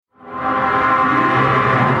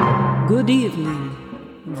Good evening.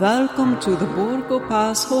 Welcome to the Borgo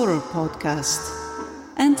Pass Horror Podcast.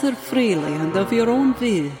 Enter freely and of your own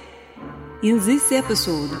will. In this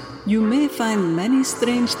episode, you may find many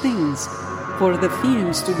strange things, for the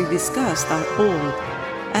films to be discussed are old,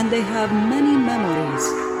 and they have many memories.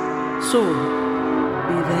 So,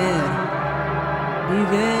 beware.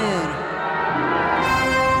 Beware.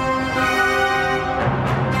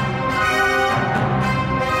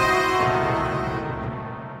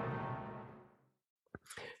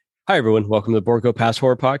 Hi, everyone. Welcome to the Borgo Pass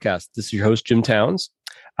Horror Podcast. This is your host, Jim Towns.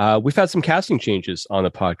 We've had some casting changes on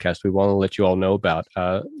the podcast we want to let you all know about.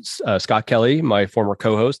 Scott Kelly, my former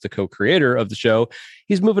co-host, the co-creator of the show,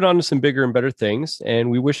 he's moving on to some bigger and better things,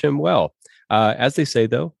 and we wish him well. As they say,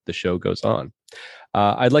 though, the show goes on.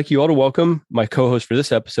 I'd like you all to welcome my co-host for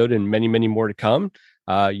this episode and many, many more to come.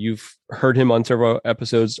 You've heard him on several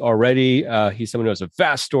episodes already. He's someone who has a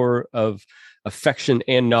vast store of affection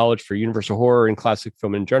and knowledge for Universal horror and classic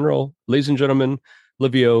film in general. Ladies and gentlemen,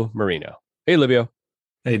 Livio Marino. Hey, Livio.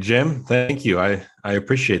 Hey, Jim. Thank you. I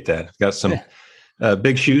appreciate that. I've got some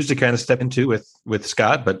big shoes to kind of step into with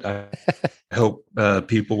Scott, but I hope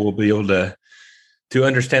people will be able to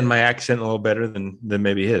understand my accent a little better than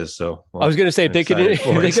maybe his. So I was going to say, if they can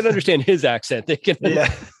understand his accent, they can.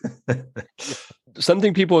 Yeah.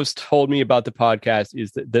 Something people have told me about the podcast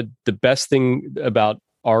is that the best thing about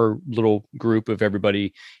our little group of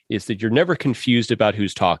everybody is that you're never confused about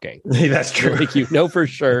who's talking. That's true. Like, you know for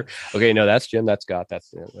sure. Okay, no, that's Jim, that's Scott,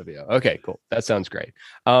 that's Olivia. Okay, cool. That sounds great.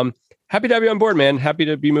 Happy to have you on board, man. Happy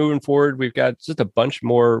to be moving forward. We've got just a bunch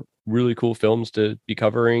more really cool films to be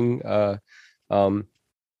covering. And I'm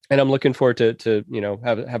looking forward to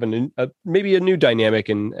having maybe a new dynamic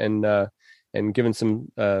and giving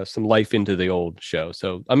some life into the old show.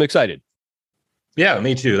 So I'm excited. Yeah,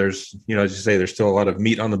 me too. There's, as you say, there's still a lot of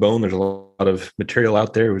meat on the bone. There's a lot of material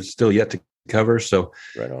out there we're still yet to cover. So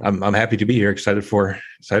right on. I'm happy to be here. Excited for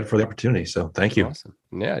the opportunity. So thank you. Awesome.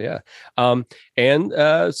 Yeah.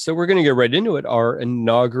 So we're going to get right into it. Our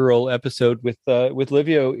inaugural episode with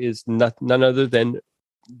Livio is none other than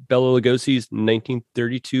Bela Lugosi's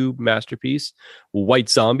 1932 masterpiece, White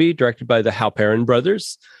Zombie, directed by the Halperin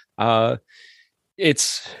brothers.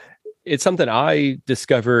 It's something I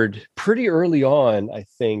discovered pretty early on, I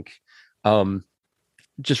think,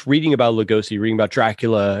 just reading about Lugosi, reading about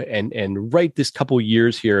Dracula, and right this couple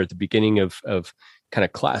years here at the beginning of kind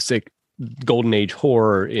of classic golden age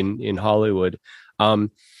horror in Hollywood. And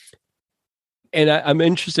I'm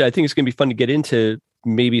interested. I think it's going to be fun to get into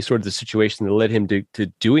maybe sort of the situation that led him to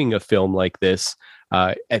doing a film like this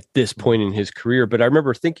at this point in his career. But I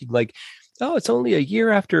remember thinking like, oh, it's only a year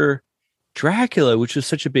after Dracula, which was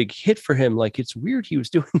such a big hit for him. Like, it's weird he was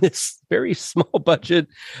doing this very smaller budget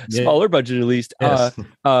at least, yes.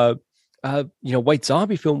 White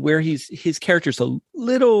Zombie film where his character's a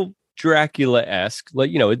little Dracula-esque.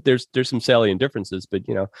 Like, there's some salient differences, but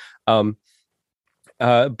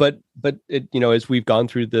as we've gone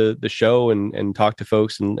through the show and talked to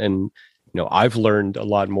folks and I've learned a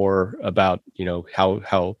lot more about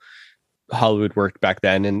how Hollywood worked back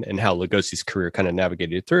then and how Lugosi's career kind of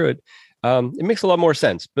navigated through it. It makes a lot more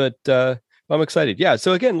sense, but I'm excited. Yeah.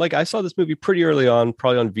 So again, like, I saw this movie pretty early on,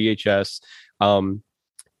 probably on VHS. And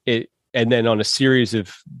then on a series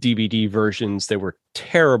of DVD versions, there were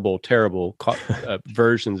terrible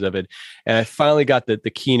versions of it. And I finally got the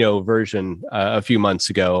Kino version a few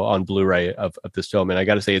months ago on Blu-ray of this film. And I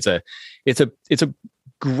got to say, it's a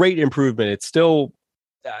great improvement.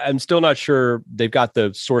 I'm still not sure they've got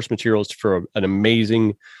the source materials for an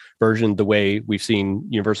amazing version the way we've seen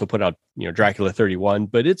Universal put out, Dracula 31,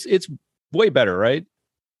 but it's way better, right?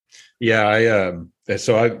 Yeah,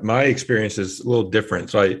 my experience is a little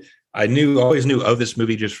different. So I always knew of this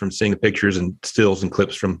movie just from seeing the pictures and stills and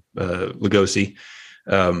clips from Lugosi.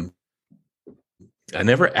 I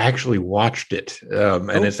never actually watched it,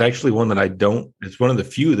 and it's actually one that it's one of the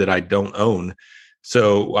few that I don't own.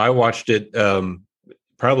 So I watched it.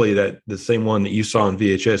 Probably the same one that you saw on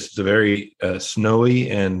VHS. It's a very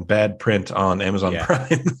snowy and bad print on Amazon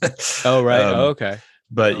Prime. Oh, right. Okay.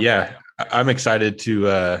 But yeah, I'm excited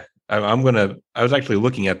to. I was actually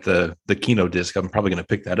looking at the Kino disc. I'm probably going to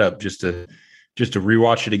pick that up just to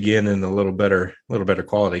rewatch it again in a little better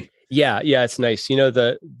quality. Yeah, it's nice.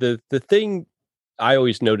 The thing I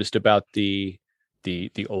always noticed about the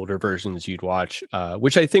older versions you'd watch,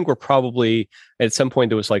 which I think were probably at some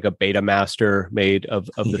point there was like a beta master made of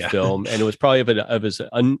the film, and it was probably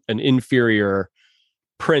an inferior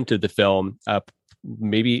print of the film.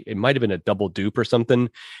 Maybe it might have been a double dupe or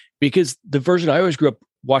something, because the version I always grew up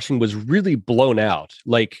watching was really blown out.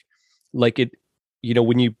 Like it,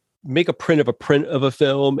 when you make a print of a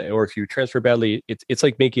film, or if you transfer badly, it's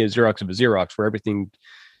like making a Xerox of a Xerox, where everything,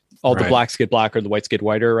 all the blacks get blacker, the whites get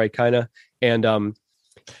whiter, right? Kind of. And and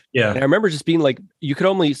I remember just being like, you could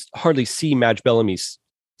hardly see Madge Bellamy's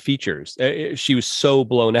features. She was so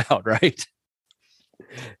blown out, right?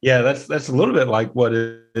 Yeah, that's a little bit like what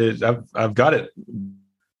it is. I've got it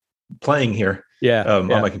playing here, on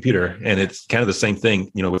my computer, and it's kind of the same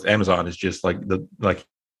thing. With Amazon, it's just like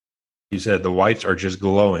you said, the whites are just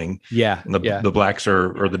glowing. Yeah, and the blacks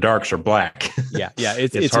or the darks are black. Yeah.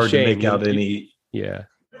 It's hard a shame. to make out any. Yeah.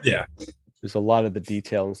 There's a lot of the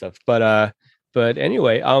detail and stuff, but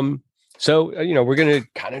anyway, so we're gonna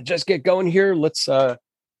kind of just get going here. Let's.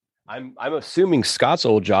 I'm assuming Scott's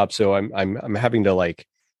old job, so I'm having to like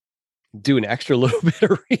do an extra little bit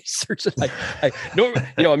of research.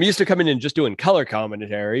 I'm used to coming in and just doing color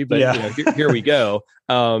commentary, but here we go.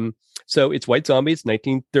 So it's White Zombie. It's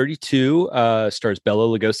 1932. Stars Bela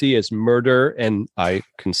Lugosi as Murder, and I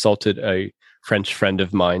consulted a French friend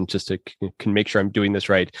of mine just to can make sure I'm doing this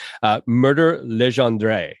right. Murder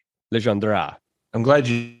Legendre. I'm glad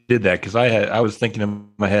you did that, because I was thinking in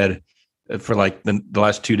my head for like the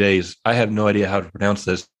last 2 days. I have no idea how to pronounce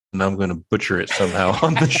this, and I'm going to butcher it somehow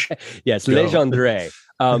on the show. Yes, Legendre.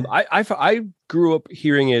 I grew up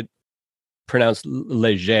hearing it pronounced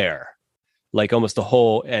Legere, like almost the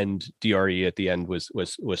whole end DRE at the end was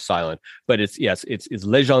silent. But it's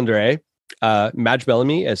Legendre. Madge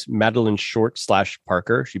Bellamy as Madeline Short /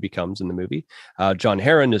 Parker, she becomes in the movie. John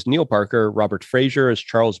Herron as Neil Parker. Robert Fraser as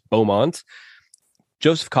Charles Beaumont.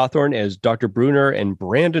 Joseph Cawthorn as Dr. Bruner, and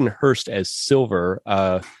Brandon Hurst as Silver,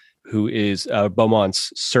 who is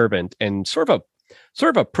Beaumont's servant, and sort of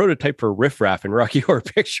a prototype for Riff Raff in Rocky Horror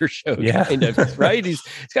Picture Show. Kind of, right? He's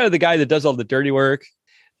kind of the guy that does all the dirty work.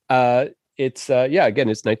 Again, it's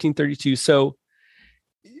 1932. So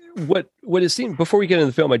what is seen before we get into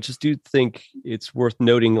the film, I just do think it's worth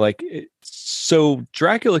noting, so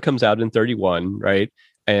Dracula comes out in 31, right?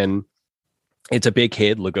 And it's a big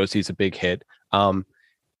hit. Lugosi's a big hit.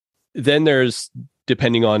 Then there's,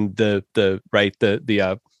 depending on the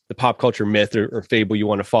pop culture myth or fable you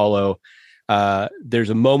want to follow, there's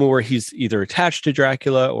a moment where he's either attached to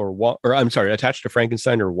Dracula attached to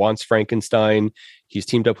Frankenstein, or wants Frankenstein. He's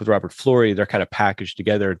teamed up with Robert Florey. They're kind of packaged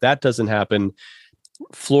together. That doesn't happen.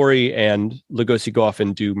 Florey and Lugosi go off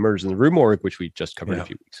and do Murders in the Rue Morgue, which we just covered a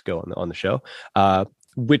few weeks ago on the show,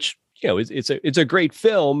 which it's a great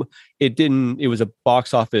film. It was a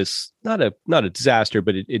box office, not a disaster,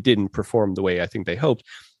 but it didn't perform the way I think they hoped.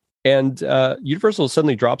 And Universal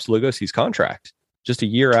suddenly drops Lugosi's contract just a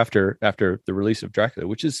year after the release of Dracula,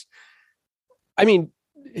 which is, I mean,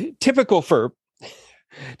 typical for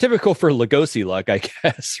Lugosi luck, I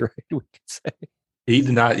guess, right? We could say. He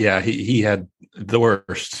did not. Yeah, he had the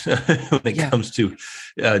worst when it comes to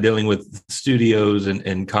dealing with studios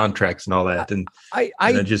and contracts and all that. And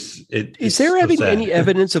is there any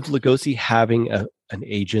evidence of Lugosi having an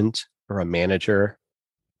agent or a manager?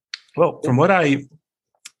 Well, from what and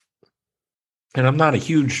I'm not a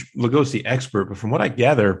huge Lugosi expert, but from what I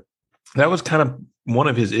gather, that was kind of one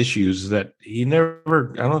of his issues, that I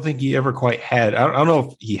don't think he ever quite had. I don't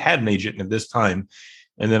know if he had an agent at this time.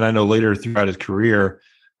 And then I know later throughout his career,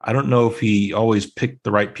 I don't know if he always picked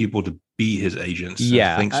the right people to be his agents.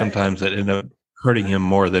 Yeah, I think sometimes that ended up hurting him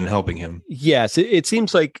more than helping him. Yes, it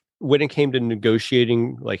seems like when it came to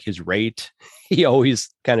negotiating like his rate, he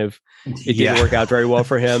always kind of didn't work out very well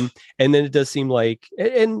for him. And then it does seem like,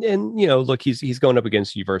 and look, he's going up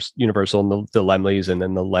against Universal and the Laemmles, and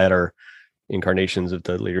then the latter incarnations of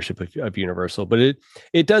the leadership of Universal. But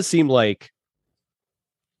it does seem like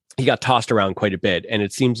he got tossed around quite a bit, and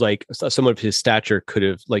it seems like some of his stature could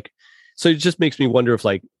have so it just makes me wonder if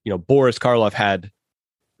Boris Karloff had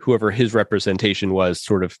whoever his representation was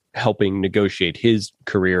sort of helping negotiate his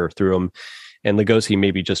career through him, and Lugosi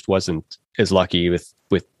maybe just wasn't as lucky with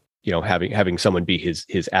having someone be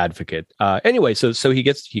his advocate. Anyway, so he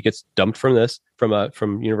gets dumped from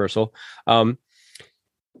Universal, and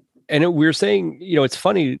we're saying it's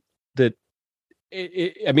funny that.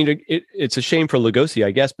 It's a shame for Lugosi,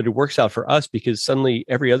 I guess, but it works out for us because suddenly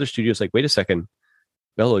every other studio is like, wait a second,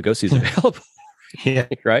 Bela Lugosi's available. Yeah,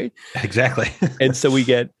 right. Exactly. And so we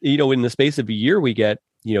get, in the space of a year, we get,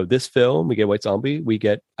 this film, we get White Zombie, we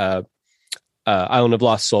get Island of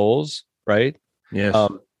Lost Souls, right? Yes.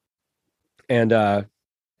 And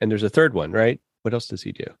there's a third one, right? What else does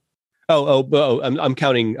he do? I'm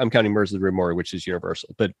counting Murders in the Rue Morgue, which is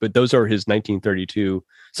Universal, but those are his 1932.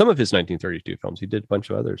 Some of his 1932 films. He did a bunch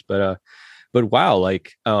of others, but wow,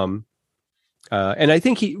 And I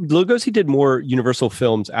think Lugosi did more Universal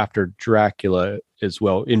films after Dracula as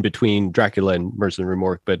well, in between Dracula and Murders in the Rue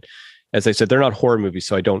Morgue. But as I said, they're not horror movies,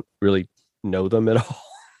 so I don't really know them at all.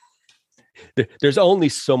 There's only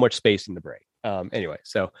so much space in the brain. Anyway,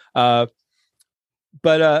 so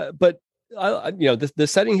but the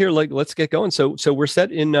setting here, like, let's get going. So we're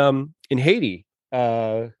set in Haiti.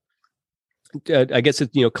 I guess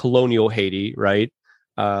it's colonial Haiti, right?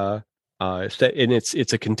 And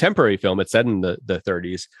it's a contemporary film. It's set in the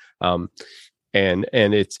 30s, and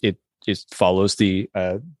it just follows the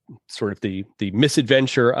sort of the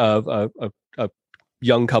misadventure of a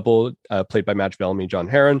young couple played by Madge Bellamy, John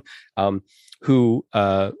Heron, who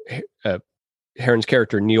Heron's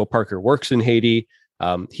character Neil Parker works in Haiti.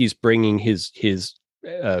 He's bringing his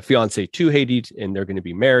fiance to Haiti, and they're going to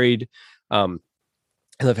be married and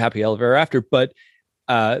live happy ever after. But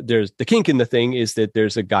there's the kink in the thing is that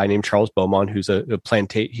there's a guy named Charles Beaumont who's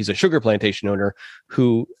he's a sugar plantation owner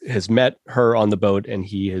who has met her on the boat, and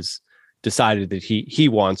he has decided that he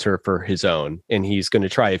wants her for his own, and he's going to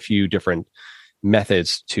try a few different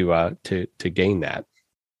methods to gain that.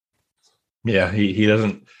 Yeah, he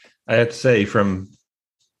doesn't. I have to say,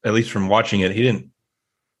 at least from watching it, he didn't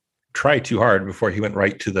try too hard before he went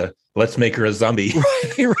right to the let's make her a zombie.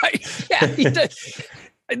 Right. Yeah, he did.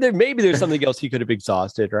 Maybe there's something else he could have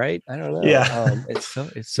exhausted, right? I don't know. Yeah. It's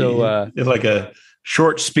it's like a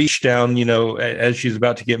short speech down, as she's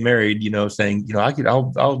about to get married, saying,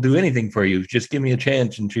 I'll do anything for you. Just give me a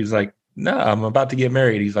chance. And she's like, no, I'm about to get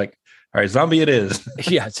married. He's like, all right, zombie it is.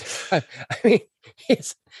 Yeah. I mean,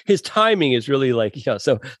 his timing is really like,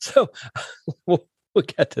 so we'll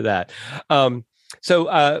get to that.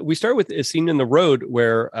 So we start with a scene in the road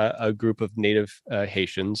where a group of native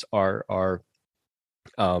Haitians are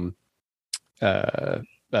burying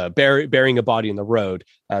a body in the road.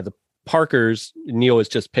 The Parkers, Neil has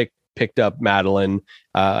just picked up Madeline,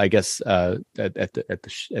 I guess, at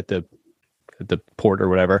the port or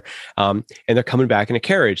whatever, and they're coming back in a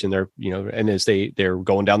carriage, and they're and as they're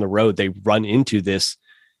going down the road, they run into this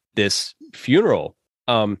funeral,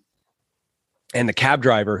 and the cab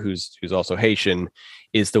driver, who's also Haitian,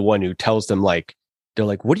 is the one who tells them, like, they're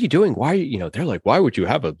like, what are you doing? Why, they're like, why would you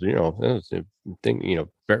have a thing,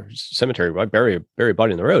 cemetery? Why bury a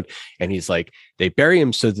body in the road? And he's like, they bury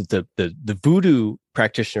him so that the voodoo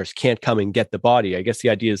practitioners can't come and get the body. I guess the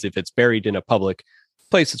idea is if it's buried in a public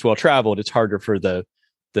place that's well traveled, it's harder for the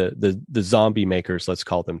zombie makers, let's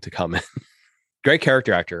call them, to come in. Great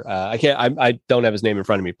character actor. I don't have his name in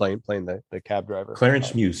front of me playing the cab driver.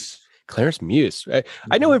 Clarence Muse. Clarence Muse.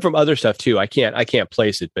 I know him from other stuff too. I can't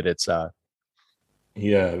place it, but it's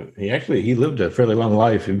he lived a fairly long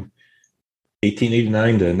life, in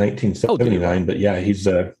 1889 to 1979. But yeah, he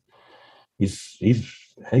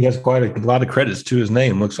has quite a lot of credits to his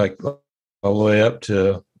name. Looks like all the way up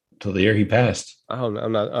to the year he passed. Oh,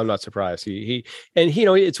 I'm not surprised.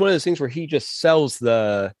 It's one of those things where he just sells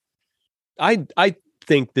the. I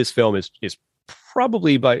think this film is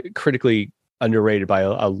probably critically underrated by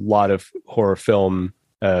a lot of horror film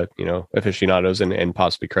aficionados and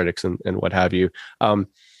possibly critics and what have you.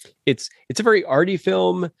 It's a very arty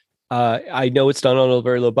film. I know it's done on a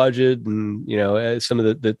very low budget, and some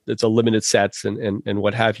of it's a limited sets and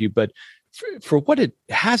what have you, but for what it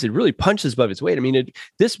has, it really punches above its weight. I mean,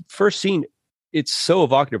 this first scene, it's so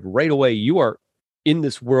evocative right away. You are in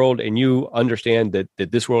this world, and you understand that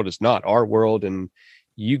this world is not our world, and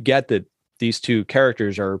you get that these two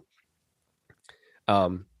characters are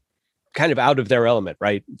kind of out of their element,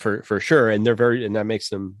 right? For sure. And and that makes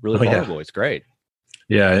them really vulnerable. Yeah. It's great.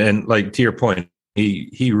 Yeah. And like, to your point,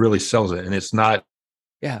 he really sells it, and it's not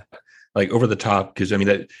like over the top. Cause I mean,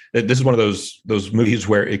 that this is one of those movies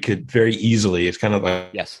where it could very easily, it's kind of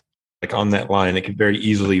like, like on that line, it could very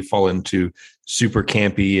easily fall into super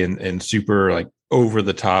campy and super like over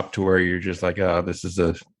the top, to where you're just like, oh, this is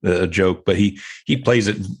a joke. But he plays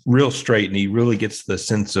it real straight, and he really gets the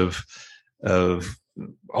sense of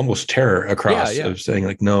almost terror across, of saying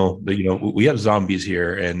like, no, we have zombies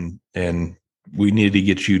here, and we need to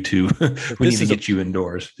get you to get you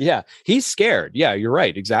indoors. Yeah, he's scared. Yeah, you're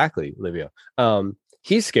right. Exactly, Olivia.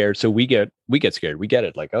 He's scared, so we get scared. We get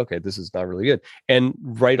it. Like, okay, this is not really good. And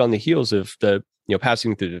right on the heels of the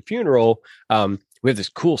passing through the funeral, we have this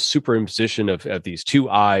cool superimposition of these two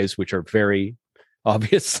eyes, which are very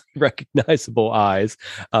obviously recognizable eyes,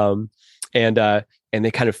 and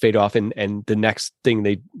they kind of fade off. And the next thing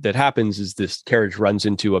that happens is this carriage runs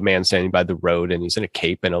into a man standing by the road, and he's in a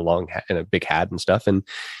cape and a big hat and stuff. And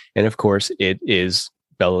of course it is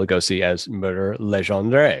Bela Lugosi as Murder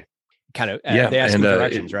Legendre. Kind of, they ask him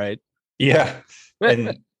directions, right? Yeah.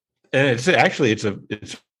 And it's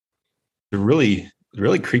a really,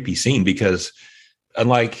 really creepy scene because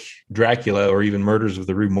unlike Dracula or even Murders of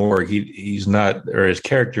the Rue Morgue, he's not, or his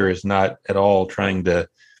character is not at all trying to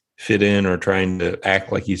fit in or trying to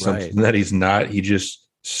act like he's something that he's not. He just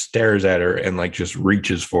stares at her and like just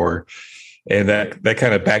reaches for her. And that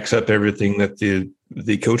kind of backs up everything that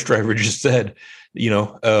the coach driver just said,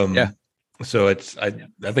 So I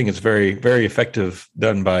think it's very, very effective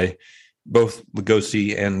done by both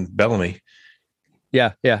Lugosi and Bellamy.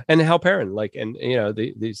 Yeah. And Hal Perrin,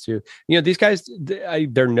 these two, these guys,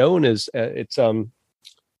 they're known as the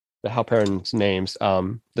Hal Perrin's names,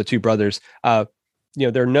 the two brothers,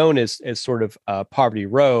 they're known as sort of Poverty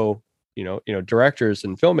Row, directors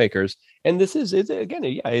and filmmakers. And this is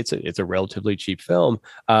it's a relatively cheap film.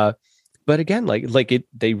 But again,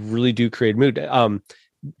 they really do create mood.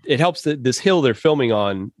 It helps that this hill they're filming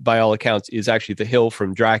on, by all accounts, is actually the hill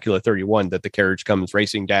from Dracula 31 that the carriage comes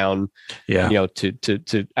racing down. Yeah.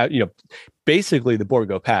 To basically the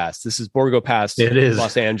Borgo Pass. This is Borgo Pass. It is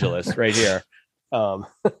Los Angeles right here. But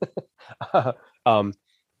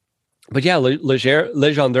yeah,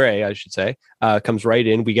 Legendre, I should say, comes right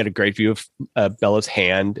in. We get a great view of Bella's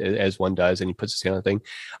hand, as one does, and he puts his hand on the thing.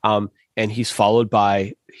 And he's followed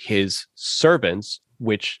by his servants,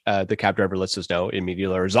 which the cab driver lets us know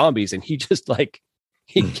immediately are zombies. And he just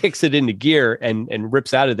kicks it into gear and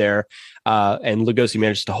rips out of there. And Lugosi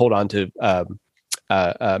manages to hold on to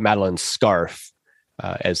Madeline's scarf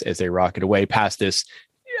as they rocket away past this.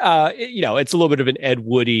 It's a little bit of an Ed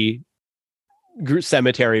Woody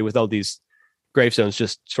cemetery with all these gravestones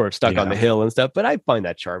just sort of stuck on the hill and stuff, but I find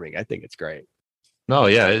that charming. I think it's great. No,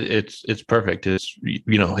 yeah, it's perfect. It's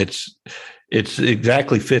it's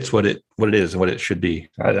exactly fits what it is and what it should be.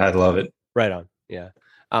 I love it. Right on. Yeah.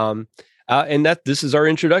 And this is our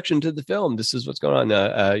introduction to the film. This is what's going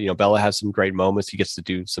on. Bella has some great moments. He gets to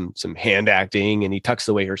do some hand acting, and he tucks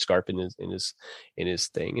away her scarf in his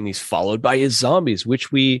thing, and he's followed by his zombies,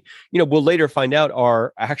 which we will later find out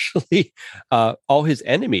are actually all his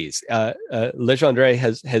enemies. Legendre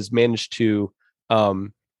has managed to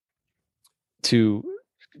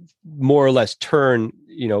more or less turn.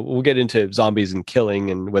 We'll get into zombies and killing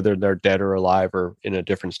and whether they're dead or alive or in a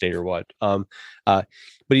different state or what. But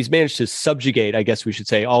he's managed to subjugate, I guess we should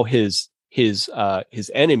say, all his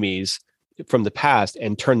enemies from the past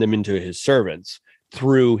and turn them into his servants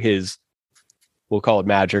through his, we'll call it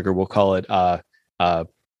magic, or we'll call it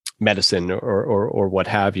medicine or what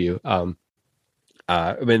have you.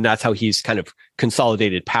 That's how he's kind of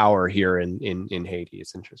consolidated power here in Haiti.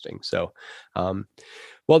 It's interesting. So, the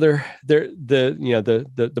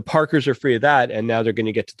Parkers are free of that, and now they're going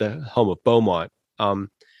to get to the home of Beaumont,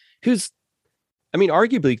 who's,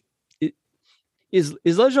 arguably, is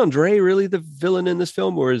Legendre really the villain in this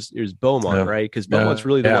film, or is Beaumont, right? Because Beaumont's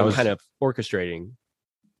really the one kind of orchestrating.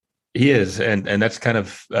 He is, and that's kind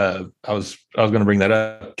of I was going to bring that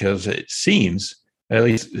up because it seemed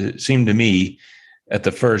to me at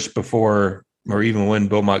the first, before or even when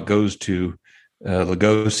Beaumont goes to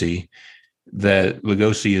Lugosi, that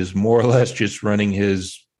Lugosi is more or less just running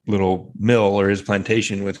his little mill or his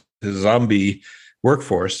plantation with his zombie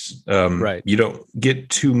workforce. Right. You don't get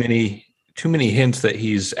too many hints that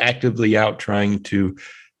he's actively out trying to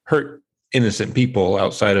hurt innocent people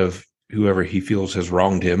outside of whoever he feels has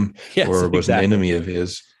wronged him or was an enemy of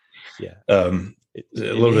his. Yeah. A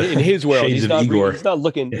little bit in his world, he's not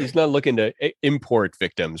looking to import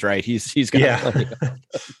victims, right? He's got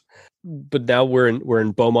But now we're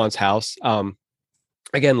in Beaumont's house.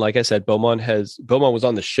 Again, like I said, Beaumont was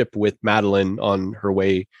on the ship with Madeline on her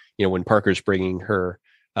way, when Parker's bringing her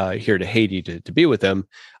here to Haiti to be with him.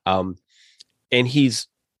 And he's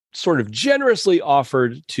sort of generously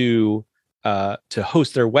offered to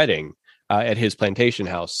host their wedding at his plantation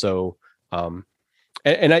house. So,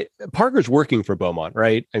 Parker's working for Beaumont,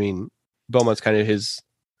 right? Beaumont's kind of his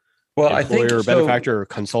employer, I think, or benefactor or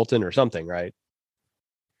consultant or something, right?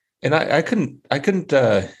 And I couldn't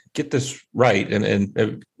get this right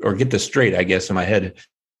and or get this straight, I guess, in my head.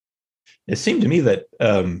 It seemed to me that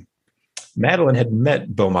Madeline had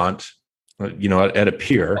met Beaumont, at a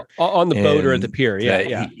pier on the boat or at the pier.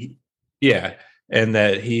 Yeah. And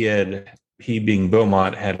that he being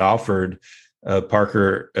Beaumont had offered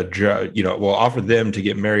Parker a job, offered them to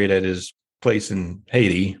get married at his place in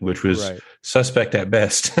Haiti, which was suspect at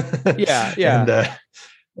best. Yeah.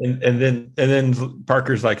 And then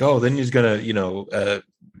Parker's like, oh, then he's gonna,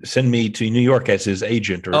 send me to New York as his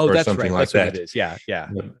agent or something like that. It is. Yeah.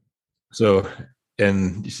 So,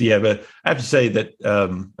 and but I have to say that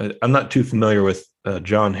I'm not too familiar with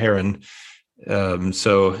John Herron.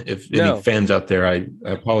 So if any fans out there, I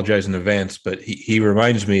apologize in advance, but he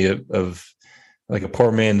reminds me of like a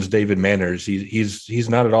poor man's David Manners. He's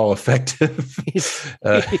not at all effective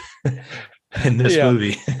in this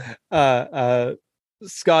movie.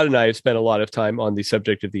 Scott and I have spent a lot of time on the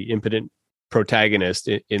subject of the impotent protagonist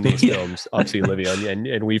in these films, obviously Olivia,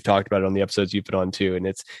 and we've talked about it on the episodes you've been on too. And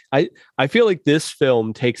it's I feel like this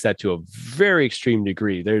film takes that to a very extreme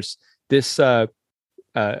degree. There's this Neil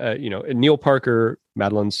Parker,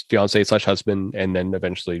 Madeline's fiance / husband, and then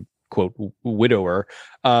eventually quote widower.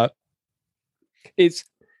 He's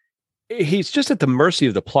just at the mercy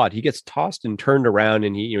of the plot. He gets tossed and turned around,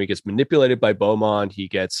 and he gets manipulated by Beaumont. He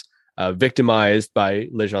gets victimized by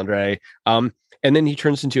Legendre. And then he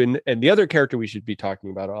turns into, and the other character we should be talking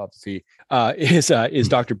about, obviously, is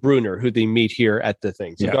Dr. Brunner, who they meet here at the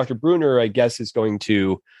thing. So Dr. Brunner, I guess, is going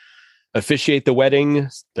to officiate the wedding,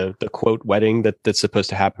 the quote wedding that's supposed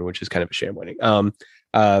to happen, which is kind of a sham wedding.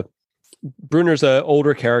 Brunner's an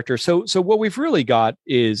older character. So what we've really got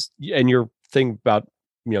is, and your thing about,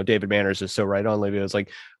 David Manners is so right on, Olivia. It's like,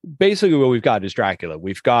 basically what we've got is Dracula.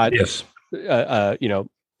 We've got,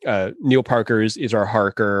 Neil Parker is our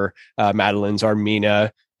Harker, Madeline's our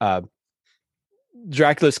Mina.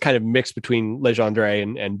 Dracula's kind of mixed between Legendre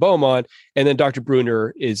and Beaumont, and then Dr.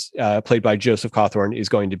 Brunner is played by Joseph Cawthorn, is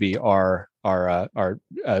going to be our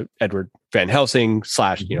Edward Van Helsing /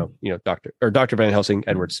 Dr. Van Helsing,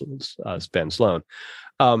 Edward Van Sloan.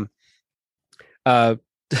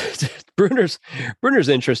 Brunner's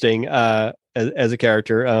interesting as a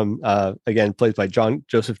character. Again, played by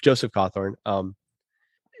Joseph Cawthorn.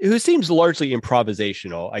 Who seems largely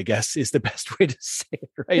improvisational, I guess, is the best way to say it,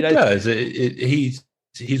 right? It does.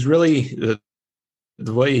 He's really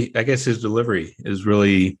the way, I guess, his delivery is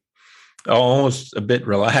really almost a bit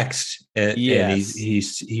relaxed, and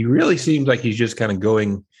he really seems like he's just kind of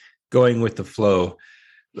going with the flow.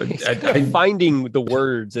 He's finding the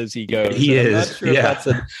words as he goes. He is.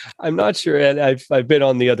 I'm not sure. And I've been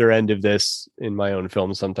on the other end of this in my own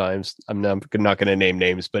films sometimes. I'm not going to name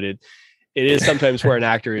names, but it is sometimes where an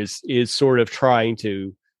actor is sort of trying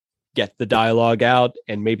to get the dialogue out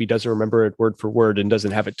and maybe doesn't remember it word for word and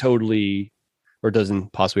doesn't have it totally, or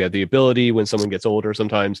doesn't possibly have the ability when someone gets older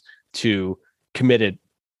sometimes to commit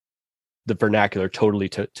the vernacular totally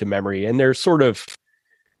to memory. And they're sort of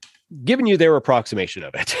giving you their approximation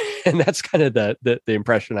of it. And that's kind of the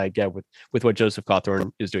impression I get with what Joseph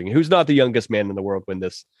Cawthorn is doing, who's not the youngest man in the world when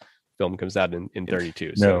this film comes out in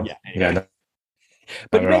 32. So no.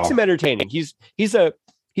 But it makes him entertaining. He's a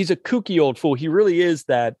kooky old fool. He really is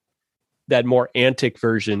that more antic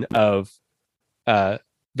version of Van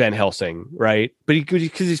Helsing, right? But because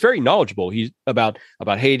he's very knowledgeable. He's about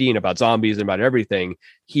Haiti and about zombies and about everything.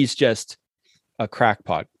 He's just a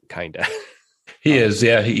crackpot, kind of. He is.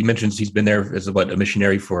 Yeah, he mentions he's been there as a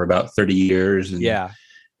missionary for about 30 years. And,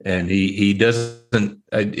 and he doesn't.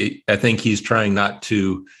 I think he's trying not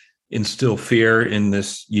to instill fear in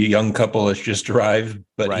this young couple that's just arrived,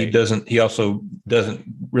 but he also doesn't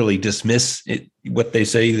really dismiss it, what they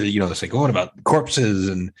say, that, they say, what about corpses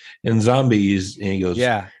and zombies? And he goes,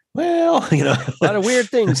 well, a lot of weird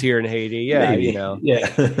things here in Haiti. Yeah. Maybe.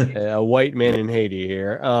 A white man in Haiti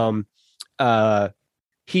here.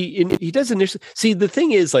 He does initially see, the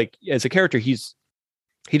thing is, like, as a character, he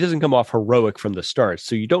doesn't come off heroic from the start.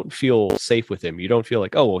 So you don't feel safe with him. You don't feel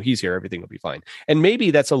like, oh, well, he's here, everything will be fine. And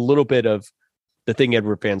maybe that's a little bit of the thing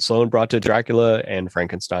Edward Van Sloan brought to Dracula and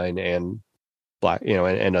Frankenstein and Black,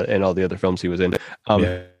 and all the other films he was in.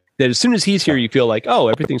 That as soon as he's here, you feel like, oh,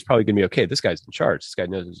 everything's probably going to be okay. This guy's in charge. This guy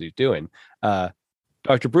knows what he's doing.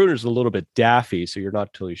 Dr. Brunner's a little bit daffy, so you're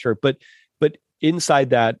not totally sure. But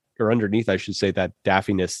inside that, or underneath, I should say, that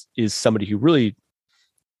daffiness is somebody who really,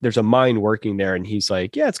 there's a mind working there, and he's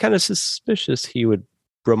like, yeah, it's kind of suspicious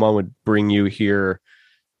Beaumont would bring you here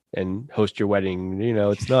and host your wedding.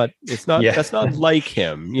 It's not that's not like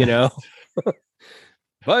him,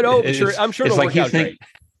 But I'm sure it'll work out great.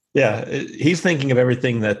 Yeah, he's thinking of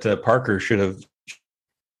everything that Parker should have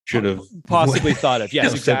possibly thought of.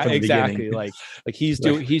 Yes, exactly. Like he's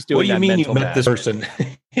doing. What do you mean you met this person?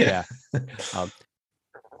 Yeah.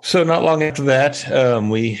 So not long after that,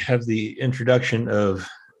 we have the introduction of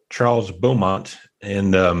Charles Beaumont,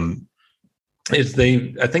 and I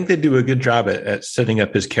think they do a good job at setting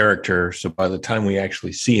up his character. So by the time we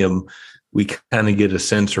actually see him, we kind of get a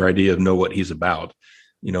sense or idea of what he's about.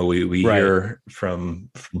 We hear from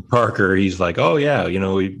Parker. He's like, oh yeah,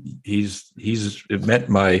 he's met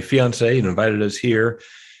my fiance and invited us here.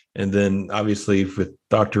 And then obviously with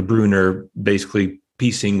Dr. Brunner basically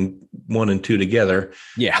piecing 1 and 2 together.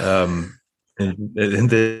 Yeah. And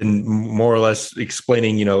then more or less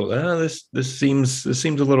explaining, this seems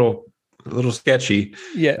a little sketchy.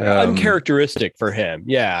 Yeah, uncharacteristic for him.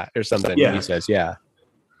 Yeah, or something. Yeah. He says, yeah.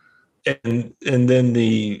 And then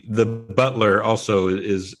the butler also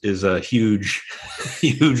is a huge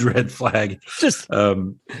red flag. Just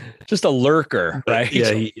a lurker, right?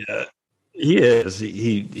 Yeah, he is.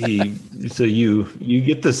 He so you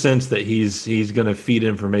get the sense that he's going to feed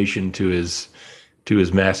information to his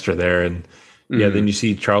master there, and then you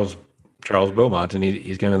see Charles Beaumont, and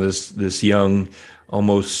he's kind of this young,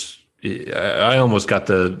 almost. I almost got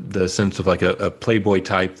the sense of like a playboy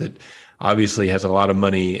type that obviously has a lot of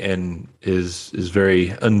money and is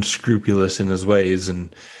very unscrupulous in his ways,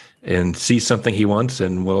 and sees something he wants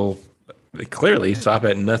and will clearly stop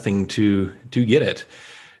at nothing to get it.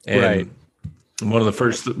 And right. One of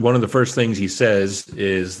the first things he says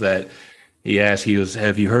is that he asks,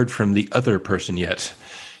 have you heard from the other person yet?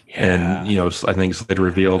 Yeah. And I think it's later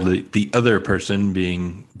revealed the other person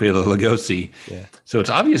being Bela Lugosi. Yeah. So it's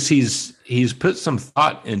obvious he's put some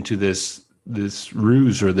thought into this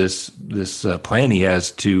ruse or this plan he has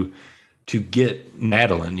to get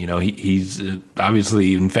Madeline. He's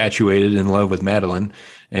obviously infatuated, in love with Madeline,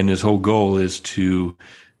 and his whole goal is to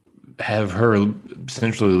have her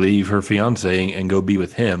essentially leave her fiance and go be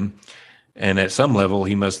with him. And at some level,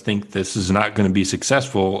 he must think this is not going to be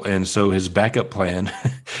successful, and so his backup plan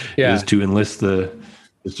is to enlist the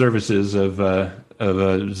services of a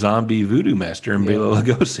zombie voodoo master in Bela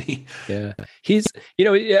Lugosi. Yeah, he's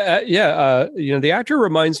the actor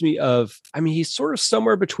reminds me of. I mean, he's sort of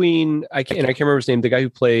somewhere between. I can't remember his name. The guy who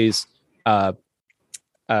plays Byron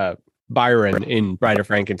in Bride of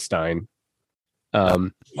Frankenstein.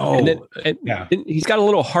 And he's got a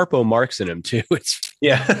little Harpo Marx in him too. It's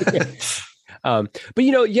but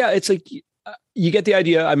it's like you get the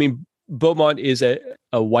idea. I mean, Beaumont is a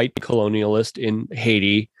white colonialist in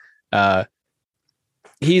Haiti.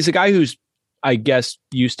 He's a guy who's, I guess,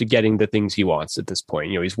 used to getting the things he wants at this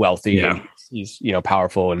point. He's wealthy, and he's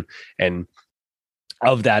powerful, and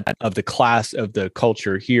of the class of the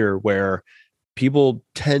culture here where people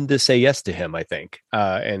tend to say yes to him, I think.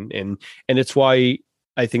 And it's why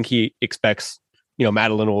I think he expects,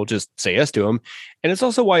 Madeline will just say yes to him. And it's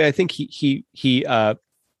also why I think he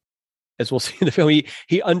as we'll see in the film,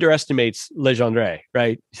 he underestimates Legendre,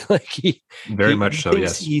 right? Like very much so.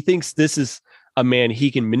 Yes. He thinks this is a man he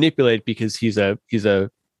can manipulate because he's a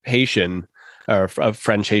Haitian or a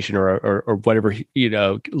French Haitian or whatever,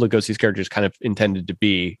 Lugosi's character is kind of intended to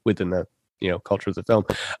be within the, culture of the film.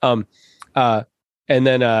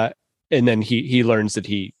 And then he learns that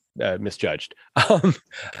he misjudged.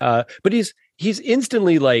 But he's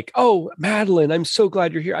instantly like, "Oh, Madeline, I'm so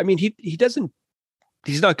glad you're here." I mean,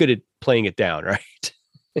 he's not good at playing it down, right?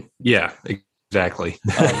 Yeah, exactly.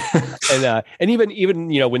 And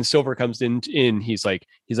even when Silver comes in, he's like,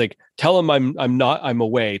 "Tell him I'm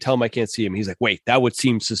away. Tell him I can't see him." He's like, "Wait, that would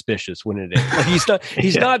seem suspicious, wouldn't it?" Like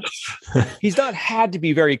he's not had to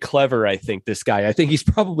be very clever. I think this guy. I think he's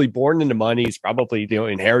probably born into money. He's probably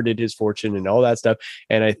inherited his fortune and all that stuff.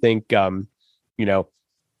 And I think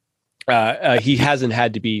he hasn't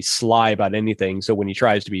had to be sly about anything. So when he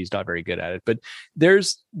tries to be, he's not very good at it. But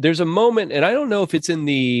there's a moment, and I don't know if it's in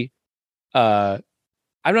the.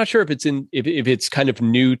 I'm not sure if it's kind of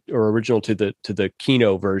new or original to the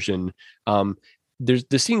Kino version. There's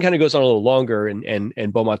the scene kind of goes on a little longer,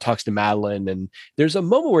 and Beaumont talks to Madeline, and there's a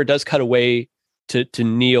moment where it does cut away to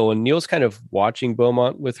Neil, and Neil's kind of watching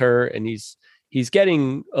Beaumont with her, and he's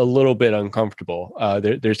getting a little bit uncomfortable.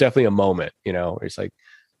 There's definitely a moment, where it's like,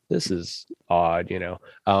 this is odd,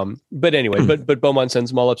 But anyway, but Beaumont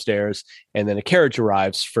sends them all upstairs, and then a carriage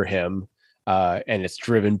arrives for him. And it's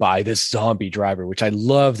driven by this zombie driver, which I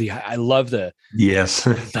love the yes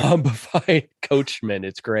zombified coachman.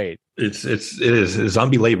 It's great. It is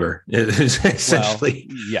zombie labor. It is essentially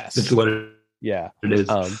yes. It's what it is.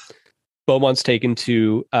 Beaumont's taken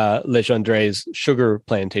to Legendre's sugar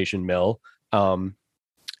plantation mill.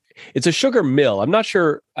 It's a sugar mill. I'm not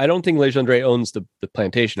sure. I don't think Legendre owns the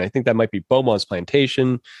plantation. I think that might be Beaumont's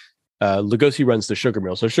plantation. Lugosi runs the sugar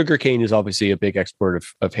mill. So sugarcane is obviously a big export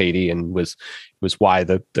of Haiti, and was why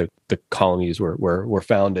the colonies were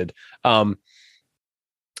founded.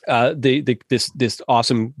 This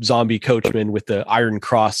awesome zombie coachman with the Iron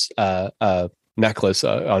Cross necklace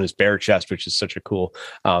on his bare chest, which is such a cool.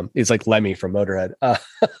 It's like Lemmy from Motorhead.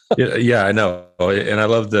 yeah, I know, and I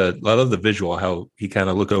love the visual, how he kind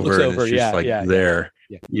of looks over and it's just there.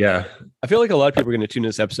 Yeah. I feel like a lot of people are going to tune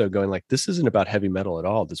this episode going like, this isn't about heavy metal at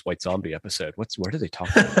all. This White Zombie episode. Where do they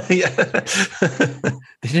talk about? They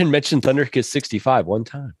didn't mention Thunderkiss 65 one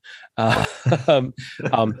time.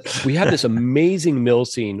 We have this amazing mill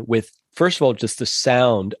scene with, first of all, just the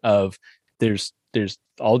sound of there's there's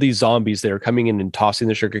all these zombies that are coming in and tossing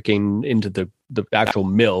the sugarcane into the actual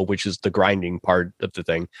mill, which is the grinding part of the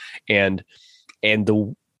thing, and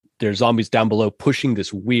there's zombies down below pushing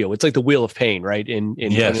this wheel. It's like the wheel of pain, right? In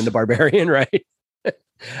Conan the Barbarian, right?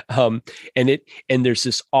 And there's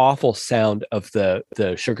this awful sound of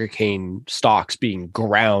the sugarcane stalks being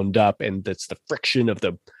ground up, and that's the friction of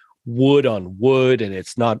the wood on wood, and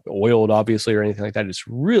it's not oiled obviously or anything like that. It's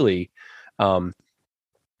really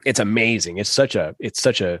it's amazing. It's such a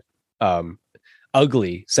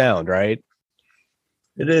ugly sound, right?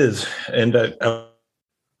 It is. And I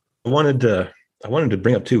wanted to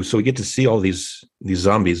bring up too, so we get to see all these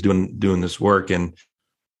zombies doing this work, and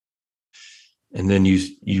then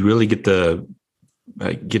you really get to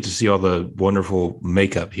see all the wonderful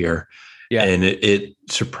makeup here. Yeah. And it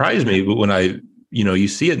surprised me when you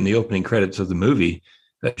see it in the opening credits of the movie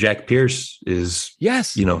that Jack Pierce is,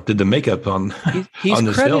 yes, did the makeup on he's on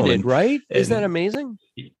this credited, film. right? Isn't that amazing?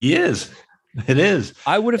 He is. It is.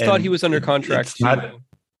 I would have thought he was under contract to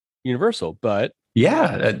Universal, but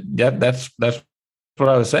yeah, that's what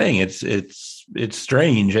I was saying. It's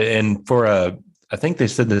strange, and I think they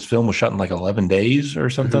said this film was shot in like 11 days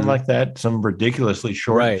or something like that, some ridiculously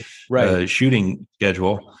short shooting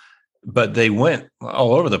schedule. But they went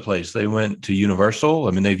all over the place. They went to Universal.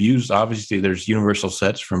 I mean, they've used, obviously there's Universal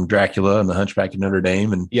sets from Dracula and The Hunchback of Notre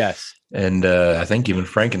Dame, and yes, and I think even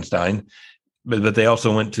Frankenstein. But they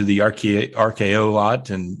also went to the RKO lot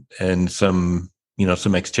and some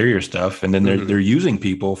some exterior stuff, and then they're using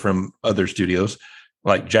people from other studios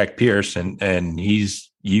like Jack Pierce, and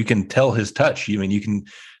you can tell his touch. I mean,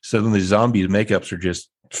 some of the zombie makeups are just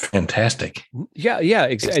fantastic. Yeah.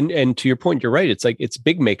 And to your point, you're right. It's like it's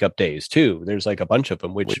big makeup days too. There's like a bunch of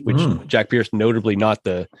them, which Jack Pierce, notably not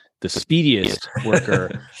the speediest worker.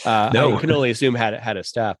 No, I can only assume had a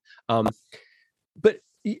staff. But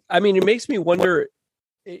I mean, it makes me wonder.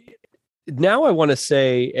 Now I want to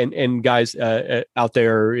say, and guys out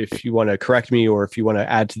there, if you want to correct me or if you want to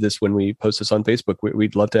add to this when we post this on Facebook,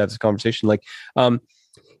 we'd love to have this conversation. Like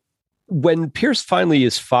when Pierce finally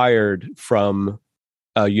is fired from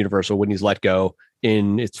Universal, when he's let go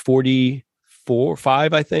it's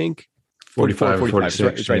 45, I think 45,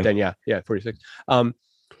 46. It's right then. Yeah. 46.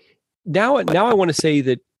 Now I want to say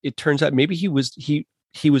that it turns out maybe he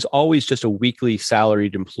was always just a weekly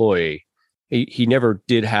salaried employee. He never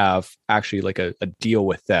did have actually like a deal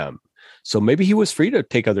with them. So maybe he was free to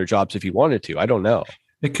take other jobs if he wanted to. I don't know.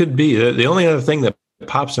 It could be. The only other thing that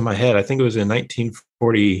pops in my head, I think it was in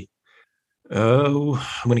 1940. Oh,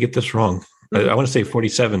 I'm going to get this wrong. I want to say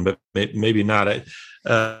 47, but maybe not.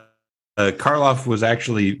 Karloff was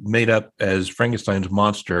actually made up as Frankenstein's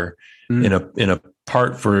monster in a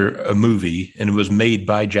part for a movie, and it was made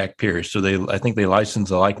by Jack Pierce. So I think they licensed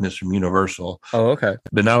the likeness from Universal. Oh, okay.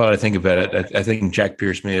 But now that I think about it, I think Jack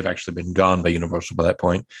Pierce may have actually been gone by Universal by that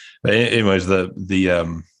point. But anyways,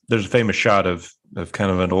 there's a famous shot of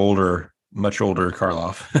kind of an much older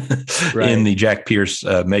Karloff in the Jack Pierce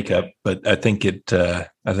makeup, but I think it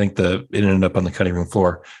ended up on the cutting room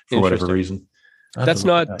floor for whatever reason. That's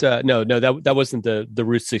not that wasn't the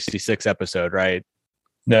Route 66 episode, right?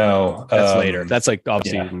 No, that's later. That's like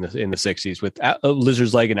obviously in the 60s with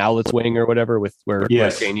Lizard's Leg and Owlet's Wing or whatever, where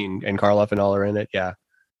Janie and Karloff and all are in it. Yeah.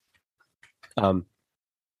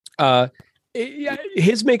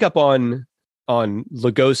 His makeup on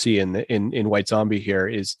Lugosi in White Zombie here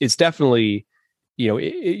is definitely,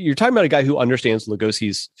 you're talking about a guy who understands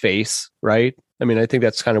Lugosi's face, right? I mean, I think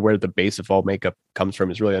that's kind of where the base of all makeup comes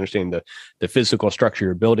from, is really understanding the physical structure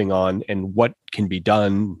you're building on and what can be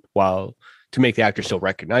done to make the actor still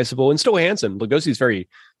recognizable and still handsome. Lugosi's very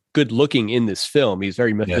good looking in this film. He's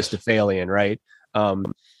very Mephistophelian, right?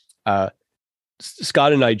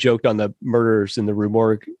 Scott and I joked on the Murders in the Rue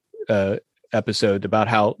Morgue episode about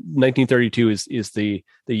how 1932 is the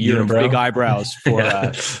year of big eyebrows for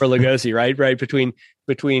Lugosi, right?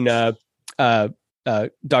 Between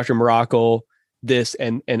Dr. Miracle, this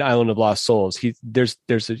and Island of Lost Souls, there's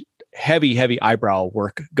a heavy eyebrow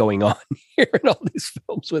work going on here in all these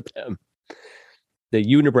films with him. The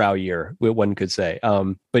unibrow year, one could say.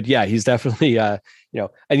 But yeah, he's definitely and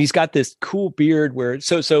he's got this cool beard where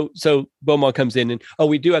so Beaumont comes in and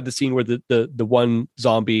we do have the scene where the one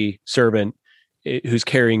zombie servant who's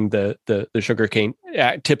carrying the sugar cane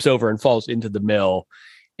tips over and falls into the mill,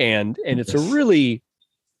 and it's a really,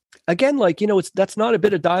 again, like, that's not a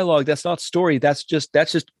bit of dialogue, that's not story, that's just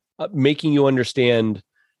making you understand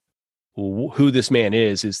who this man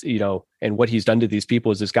is, and what he's done to these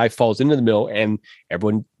people. Is this guy falls into the mill and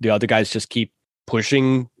the other guys just keep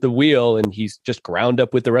pushing the wheel and he's just ground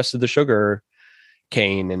up with the rest of the sugar.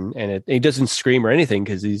 Kane, and he doesn't scream or anything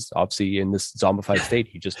because he's obviously in this zombified state.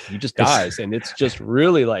 He just dies, and it's just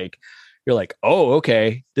really like you're like, oh,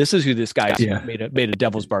 okay, this is who this guy made a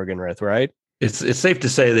devil's bargain with, right? It's safe to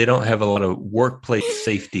say they don't have a lot of workplace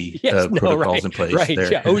safety protocols in place. Right.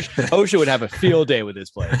 There. Yeah. OSHA would have a field day with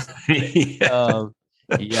this place.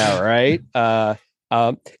 Yeah. Right. But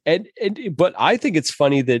I think it's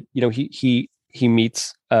funny that, you know, he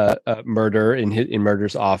meets Murder in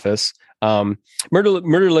Murder's office. Murder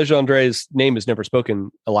Legendre's name is never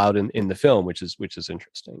spoken aloud in the film, which is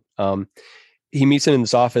interesting. He meets him in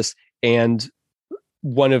this office, and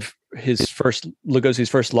one of Lugosi's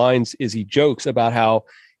first lines is he jokes about how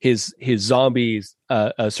his zombies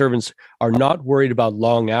servants are not worried about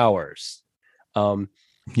long hours.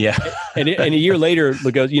 Yeah. and a year later,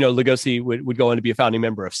 Lugosi would go on to be a founding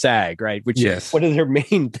member of SAG, right? Which one of their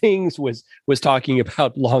main things was talking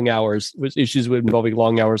about long hours, was issues involving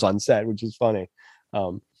long hours on set, which is funny.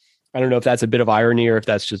 I don't know if that's a bit of irony or if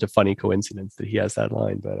that's just a funny coincidence that he has that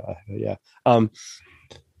line, but yeah.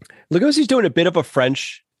 Lugosi's doing a bit of a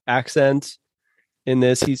French accent in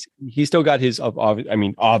this. He's still got his,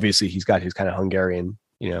 obviously he's got his kind of Hungarian,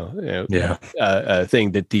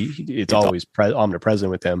 thing that it's always omnipresent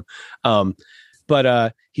with him.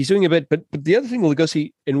 But he's doing a bit. But the other thing,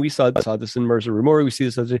 Lugosi, and we saw this in Murder Rumori, we see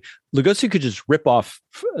this other thing, Lugosi could just rip off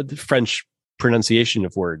the French pronunciation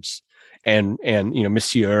of words and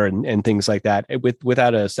monsieur and things like that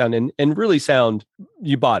without a sound and really sound,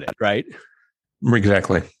 you bought it, right?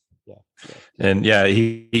 Exactly. And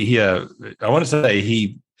he I want to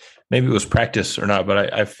say maybe it was practice or not,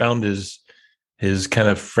 but I found his kind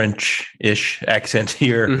of French-ish accent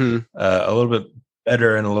here a little bit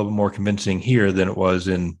better and a little bit more convincing here than it was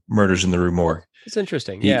in Murders in the Rue Morgue. It's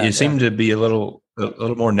interesting. It seemed to be a little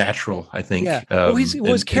more natural, I think. Yeah.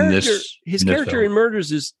 His character in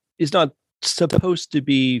Murders is not supposed to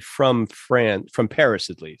be from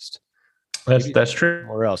Paris, at least. That's true.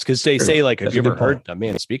 Or else, because they say, like, have you ever heard a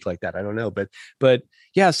man speak like that? I don't know, but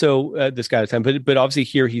yeah. So this guy, but obviously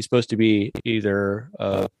here he's supposed to be either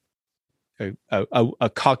a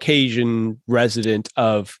Caucasian resident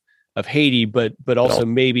of Haiti, but also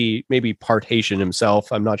maybe part Haitian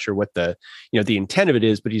himself. I'm not sure what the intent of it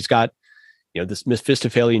is, but he's got this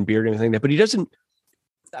Mephistophelian beard and everything. But he doesn't.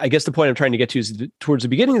 I guess the point I'm trying to get to is towards the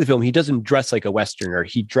beginning of the film, he doesn't dress like a Westerner.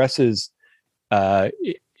 He dresses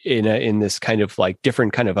in this kind of like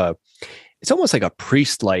different kind of it's almost like a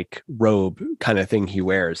priest-like robe kind of thing he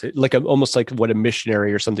wears, almost like what a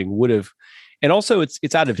missionary or something would have. And also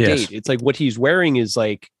it's out of date. It's like what he's wearing is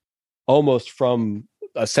like almost from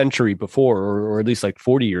a century before, or at least like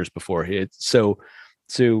 40 years before. So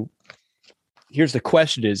here's the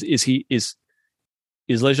question is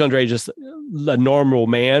Legendre just a normal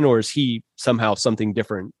man, or is he somehow something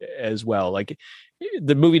different as well? Like,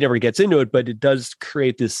 the movie never gets into it, but it does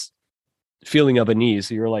create this feeling of unease.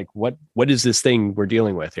 So you're like, what is this thing we're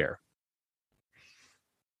dealing with here?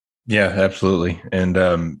 Yeah, absolutely. And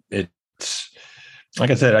it's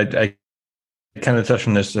like I said, I kind of touched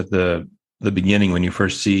on this at the beginning when you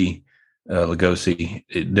first see Lugosi.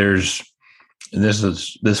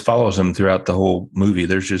 This follows him throughout the whole movie.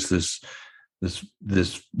 There's just this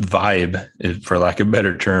vibe, for lack of a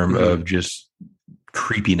better term, of just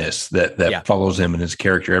creepiness that follows him and his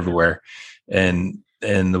character everywhere, and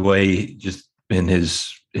the way just in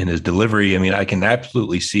his delivery. I mean, I can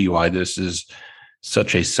absolutely see why this is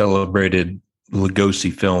such a celebrated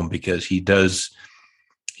Lugosi film, because he does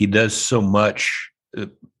so much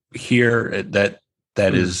here that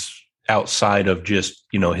is outside of just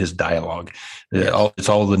his dialogue. It's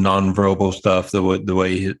all the nonverbal stuff, the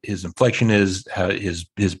way his inflection is, how his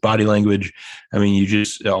body language. I mean, you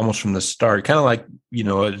just almost from the start, kind of like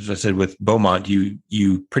as I said with Beaumont,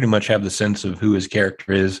 you pretty much have the sense of who his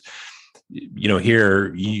character is.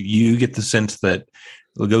 Here you get the sense that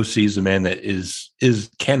Lugosi is a man that is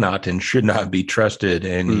cannot and should not be trusted,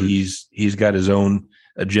 and he's got his own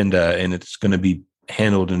agenda, and it's going to be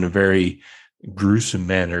handled in a very gruesome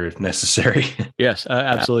manner if necessary. Yes,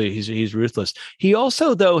 absolutely. He's ruthless. He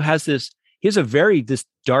also, though, has this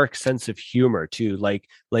dark sense of humor too. Like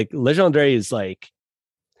Legendre is like,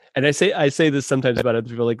 and I say this sometimes about other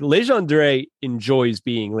people, like Legendre enjoys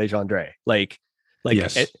being Legendre. Like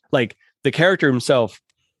the character himself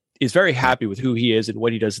is very happy with who he is and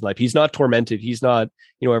what he does in life. He's not tormented. He's not,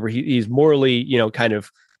 he's morally, kind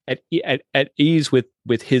of at ease with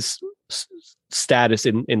his status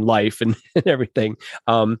in life and everything.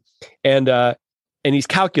 And he's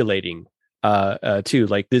calculating too.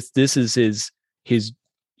 Like this is his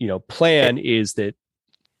plan is that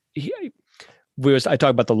I talk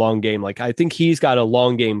about the long game. Like, I think he's got a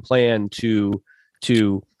long game plan to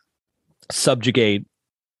to subjugate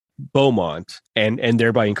Beaumont and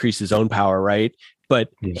thereby increase his own power, right? But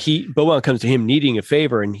Beaumont comes to him needing a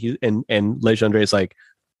favor, and Legendre is like,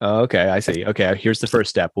 oh, okay, I see. Okay, here's the first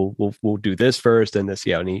step. We'll do this first, and this,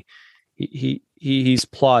 and he's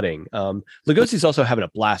plotting. Lugosi's also having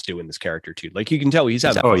a blast doing this character too. Like you can tell he's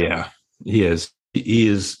having. Oh yeah, he is. He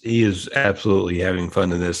is absolutely having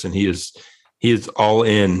fun in this, and he is all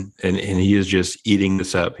in, and he is just eating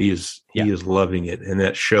this up. He is loving it, and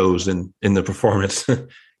that shows in the performance.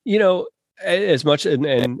 As much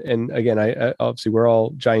and again, I obviously we're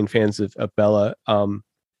all giant fans of Bella.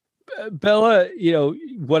 Bella,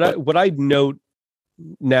 what I note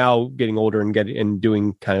now, getting older and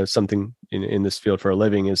doing kind of something in this field for a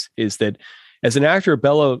living is that as an actor,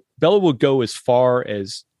 Bella will go as far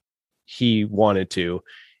as he wanted to.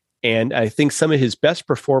 And I think some of his best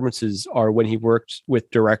performances are when he worked with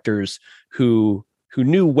directors who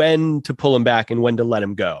knew when to pull him back and when to let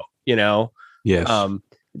him go, Yes.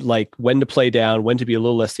 Like when to play down, when to be a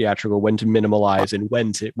little less theatrical, when to minimalize, and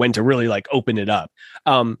when to really like open it up.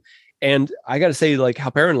 And I got to say, like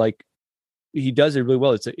Hal Perrin, like he does it really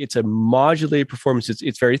well. It's a modulated performance.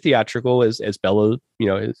 It's very theatrical as Bella,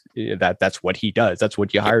 that's what he does. That's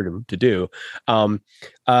what you hired him to do.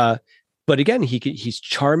 But again, he's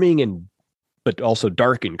charming but also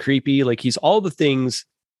dark and creepy. Like he's all the things.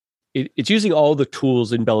 It's using all the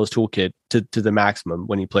tools in Bella's toolkit to the maximum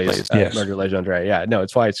when he plays Murder Legendre. Yeah, no,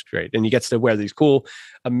 it's why it's great. And he gets to wear these cool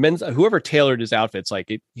whoever tailored his outfits. Like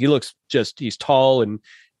he looks he's tall and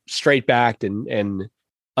straight backed and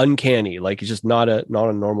uncanny. Like he's just not a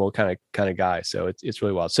normal kind of guy. So it's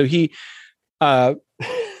really wild. So he, we're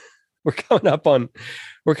coming up on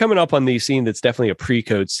the scene that's definitely a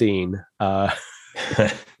pre-code scene.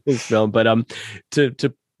 This film, but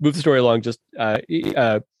to move the story along, just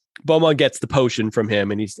Beaumont gets the potion from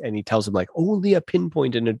him, and he tells him like only a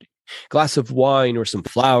pinpoint in a glass of wine or some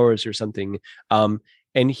flowers or something.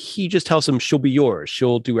 And he just tells him she'll be yours.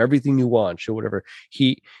 She'll do everything you want. She'll whatever.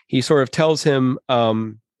 He sort of tells him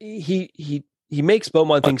he makes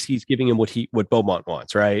Beaumont thinks he's giving him what Beaumont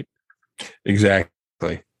wants, right?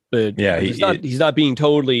 Exactly. But yeah, he's not being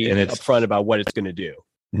totally upfront about what it's going to do.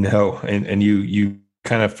 No, and you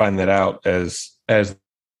kind of find that out as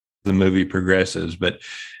the movie progresses, but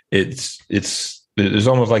it's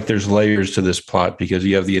almost like there's layers to this plot, because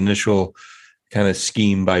you have the initial kind of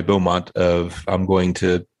scheme by Beaumont of I'm going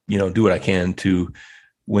to do what I can to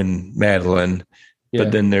win Madeline,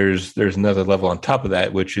 but then there's another level on top of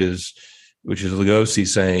that, which is Lugosi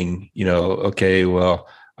saying okay, well,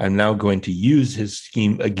 I'm now going to use his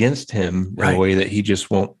scheme against him in a way that he just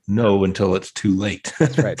won't know until it's too late.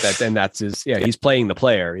 That's right. That's his. Yeah, he's playing the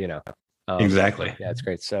player. Exactly. Yeah, it's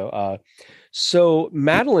great. So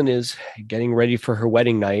Madeline is getting ready for her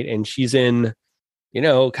wedding night, and she's in,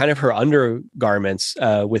 kind of her undergarments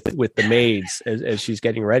with the maids as she's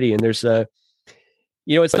getting ready. And there's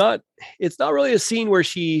it's not really a scene where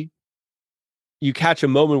you catch a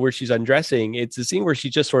moment where she's undressing. It's a scene where she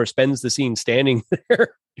just sort of spends the scene standing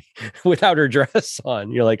there without her dress on.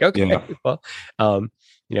 You're like, okay, well,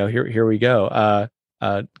 here we go,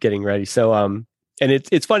 getting ready. So, and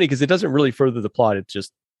it's funny because it doesn't really further the plot. It's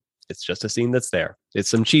just a scene that's there. It's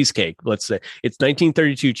some cheesecake. Let's say it's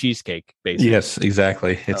 1932 cheesecake, basically. Yes,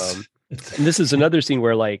 exactly. And this is another scene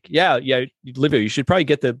where, like, Livia, you should probably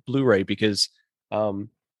get the Blu-ray because, how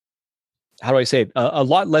do I say it? A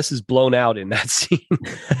lot less is blown out in that scene.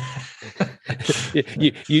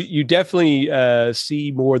 you definitely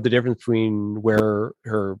see more the difference between where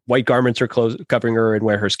her white garments are covering her and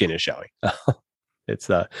where her skin is showing. It's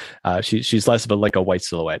she's less of like a white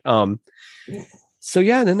silhouette. So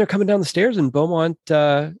and then they're coming down the stairs, and Beaumont's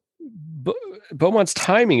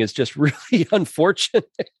timing is just really unfortunate.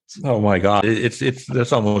 Oh my God,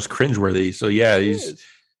 that's almost cringeworthy. So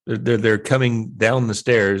they're coming down the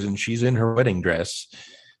stairs, and she's in her wedding dress,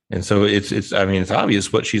 and so it's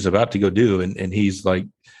obvious what she's about to go do, and he's like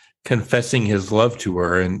confessing his love to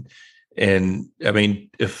her, and I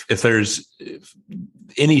mean, if there's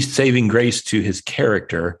any saving grace to his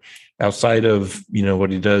character outside of what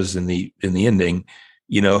he does in the ending,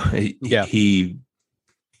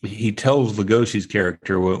 he tells Lugosi's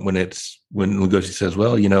character when Lugosi says,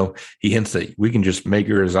 well, he hints that we can just make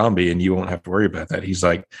her a zombie and you won't have to worry about that. He's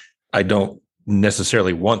like, I don't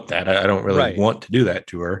necessarily want that. I don't really want to do that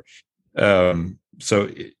to her. So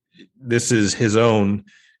this is his own,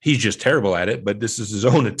 he's just terrible at it, but this is his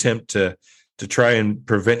own attempt to try and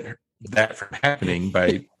prevent that from happening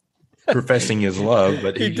by professing his love.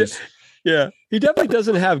 But he definitely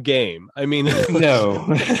doesn't have game. I mean,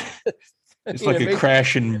 no. It's like a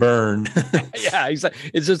crash and burn. Yeah,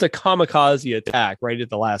 exactly. It's just a kamikaze attack right at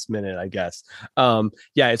the last minute, I guess.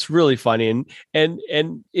 Yeah, it's really funny,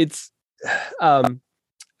 and it's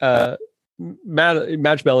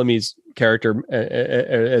Madge Bellamy's character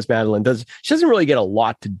as Madeline she doesn't really get a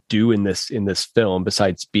lot to do in this film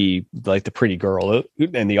besides be like the pretty girl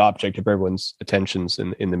and the object of everyone's attentions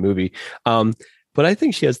in the movie. But I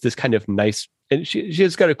think she has this kind of nice, and she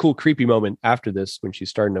has got a cool creepy moment after this when she's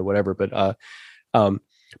starting to whatever. But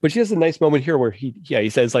she has a nice moment here where he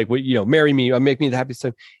says like, well, marry me, make me the happiest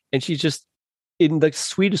time, and she's just in the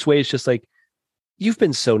sweetest way. It's just like, you've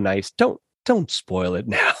been so nice. Don't spoil it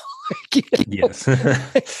now. Yes.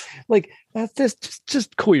 Like that's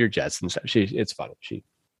just cool your jets and stuff. It's funny.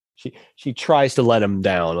 She tries to let him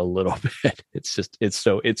down a little bit.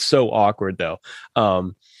 It's so awkward though.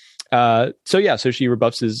 So she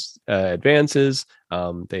rebuffs his advances.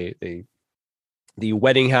 The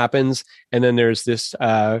wedding happens, and then there's this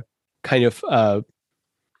kind of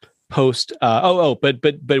post.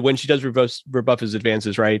 But when she does rebuff his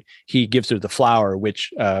advances, right? He gives her the flower,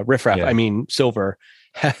 which Riffraff, I mean Silver,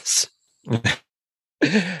 has put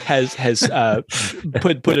a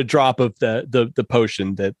drop of the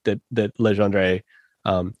potion that Legendre,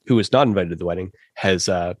 who was not invited to the wedding, has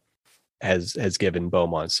given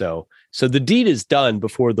Beaumont. So the deed is done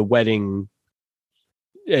before the wedding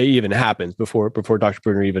even happens, before Dr.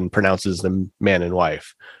 Bruner even pronounces them man and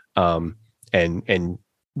wife. And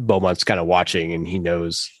Beaumont's kind of watching, and he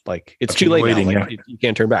knows like it's too late now. Like, you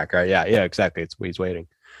can't turn back, right? Yeah, exactly. He's waiting.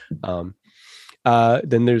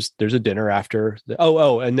 Then there's a dinner after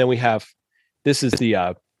and then we have this is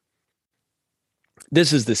the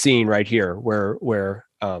scene right here where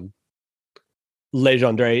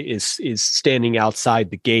Legendre is standing outside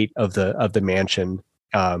the gate of the mansion,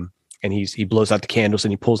 and he blows out the candles,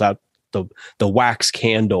 and he pulls out the wax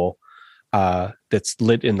candle that's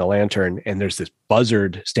lit in the lantern, and there's this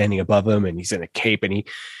buzzard standing above him, and he's in a cape, and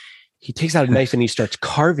he takes out a knife and he starts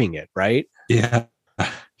carving it, right? Yeah.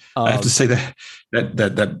 I have to say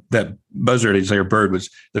that buzzard, it's like a bird, was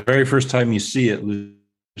the very first time you see it.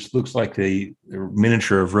 It looks like the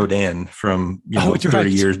miniature of Rodin from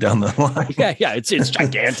 30 years down the line. Yeah, it's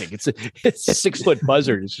gigantic. It's a 6-foot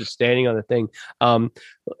buzzard. It's just standing on the thing.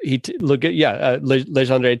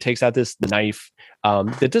 Legendre takes out this knife.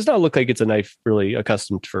 It does not look like it's a knife really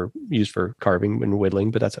accustomed used for carving and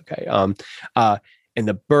whittling, but that's okay. And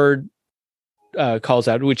the bird calls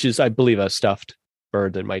out, which is, I believe, a stuffed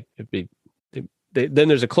bird that might be. Then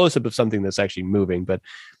there's a close up of something that's actually moving, but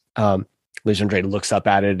Legendre looks up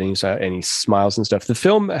at it and he smiles and stuff. The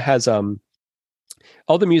film has all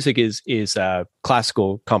the music is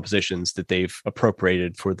classical compositions that they've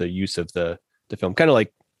appropriated for the use of the film, kind of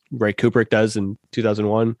like Ray Kubrick does in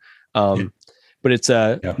 2001. But it's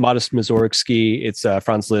Modest Mussorgsky, it's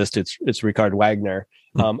Franz Liszt, it's Richard Wagner.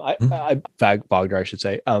 Wagner, I should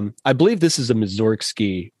say. I believe this is a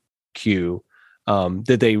Mussorgsky cue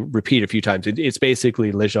that they repeat a few times. It's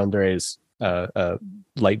basically Legendre's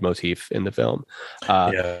leitmotif in the film,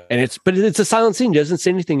 and it's a silent scene. It doesn't say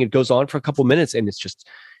anything. It goes on for a couple minutes, and it's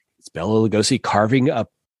Bela Lugosi carving a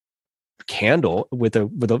candle with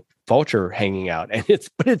a vulture hanging out, and it's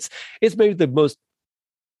maybe the most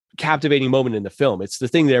captivating moment in the film. It's the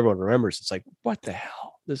thing that everyone remembers. It's like, what the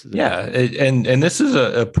hell? This is and this is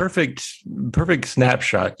a perfect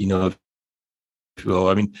snapshot. If you will.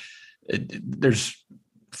 I mean, there's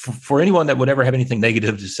for anyone that would ever have anything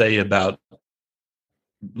negative to say about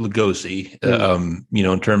Lugosi,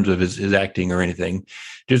 in terms of his acting or anything,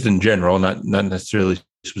 just in general, not necessarily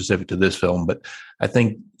specific to this film, but I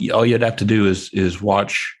think all you'd have to do is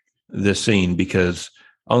watch this scene, because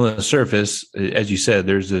on the surface, as you said,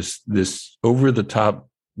 there's this over the top,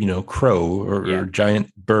 crow or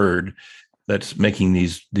giant bird that's making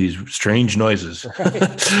these strange noises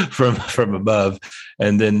from above,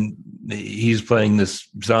 and then he's playing this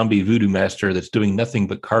zombie voodoo master that's doing nothing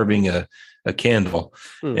but carving a candle.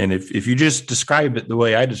 And if you just describe it the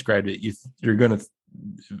way I described it, you're gonna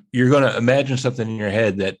imagine something in your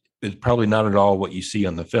head that is probably not at all what you see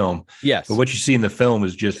on the film. Yes, but what you see in the film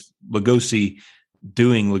is just Lugosi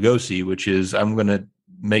doing Lugosi, which is, I'm going to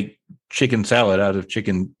make chicken salad out of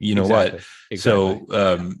chicken, what. Exactly.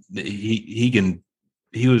 So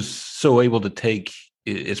he was so able to take,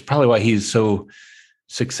 it's probably why he's so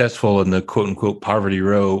successful in the quote unquote poverty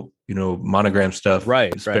row, monogram stuff,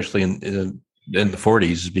 right? Especially in the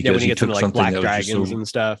 40s, because he took something like Black Dragons and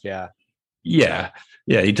stuff. Yeah.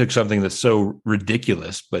 He took something that's so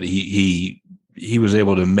ridiculous, but he was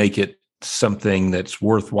able to make it something that's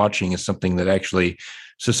worth watching, is something that actually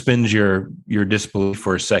suspends your disbelief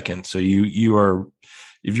for a second. So you are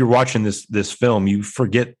if you're watching this film, you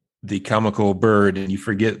forget the comical bird and you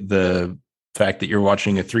forget the fact that you're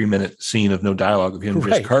watching a 3-minute scene of no dialogue of him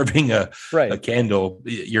just carving a candle.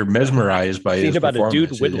 You're mesmerized by his about performance. A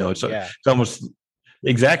dude whittling, it's almost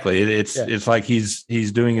exactly. It's like he's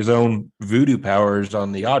doing his own voodoo powers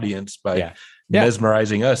on the audience by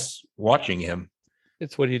mesmerizing us watching him.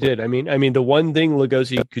 It's what he did. I mean, the one thing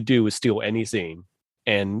Lugosi could do was steal any scene,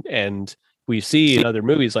 and we see in other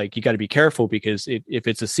movies, like, you got to be careful, because if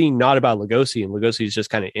it's a scene not about Lugosi and Lugosi is just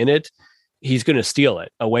kind of in it, he's going to steal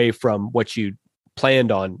it away from what you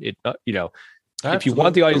planned on it. Absolutely. If you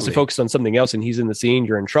want the audience to focus on something else and he's in the scene,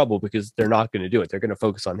 you're in trouble, because they're not going to do it. They're going to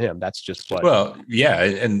focus on him. That's just what. Well, yeah,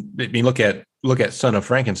 and I mean, look at Son of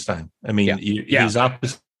Frankenstein. I mean, he's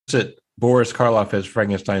opposite Boris Karloff as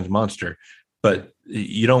Frankenstein's monster, but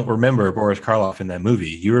you don't remember Boris Karloff in that movie.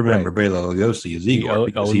 You remember Bela Lugosi as Igor,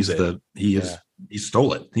 because he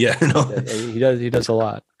stole it. Yeah, he does a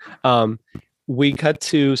lot. We cut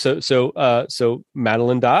to so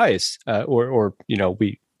Madeline dies, or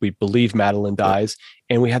we believe Madeline dies,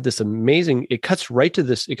 and we have this amazing. It cuts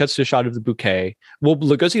to a shot of the bouquet. Well,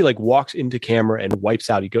 Lugosi like walks into camera and wipes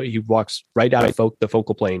out. He walks right out of the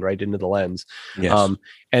focal plane, right into the lens. Yes.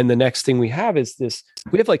 And the next thing we have is this.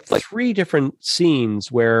 We have like 3 different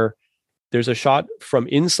scenes where there's a shot from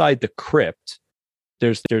inside the crypt.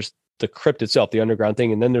 There's the crypt itself, the underground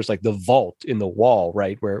thing, and then there's like the vault in the wall,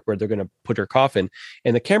 right, where they're going to put her coffin,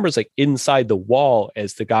 and the camera's like inside the wall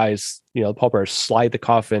as the guys, the pallbearers, slide the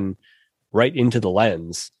coffin right into the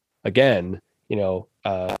lens again,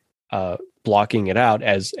 blocking it out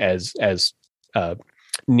as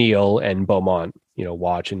Neil and Beaumont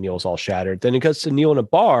watch, and Neil's all shattered. Then it goes to Neil in a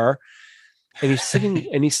bar, and he's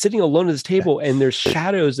sitting alone at his table, and there's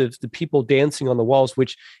shadows of the people dancing on the walls,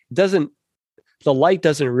 which the light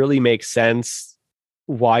doesn't really make sense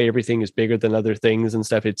why everything is bigger than other things and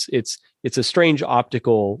stuff. It's a strange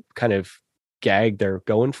optical kind of gag they're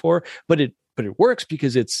going for, but it works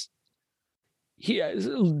because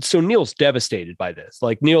so Neil's devastated by this.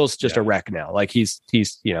 Like, Neil's just a wreck now. Like, he's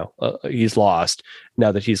lost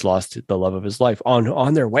now that he's lost the love of his life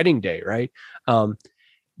on their wedding day. Right.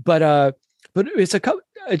 But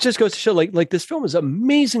it just goes to show, like this film is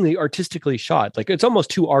amazingly artistically shot. Like, it's almost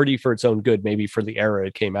too arty for its own good, maybe for the era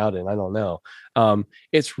it came out in. I don't know.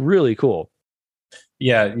 It's really cool.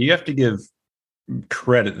 Yeah, you have to give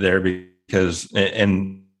credit there, because,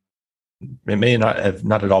 and it may not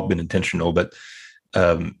at all been intentional, but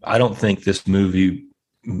I don't think this movie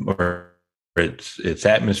or its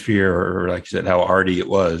atmosphere, or like you said, how arty it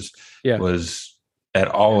was at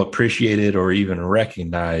all appreciated or even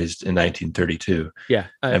recognized in 1932. Yeah.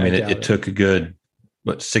 I mean, it took a good,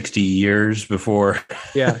 60 years before.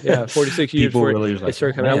 46 years before really it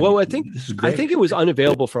started coming out. Well, I think it was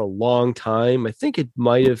unavailable for a long time. I think it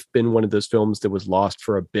might have been one of those films that was lost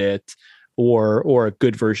for a bit, or a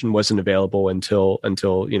good version wasn't available until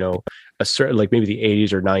a certain, like, maybe the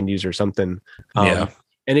 80s or 90s or something. And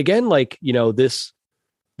again, like, the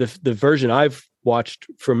version I've watched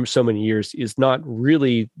from so many years is not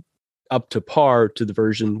really up to par to the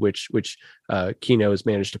version which Kino has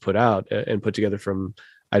managed to put out and put together from,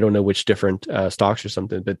 I don't know which different stocks or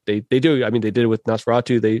something, but they do. I mean, they did it with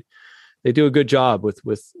Nosferatu. They do a good job with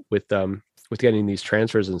getting these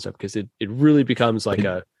transfers and stuff, because it really becomes like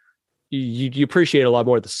you appreciate a lot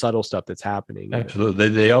more of the subtle stuff that's happening. Absolutely.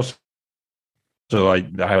 They also. So I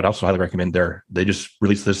would also highly recommend they just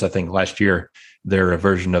released this, I think, last year, their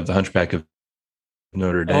version of the Hunchback of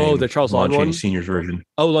Notre Dame. Oh, the Charles Lon one? Senior's version.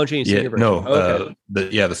 Oh, Lon Chaney Senior version. No, okay.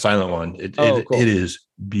 The silent one. Cool. It is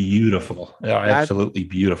beautiful. Absolutely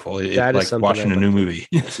beautiful. It's like watching a new movie.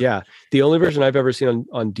 Yeah. The only version I've ever seen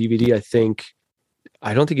on DVD,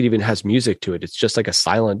 I don't think it even has music to it. It's just like a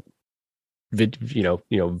silent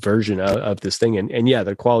version of this thing. And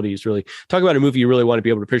the quality is really, talk about a movie you really want to be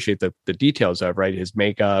able to appreciate the details of, right? His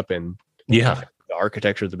makeup and the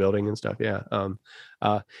architecture of the building and stuff. Yeah.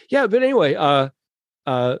 But anyway,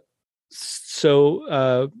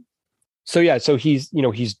 so he's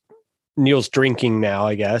Neil's drinking now,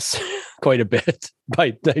 I guess, quite a bit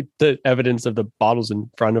by the evidence of the bottles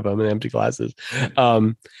in front of him and empty glasses.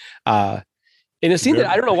 In a scene that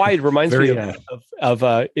I don't know why it reminds me of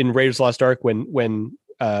in Raiders of the Lost Ark when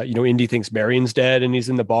Indy thinks Marion's dead and he's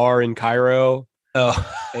in the bar in Cairo.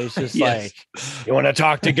 Oh, and he's just like, you want to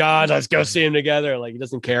talk to God? Let's go see him together. Like, he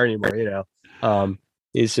doesn't care anymore,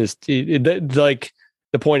 It's just like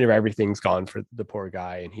the point of everything's gone for the poor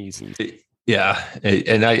guy, and he's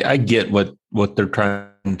and I get what they're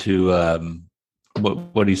trying to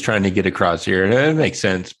what he's trying to get across here, and it makes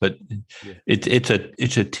sense, but it's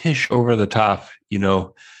a tish over the top,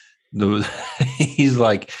 He's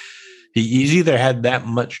like he's either had that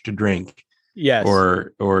much to drink, yes,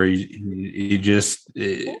 or he just.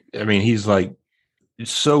 I mean, he's like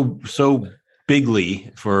so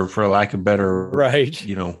bigly for lack of better right,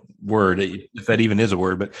 word, if that even is a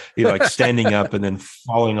word, but he like standing up and then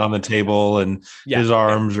falling on the table, and his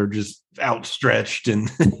arms are just outstretched, and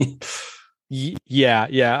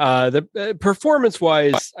the performance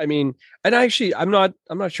wise, I mean, and actually I'm not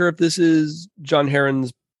sure if this is John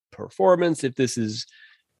Herron's performance, if this is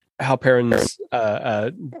Hal Perrin's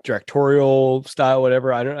directorial style,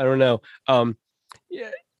 whatever. I don't know.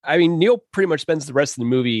 I mean, Neil pretty much spends the rest of the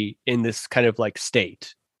movie in this kind of like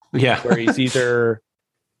state, where he's either,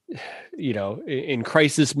 in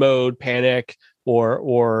crisis mode, panic,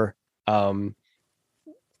 or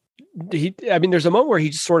there's a moment where he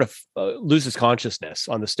just sort of loses consciousness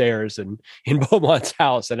on the stairs and in Beaumont's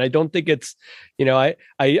house, and I don't think it's, I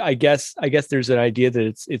guess there's an idea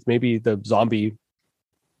that it's maybe the zombie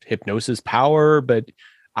hypnosis power, but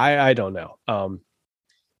I don't know.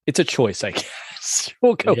 It's a choice, I guess.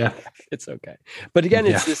 We'll go back. It's okay. But again,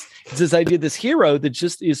 it's this idea, this hero that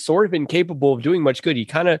just is sort of incapable of doing much good. He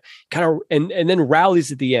kind of and then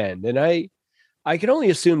rallies at the end. And I can only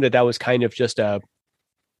assume that was kind of just a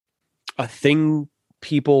thing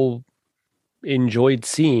people enjoyed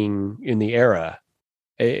seeing in the era.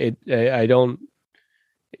 I don't,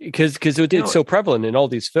 because it's so prevalent in all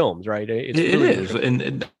these films, right? It is,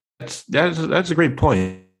 and that's a great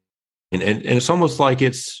point. And it's almost like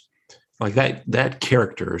it's like that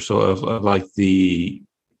character. So of like the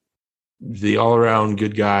all around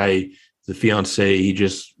good guy, the fiance, he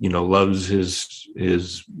just loves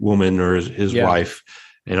his woman or his wife,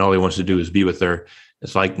 and all he wants to do is be with her.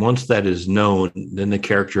 It's like once that is known, then the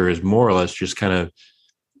character is more or less just kind of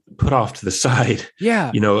put off to the side.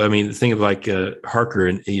 Yeah. I mean, think of like Harker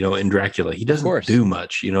in Dracula. He doesn't do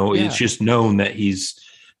much. It's just known that he's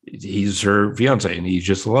her fiance and he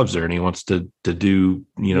just loves her and he wants to do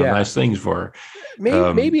nice things for her.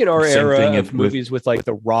 Maybe in our era of movies with like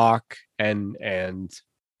The Rock and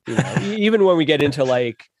even when we get into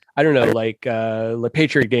like, I don't know, like the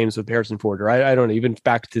Patriot Games with Harrison Ford, or I don't know, even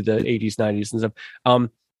back to the 80s, 90s and stuff.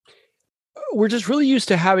 We're just really used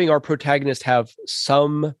to having our protagonist have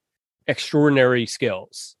some extraordinary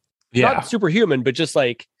skills. Not superhuman, but just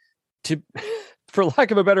like for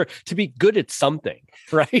lack of a better, to be good at something,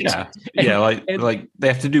 right? Like they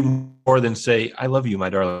have to do more than say, "I love you, my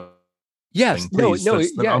darling." Yes, please.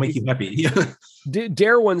 I'll make you happy.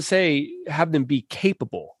 Dare one say, have them be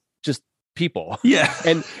capable, just people. Yeah,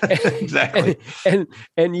 and exactly. And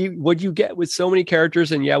what you get with so many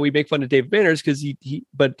characters, and we make fun of David Manners because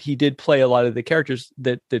he did play a lot of the characters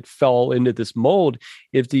that fell into this mold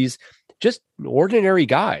of these just ordinary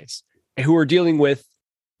guys who are dealing with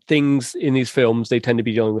things in these films. They tend to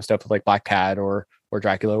be dealing with stuff like Black Cat or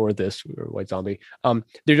Dracula or this or White Zombie.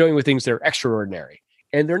 They're dealing with things that are extraordinary,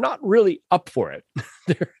 and they're not really up for it.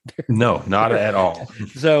 No, not at all.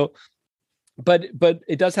 So, but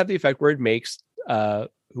it does have the effect where it makes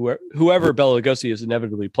whoever Bela Lugosi is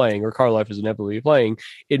inevitably playing, or Karloff is inevitably playing,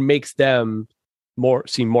 it makes them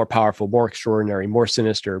seem more powerful, more extraordinary, more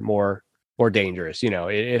sinister, more dangerous.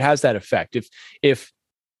 It has that effect.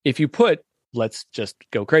 If you put, let's just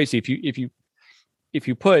go crazy. If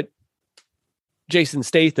you put Jason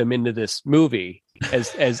Statham into this movie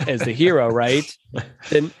as the hero, right?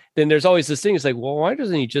 Then there's always this thing. It's like, well, why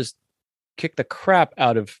doesn't he just kick the crap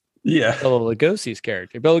out of Bela Lugosi's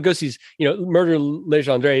character? Bela Lugosi's, Murder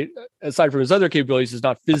Legendre, aside from his other capabilities, is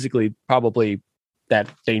not physically probably that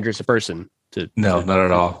dangerous a person to not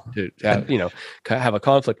at all to have a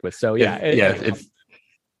conflict with. So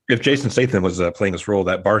if Jason Statham was playing this role,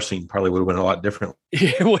 that bar scene probably would have been a lot different.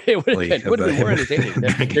 It would have been more entertaining.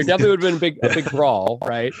 There definitely would have been a big brawl,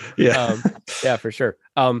 right? Yeah, for sure.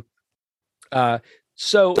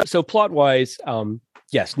 So plot wise,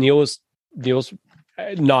 yes, Neil's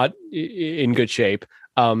not in good shape.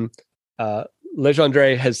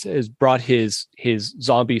 Legendre has brought his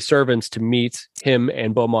zombie servants to meet him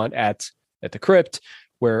and Beaumont at the crypt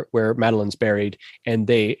where Madeline's buried, and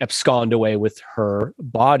they abscond away with her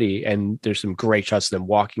body. And there's some great shots of them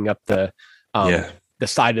walking up the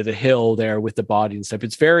side of the hill there with the body and stuff.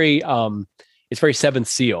 It's very Seventh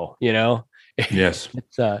Seal, Yes.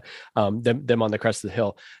 It's them on the crest of the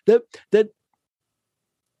hill.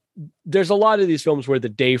 There's a lot of these films where the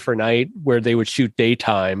day for night, where they would shoot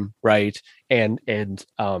daytime, right? And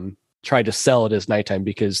try to sell it as nighttime,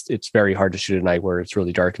 because it's very hard to shoot at night where it's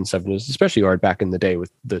really dark and stuff. It was especially hard back in the day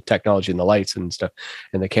with the technology and the lights and stuff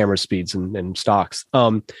and the camera speeds and stocks.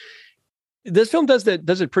 This film does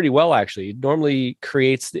it pretty well, actually. It normally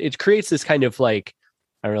creates this kind of like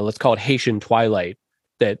I don't know, let's call it Haitian Twilight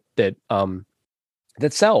that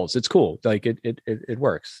sells. It's cool. Like it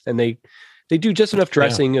works. And they do just enough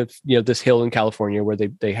dressing of, this hill in California where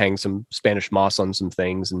they hang some Spanish moss on some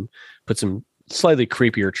things and put some slightly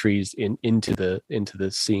creepier trees into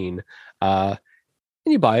the scene. And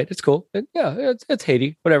you buy it. It's cool. And it's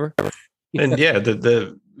Haiti, whatever. And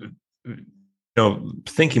the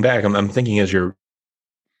thinking back, I'm thinking as you're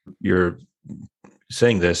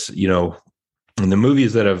saying this, in the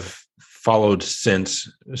movies that have followed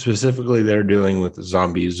since, specifically they're dealing with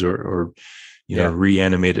zombies or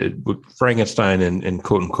reanimated, Frankenstein and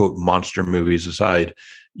quote unquote monster movies aside,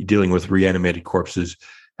 dealing with reanimated corpses.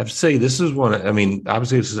 I have to say this is one. I mean,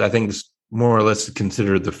 obviously, I think it's more or less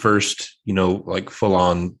considered the first, like full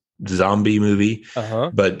on zombie movie.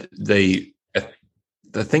 But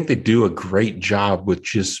I think they do a great job with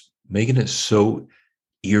just making it so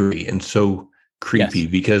eerie and so creepy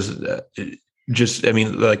because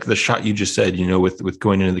like the shot you just said, with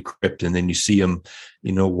going into the crypt and then you see him,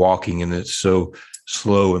 walking and it's so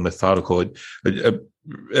slow and methodical.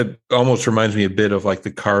 It almost reminds me a bit of like the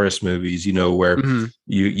Karis movies, where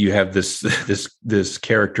you have this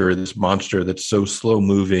character, this monster that's so slow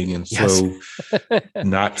moving and so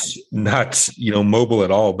not mobile at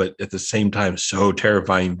all, but at the same time so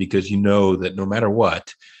terrifying because that no matter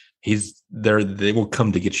what, he's there. They will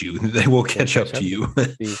come to get you. They will catch up to you.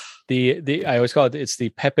 the I always call it's the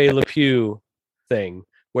Pepe Le Pew thing,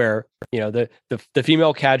 where the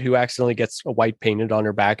female cat who accidentally gets a white painted on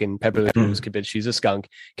her back and Pepe Le Pew is convinced she's a skunk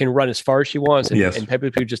can run as far as she wants, and Pepe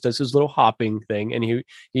Le Pew just does his little hopping thing, and he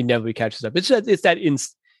inevitably catches up. It's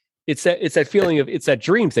that feeling of it's that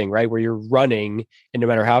dream thing, right, where you're running, and no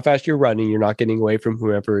matter how fast you're running, you're not getting away from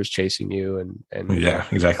whoever is chasing you. And yeah,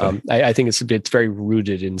 exactly. I think it's very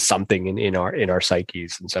rooted in something in our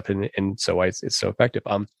psyches and stuff, and so it's so effective.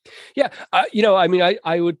 I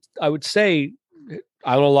would say,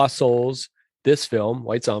 Island of Lost Souls, this film,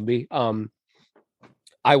 White Zombie.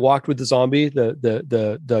 I Walked with the Zombie,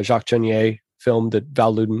 the Jacques Chenier film that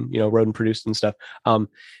Val Lewton, wrote and produced and stuff.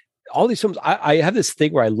 All these films, I have this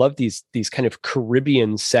thing where I love these kind of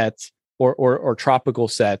Caribbean set or tropical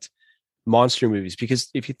set monster movies, because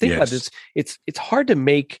if you think about this, it's hard to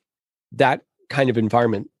make that kind of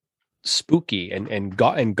environment spooky and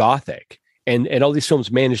gothic. And all these films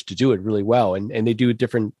manage to do it really well, and they do it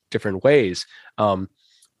different ways.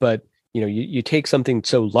 But you take something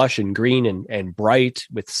so lush and green and bright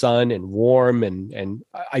with sun and warm and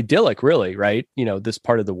idyllic, really, right? This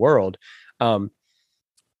part of the world,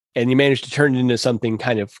 and you manage to turn it into something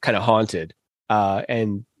kind of haunted,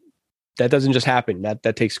 and that doesn't just happen.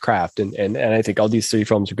 That takes craft, and I think all these three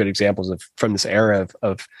films are good examples from this era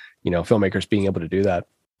of filmmakers being able to do that.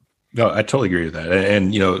 No, I totally agree with that.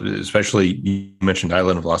 And, especially you mentioned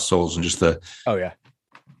Island of Lost Souls and just the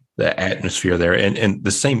atmosphere there. And the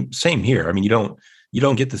same here. I mean, you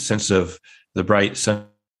don't get the sense of the bright, sunny,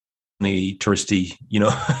 touristy, no,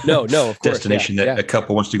 of course, destination that a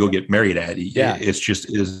couple wants to go get married at. It's just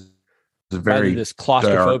is a very this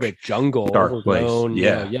claustrophobic dark place.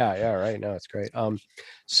 Right. No, it's great.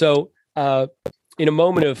 So in a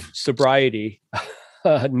moment of sobriety,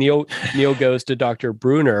 Neil goes to Dr.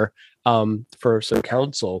 Bruner for some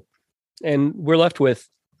counsel, and we're left with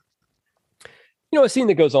a scene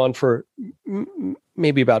that goes on for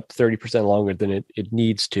maybe about 30% longer than it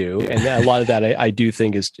needs to, and a lot of that I do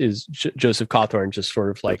think is Joseph Cawthorn just sort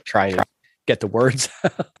of like trying to get the words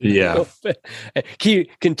out. Yeah. He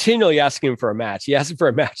continually asking him for a match. He asks him for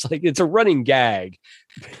a match, like it's a running gag.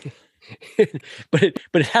 but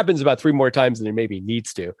it happens about 3 more times than it maybe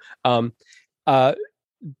needs to.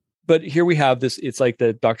 But here we have this. It's like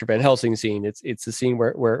the Dr. Van Helsing scene. It's the scene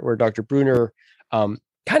where Dr. Bruner kind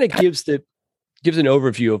of gives an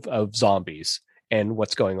overview of zombies and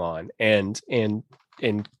what's going on, and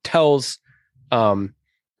tells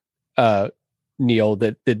Neil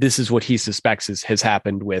that this is what he suspects has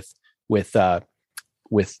happened with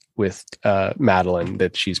Madeline,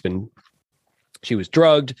 that she was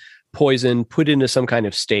drugged, poisoned, put into some kind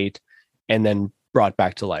of state, and then brought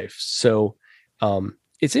back to life. So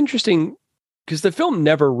it's interesting because the film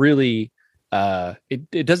never really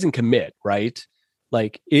it doesn't commit, right?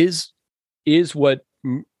 Like is what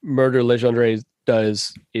Murder Legendre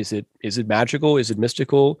does, is it magical? Is it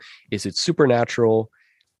mystical? Is it supernatural?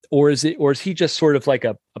 Or is he just sort of like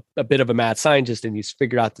a bit of a mad scientist, and he's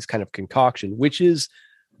figured out this kind of concoction, which is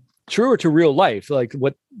truer to real life? Like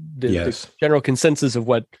what the general consensus of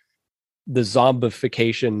what the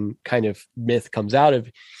zombification kind of myth comes out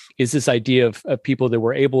of is this idea of people that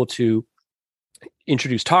were able to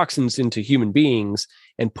introduce toxins into human beings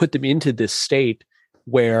and put them into this state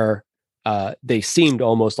where they seemed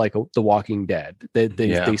almost like The Walking Dead.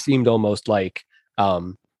 They seemed almost like,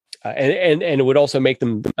 and it would also make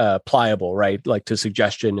them pliable, right? Like to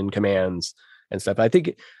suggestion and commands and stuff. I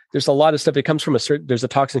think there's a lot of stuff that comes from there's a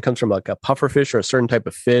toxin that comes from like a puffer fish or a certain type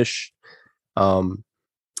of fish.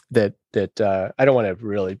 That I don't want to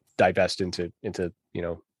really divest into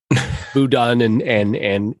Voodoo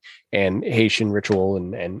and Haitian ritual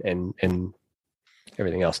and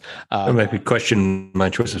everything else. I might be question my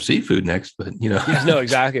choice of seafood next, but no,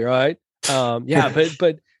 exactly right. But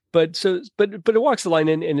it walks the line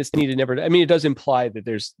and it's needed never. I mean, it does imply that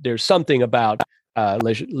there's something about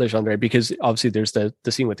Legendre, because obviously there's the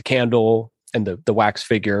scene with the candle and the wax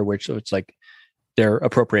figure, which it's like their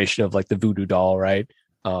appropriation of like the voodoo doll, right?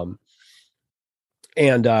 And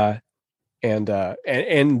the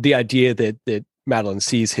idea that Madeline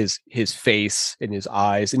sees his face and his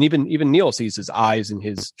eyes, and even Neil sees his eyes in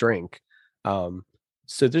his drink. So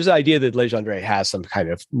there's the idea that Legendre has some kind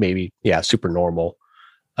of maybe super normal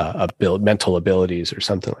mental abilities or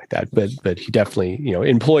something like that. But he definitely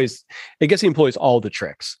employs all the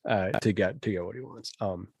tricks to get what he wants.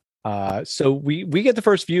 So we get the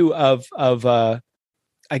first view of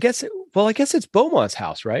I guess it's Beaumont's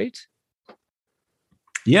house, right?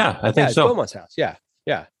 Yeah, I think so. Beaumont's house. Yeah.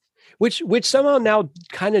 Which somehow now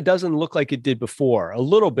kind of doesn't look like it did before, a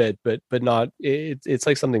little bit, but not. It's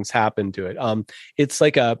like something's happened to it. It's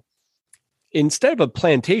like instead of a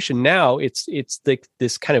plantation now, it's like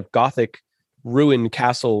this kind of Gothic ruined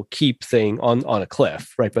castle keep thing on a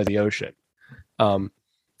cliff right by the ocean. And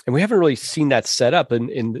we haven't really seen that set up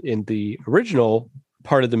in the original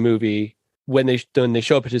part of the movie. When they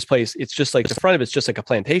show up at his place, it's just like the front of it's just like a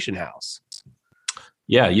plantation house.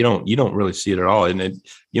 Yeah, you don't really see it at all. And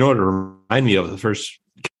what it reminded me of, the first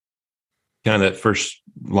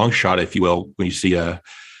long shot, if you will, when you see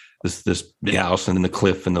this big house and then the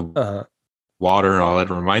cliff and the water and all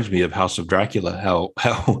that, it reminds me of House of Dracula. How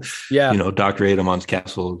Dr. Adamon's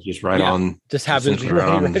castle is just on, just happens to be right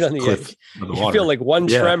on the cliff of the water. You feel like one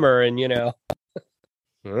tremor, and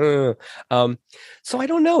So I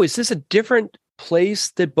don't know. Is this a different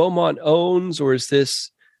place that Beaumont owns, or is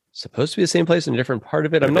this supposed to be the same place in a different part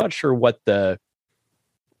of it? I'm not sure what the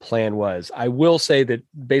plan was. I will say that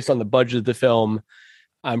based on the budget of the film,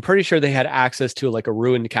 I'm pretty sure they had access to like a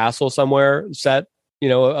ruined castle somewhere set,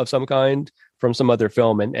 of some kind from some other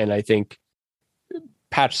film. And I think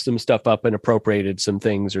patched some stuff up and appropriated some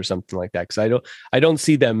things or something like that. Cause I don't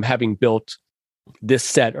see them having built this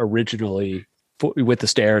set originally with the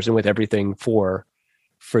stairs and with everything for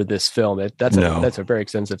this film. That's a very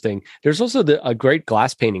extensive thing. There's also a great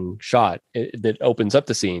glass painting shot that opens up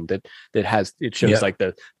the scene that shows like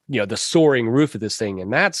the soaring roof of this thing,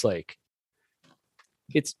 and that's like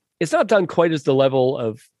it's not done quite as the level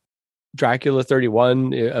of Dracula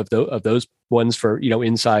 31 of those ones for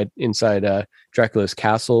inside Dracula's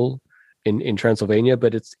castle in Transylvania,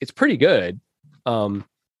 but it's pretty good. And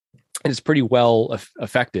it's pretty well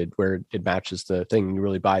affected where it matches the thing. You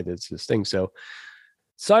really buy this thing. So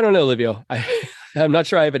I don't know, Livio. I'm not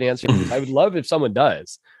sure I have an answer. I would love if someone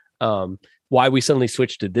does. Why we suddenly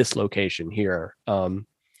switched to this location here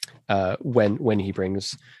when he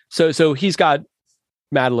brings. So he's got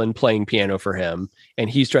Madeline playing piano for him, and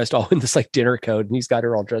he's dressed all in this like dinner coat, and he's got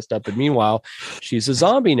her all dressed up. And meanwhile, she's a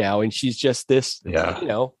zombie now, and she's just this,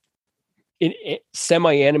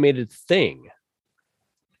 semi-animated thing.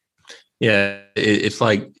 Yeah, it's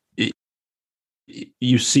like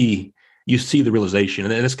you see the realization,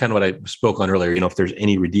 and that's kind of what I spoke on earlier. If there's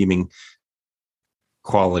any redeeming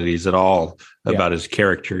qualities at all about his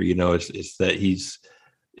character, it's that he's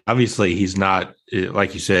not,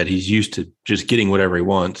 like you said, he's used to just getting whatever he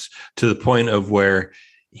wants, to the point of where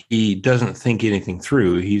he doesn't think anything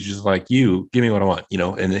through. He's just like, you give me what I want,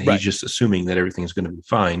 and he's just assuming that everything's going to be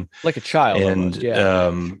fine, like a child. And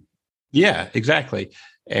almost, exactly.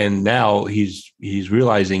 And now he's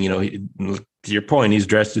realizing, to your point, he's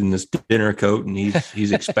dressed in this dinner coat, and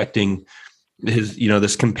he's expecting his,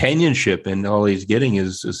 this companionship, and all he's getting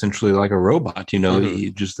is essentially like a robot.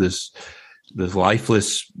 He just this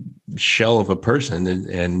lifeless shell of a person,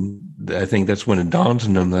 and I think that's when it dawns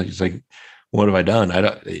on him that he's like, "What have I done?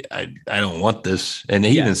 I don't want this." And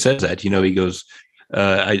he even says that. He goes,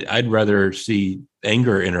 "I'd rather see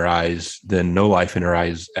anger in her eyes than no life in her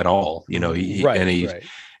eyes at all."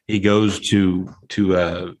 He goes to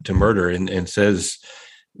murder and says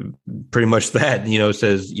pretty much that,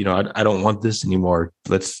 says, I don't want this anymore.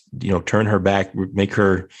 Let's, turn her back, make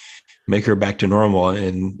her back to normal.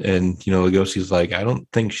 And Lugosi's like, I don't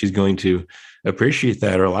think she's going to appreciate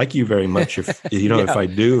that or like you very much if Yeah. if I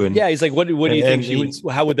do. And He's like, what do you think and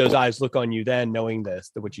how would those eyes look on you then, knowing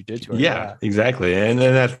what you did to her? Yeah, exactly. And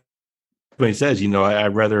then that's when he says,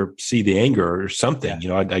 I'd rather see the anger or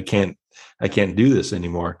something. I can't do this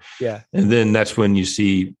anymore. Yeah. And then that's when you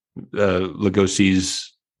see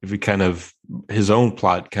Lugosi's his own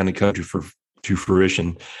plot kind of come to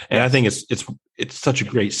fruition. And I think it's such a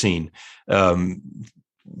great scene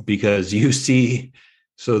because you see,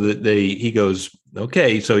 so that he goes,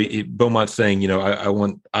 okay. So Beaumont's saying, I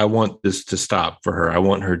want this to stop for her. I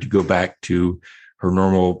want her to go back to her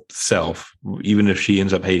normal self, even if she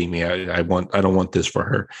ends up hating me. I don't want this for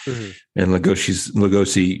her. Mm-hmm. And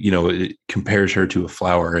Lugosi, compares her to a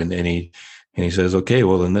flower, and he says, okay,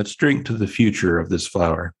 well then let's drink to the future of this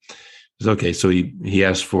flower. It's okay. So he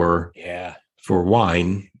asked for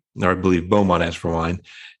wine, or I believe Beaumont asked for wine,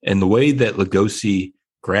 and the way that Lugosi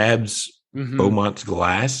grabs Beaumont's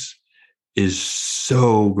glass is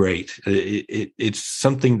so great. It's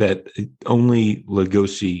something that only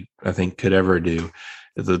Lugosi, I think, could ever do.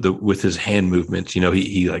 With his hand movements,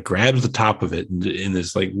 he like grabs the top of it in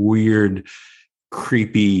this like weird,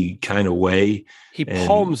 creepy kind of way. He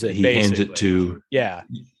palms it. He hands it to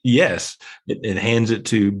and hands it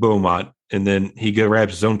to Beaumont, and then he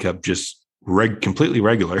grabs his own cup, just completely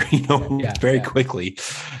regular, very quickly,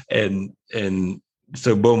 and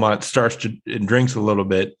so Beaumont starts to and drinks a little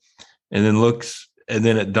bit. And then looks, and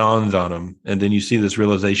then it dawns on him, and then you see this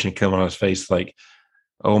realization come on his face, like,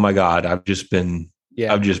 "Oh my God, I've just been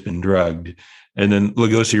drugged." And then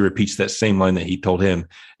Lugosi repeats that same line that he told him.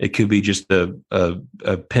 It could be just a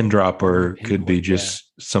pin drop, or it could be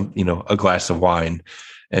just a glass of wine.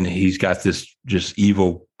 And he's got this just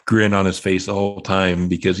evil grin on his face the whole time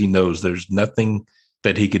because he knows there's nothing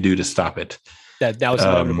that he could do to stop it. That was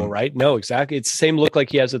inevitable, right? No, exactly. It's the same look like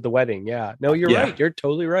he has at the wedding. Yeah. No, you're right. You're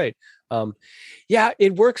totally right.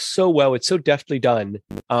 It works so well. It's so deftly done.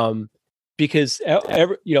 Because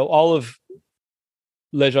all of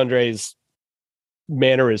Legendre's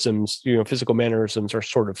mannerisms, physical mannerisms are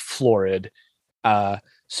sort of florid.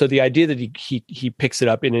 So the idea that he picks it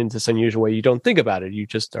up in this unusual way, you don't think about it. You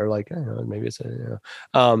just are like, maybe it's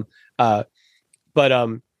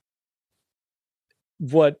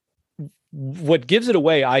what gives it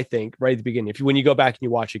away, I think, right at the beginning, when you go back and you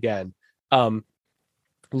watch again,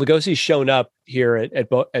 Lugosi's shown up here at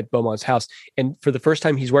Beaumont's house, and for the first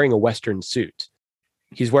time, he's wearing a Western suit.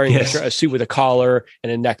 He's wearing a suit with a collar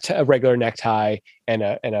and a regular necktie, and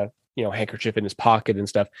a handkerchief in his pocket and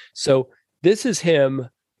stuff. So this is him.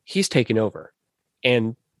 He's taken over,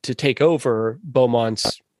 and to take over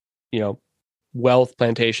Beaumont's, wealth,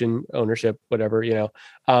 plantation ownership, whatever,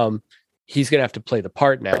 he's going to have to play the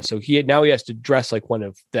part now. So he has to dress like one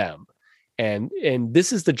of them. And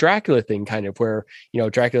this is the Dracula thing, kind of, where,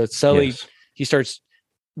 Dracula suddenly he starts,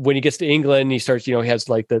 when he gets to England, he starts, he has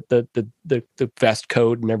like the vest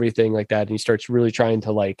coat and everything like that. And he starts really trying to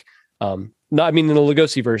in the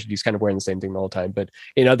Lugosi version, he's kind of wearing the same thing the whole time. But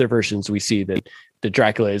in other versions, we see that the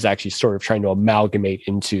Dracula is actually sort of trying to amalgamate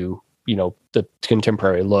into, the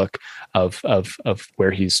contemporary look of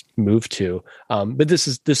where he's moved to. But this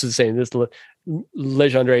is the same. This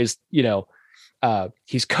Legendre is,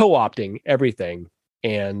 he's co-opting everything,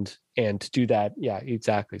 and to do that,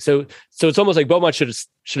 exactly. So it's almost like Beaumont should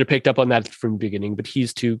have picked up on that from the beginning, but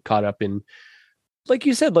he's too caught up in, like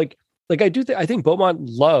you said, like I think Beaumont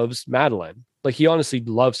loves Madeline. Like, he honestly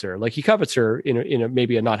loves her. Like, he covets her in a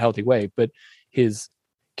maybe a not healthy way, but his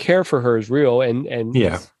care for her is real, and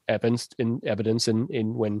evidence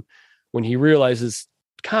in when he realizes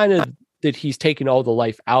kind of that he's taken all the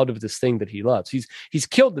life out of this thing that he loves. He's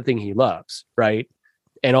killed the thing he loves, right?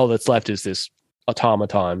 And all that's left is this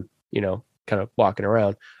automaton, kind of walking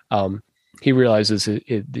around. He realizes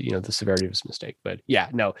the severity of his mistake. But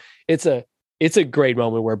it's a great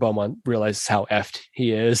moment where Beaumont realizes how effed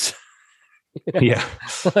he is. Yeah.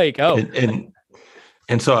 Like,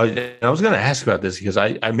 and so I was going to ask about this because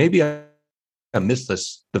I missed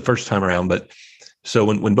this the first time around, but so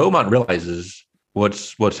when Beaumont realizes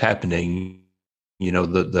what's happening,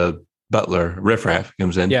 the butler Riffraff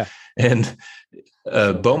comes in, and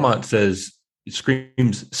Beaumont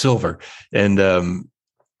screams silver, and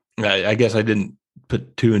I guess I didn't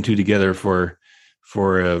put two and two together for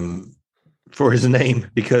his name,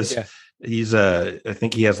 because he's I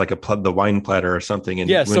think he has like the wine platter or something, and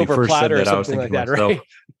when silver he first platter said that, or I was thinking like that, myself, right?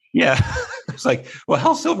 Yeah. It's like, well,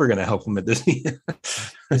 how's Silver going to help him at this?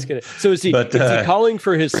 So is he calling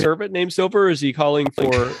for his servant named Silver, or is he calling for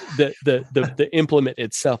the implement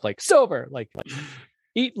itself, like Silver, like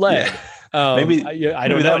eat lead? Yeah. Maybe I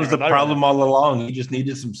don't know. That was the problem all along. He just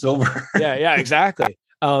needed some silver. Yeah, exactly.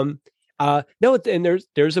 No, and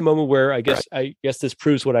there's a moment where I guess this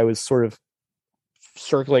proves what I was sort of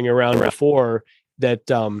circling around before, that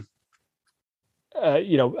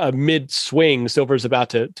mid swing, Silver's about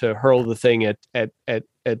to hurl the thing at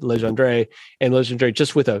Legendre, and Legendre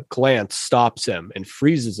just with a glance stops him and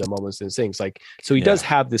freezes him almost in things like, so he does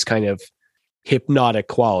have this kind of hypnotic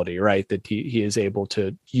quality, right? That he is able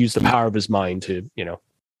to use the power of his mind to,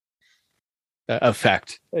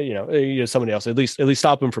 affect, somebody else, at least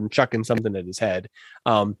stop him from chucking something at his head.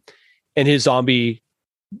 And his zombie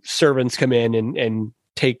servants come in and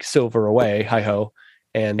take Silver away. Hi ho.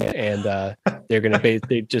 And they're going to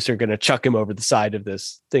they just are going to chuck him over the side of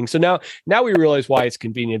this thing. So now we realize why it's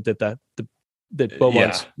convenient that that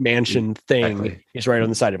Beaumont's mansion thing is right on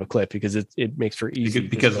the side of a cliff, because it makes for easy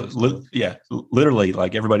because literally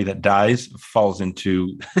like everybody that dies falls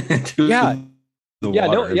into the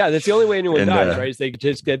water. That's the only way anyone dies, right? Is they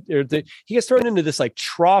just get, he gets thrown into this like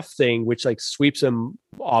trough thing, which like sweeps him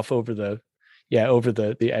off over the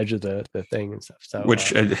edge of the thing and stuff. So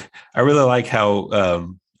which I really like how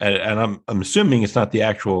and I'm assuming it's not the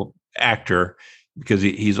actual actor because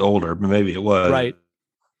he's older, but maybe it was right.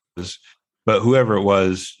 But whoever it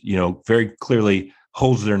was, very clearly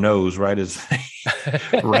holds their nose right as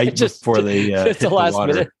right before they hit the last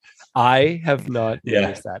water. Minute. I have not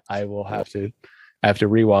noticed that. I will have to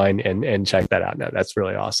rewind and check that out now. That's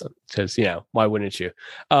really awesome because why wouldn't you?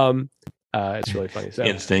 It's really funny. So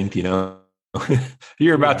instinct,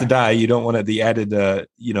 you're about to die. You don't want the added,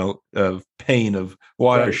 pain of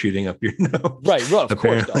water shooting up your nose. Right. Well, of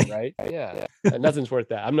course, right? Yeah. Nothing's worth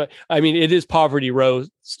that. It is Poverty Row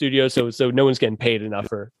Studio, so no one's getting paid enough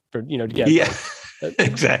for to get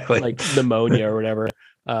exactly like pneumonia or whatever.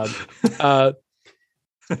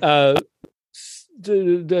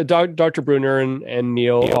 Dr. Brunner and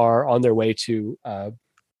Neil are on their way to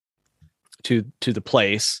the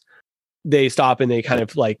place. They stop and they kind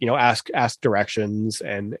of like, ask directions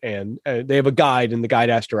and they have a guide, and the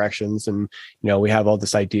guide asks directions. And, we have all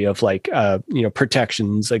this idea of like,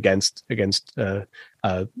 protections against the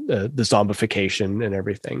zombification and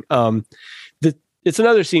everything. It's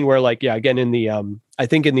another scene where like, again, in the, I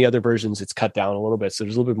think in the other versions it's cut down a little bit. So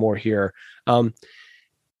there's a little bit more here. Then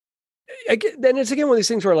it's again, one of these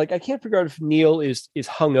things where like, I can't figure out if Neil is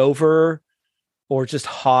hungover or just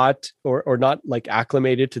hot or not like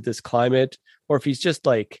acclimated to this climate, or if he's just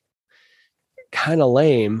like kind of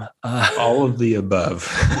lame. All of the above.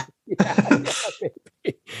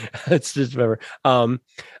 It's just whatever.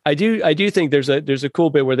 I do think there's a cool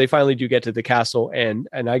bit where they finally do get to the castle, and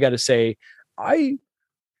I got to say,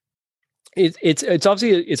 it's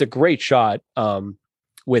obviously it's a great shot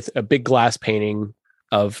with a big glass painting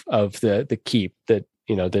of the keep that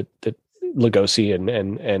that Lugosi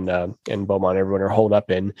and Beaumont, everyone are holed up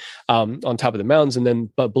in on top of the mountains, and then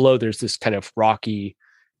but below there's this kind of rocky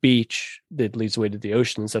beach that leads away to the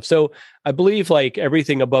ocean and stuff. So I believe like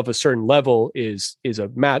everything above a certain level is a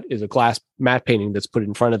glass matte painting that's put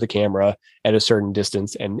in front of the camera at a certain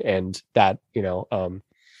distance, and that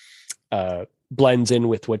blends in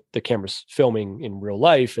with what the camera's filming in real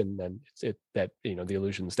life, and then the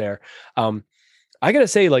illusion's there. I gotta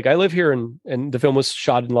say, like, I live here and the film was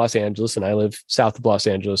shot in Los Angeles, and I live south of Los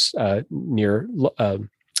Angeles, near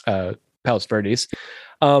Palos Verdes.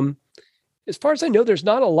 As far as I know, there's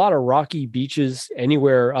not a lot of rocky beaches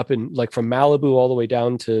anywhere up in like from Malibu all the way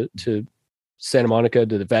down to Santa Monica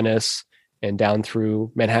to the Venice and down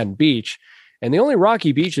through Manhattan Beach. And the only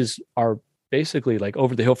rocky beaches are basically like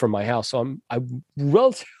over the hill from my house. So I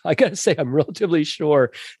gotta say, I'm relatively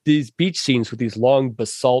sure these beach scenes with these long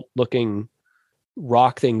basalt looking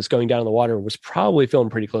rock things going down in the water was probably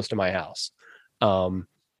filmed pretty close to my house.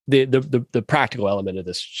 The practical element of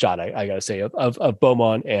this shot, I gotta say, of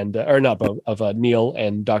Beaumont and Neil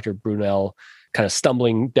and Dr. Brunel kind of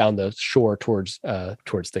stumbling down the shore towards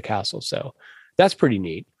the castle. So that's pretty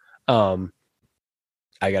neat. I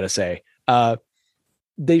gotta say,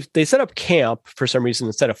 they set up camp for some reason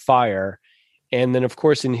instead of fire, and then of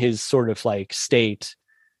course in his sort of like state,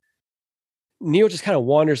 Neil just kind of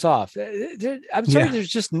wanders off. I'm sorry, there's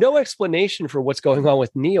just no explanation for what's going on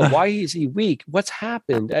with Neil. Why is he weak? What's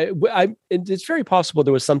happened? It's very possible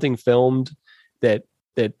there was something filmed that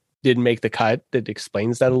didn't make the cut that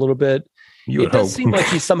explains that a little bit. It does seem like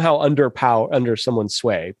he's somehow under someone's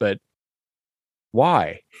sway, but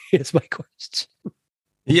why? Is my question.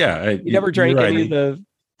 Yeah, he never drank any of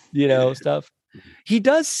the stuff. He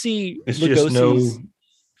does see Lugosi's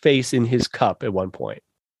face in his cup at one point.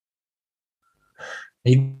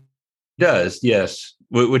 He does, yes,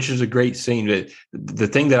 which is a great scene. But the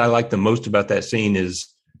thing that I like the most about that scene is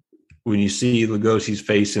when you see Lugosi's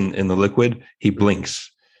face in the liquid, he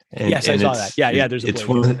blinks. Yes, I saw that. Yeah, there's a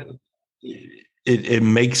blade. It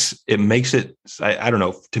makes it I don't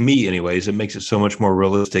know, to me anyways, it makes it so much more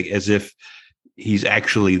realistic, as if he's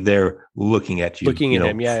actually there looking at you,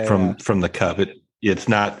 him, from the cup. It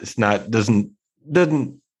doesn't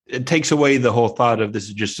it takes away the whole thought of this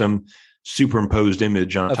is just some superimposed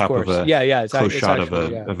image on top of a close shot of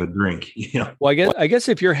a drink. Well, I guess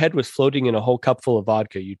if your head was floating in a whole cup full of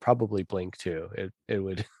vodka, you'd probably blink too. It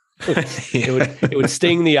would it would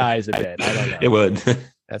sting the eyes a bit. I don't know. It would.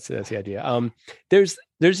 That's the idea. There's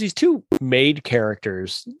these two maid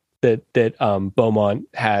characters that Beaumont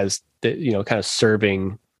has that, kind of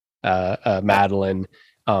serving Madeline.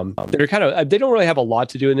 They're kind of, they don't really have a lot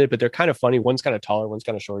to do in it, but they're kind of funny. One's kind of taller, one's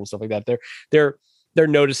kind of short and stuff like that. They're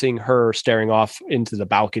noticing her staring off into the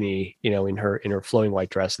balcony, in her flowing white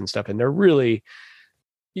dress and stuff. And they're really,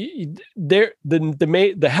 the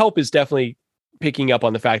help is definitely picking up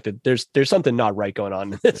on the fact that there's something not right going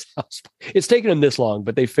on in this house. It's taken them this long,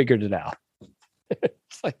 but they figured it out.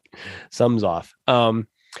 It's like something's off.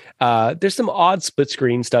 There's some odd split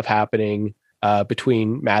screen stuff happening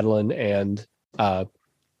between Madeline and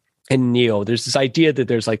Neil. There's this idea that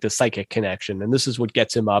there's like the psychic connection, and this is what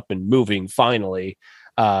gets him up and moving finally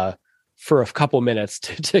for a couple minutes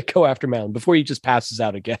to go after Madeline before he just passes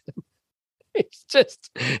out again.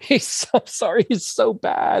 He's so sorry. He's so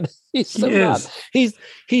bad. He's so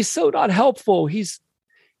not helpful. He's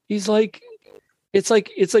like, it's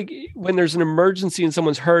like when there's an emergency and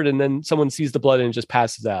someone's hurt and then someone sees the blood and just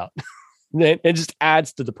passes out. And it just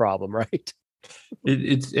adds to the problem, right?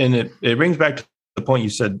 It brings back to the point you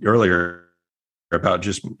said earlier about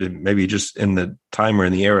just maybe just in the time or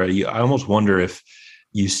in the era. I almost wonder if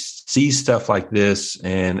you see stuff like this,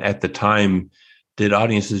 and at the time, did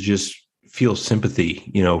audiences just feel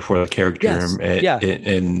sympathy, for the character,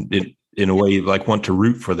 and in a way, like want to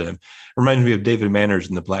root for them. Reminds me of David Manners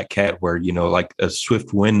in The Black Cat, where like a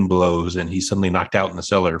swift wind blows and he's suddenly knocked out in the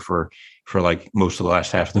cellar for like most of the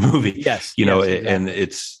last half of the movie. Yes, exactly. And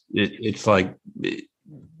it's like,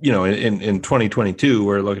 in 2022,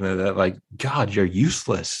 we're looking at that like, God, you're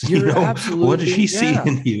useless. What did she see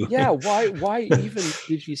in you? Yeah. Why even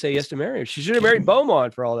did she say yes to marry him? She should have married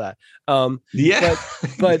Beaumont for all that. But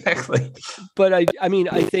exactly. But I mean,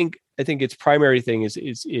 I think its primary thing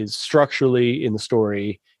is structurally in the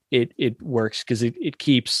story. It works because it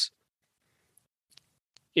keeps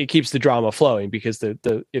the drama flowing, because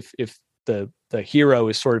if the hero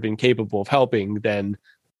is sort of incapable of helping, then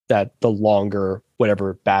that the longer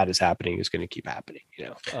whatever bad is happening is going to keep happening,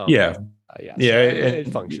 So it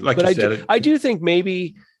functions. Like but I do think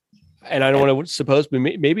maybe, and I don't want to suppose, but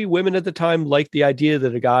maybe women at the time liked the idea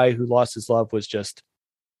that a guy who lost his love was just,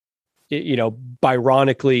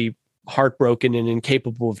 Byronically heartbroken and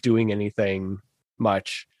incapable of doing anything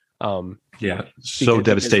much. So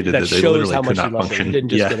devastated that they literally could not function. He didn't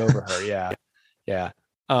just get over her. Yeah.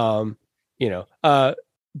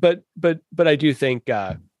 But I do think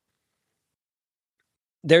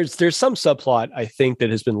there's some subplot, I think,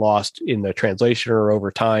 that has been lost in the translation or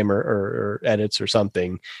over time or edits or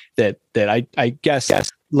something that I guess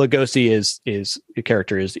Lugosi is a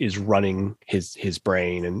character is running his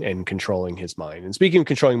brain and controlling his mind. And speaking of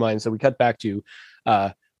controlling minds, so we cut back to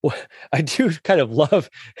I do kind of love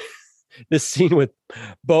this scene with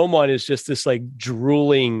Beaumont is just this like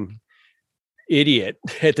drooling idiot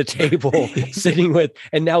at the table sitting with,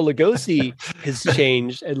 and now Lugosi has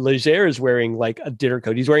changed and Leger is wearing like a dinner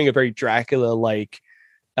coat. He's wearing a very Dracula like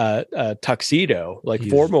tuxedo, like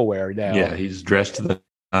formal wear now. Yeah, he's dressed to the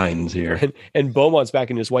nines here. And Beaumont's back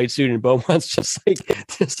in his white suit, and Beaumont's just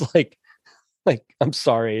like I'm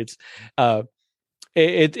sorry,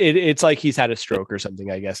 it's like he's had a stroke or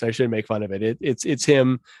something, I guess. I shouldn't make fun of it. It's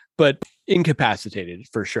him, but incapacitated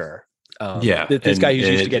for sure. This guy who's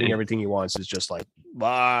used to getting everything he wants is just like,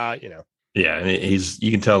 Yeah, and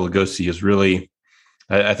you can tell Lugosi is really.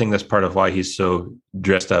 I think that's part of why he's so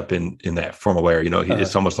dressed up in that formal wear.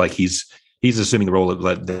 It's almost like he's assuming the role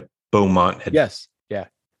that Beaumont had.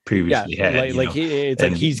 Previously had. Like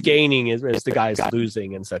he's gaining as the guy's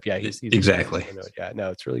losing and stuff. Yeah, he's exactly. No,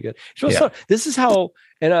 it's really good. This is how,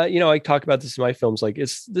 and I talk about this in my films. Like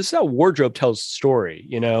this is how wardrobe tells story.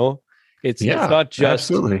 It's not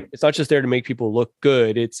just absolutely. It's not just there to make people look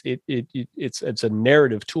good. It's a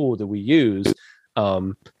narrative tool that we use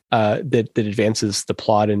that advances the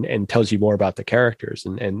plot and tells you more about the characters.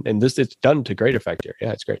 And this, it's done to great effect here.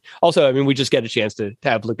 Yeah, it's great. Also, I mean, we just get a chance to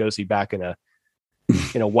have Lugosi back in a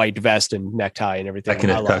white vest and necktie and everything. That can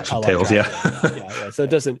have tails, yeah. So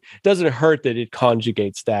it doesn't hurt that it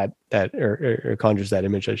conjugates that or conjures that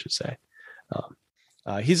image, I should say.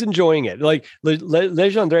 He's enjoying it. Like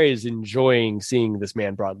Legendre is enjoying seeing this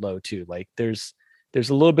man brought low too. Like there's a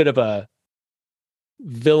little bit of a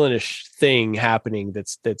villainish thing happening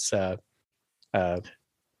that's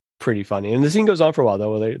pretty funny. And the scene goes on for a while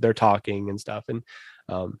though. They're talking and stuff. And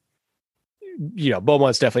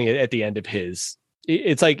Beaumont's definitely at the end of his.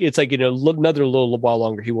 It's like another little while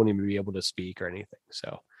longer he won't even be able to speak or anything.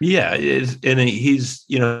 So yeah, and he's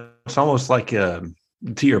it's almost like to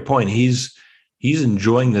your point, he's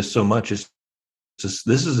enjoying this so much. This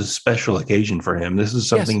is a special occasion for him. This is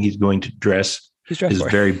something he's going to dress his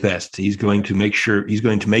very best. He's going to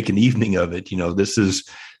make an evening of it. This is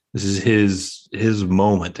his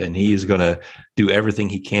moment, and he is going to do everything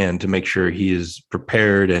he can to make sure he is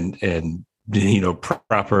prepared and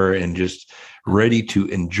proper and just ready to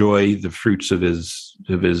enjoy the fruits of his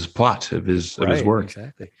plot of his work.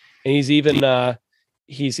 Exactly. And he's even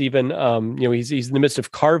he's in the midst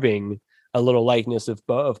of carving a little likeness of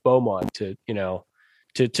Beaumont to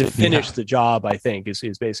finish the job. I think is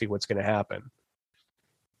basically what's going to happen.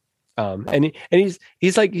 And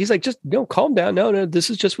he's like just calm down. No,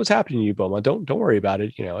 this is just what's happening to you, Beaumont. Don't worry about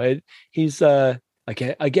it. He's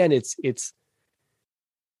again it's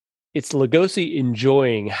Lugosi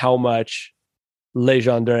enjoying how much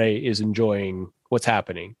Legendre is enjoying what's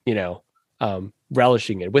happening,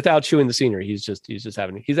 relishing it without chewing the scenery. He's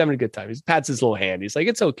having a good time. He pats his little hand. He's like,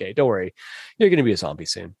 it's okay. Don't worry. You're going to be a zombie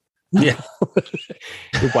soon. Yeah.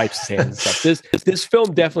 He wipes his hands and stuff. This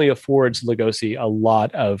film definitely affords Lugosi a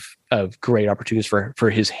lot of great opportunities for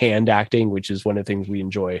his hand acting, which is one of the things we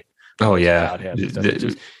enjoy. Oh yeah. About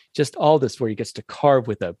him. Just all this where he gets to carve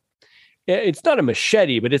with it's not a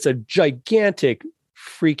machete, but it's a gigantic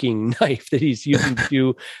freaking knife that he's using to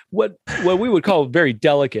do what we would call very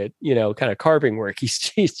delicate, kind of carving work. He's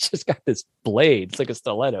just got this blade. It's like a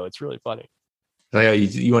stiletto. It's really funny.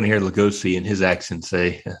 You want to hear Lugosi in his accent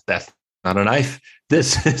say, "That's not a knife.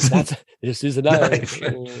 This is a knife."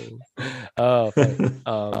 Oh,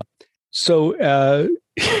 funny. So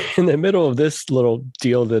in the middle of this little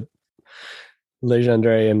deal that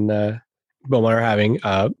Legendre and Beaumont are having,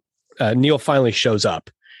 Neil finally shows up,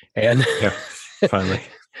 and finally,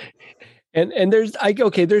 and there's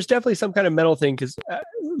definitely some kind of mental thing because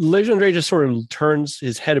Legendre just sort of turns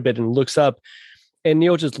his head a bit and looks up, and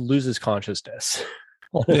Neil just loses consciousness.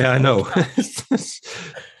 Yeah, I know.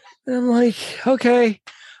 And I'm like, okay,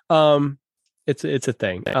 it's a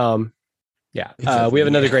thing. Yeah, we have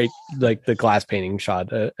another great the glass painting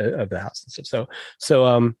shot of the house and stuff.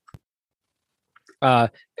 So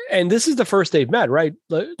and this is the first they've met, right?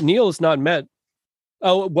 Neil has not met.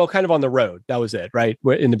 Oh, well, kind of on the road. That was it, right?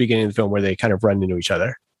 In the beginning of the film where they kind of run into each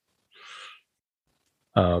other.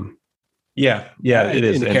 Yeah, it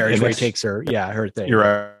is. In the carriage where he takes her thing. You're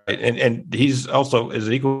right. And he's also is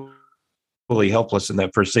equally helpless in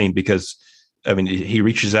that first scene because, I mean,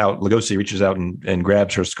 Lugosi reaches out and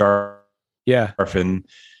grabs her scarf. Yeah.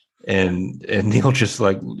 And Neil just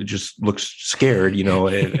looks scared,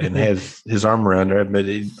 and has his arm around her, but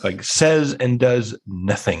he says and does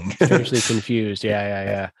nothing. Strangely confused.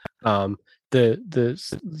 Yeah. So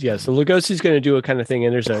Lugosi's going to do a kind of thing,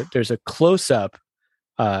 and there's a close up.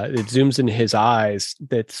 It zooms into his eyes.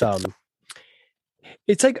 That's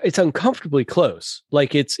it's uncomfortably close.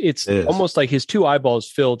 Like it's almost like his two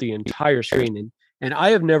eyeballs fill the entire screen. And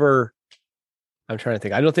I have never. I'm trying to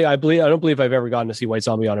think. I don't believe I've ever gotten to see White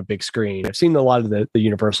Zombie on a big screen. I've seen a lot of the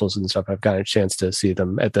Universals and stuff. I've gotten a chance to see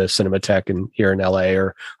them at the Cinematheque and here in LA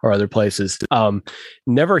or other places.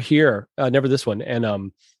 Never here, never this one. And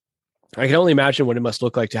I can only imagine what it must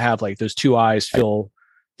look like to have those two eyes fill,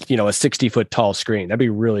 a 60-foot tall screen. That'd be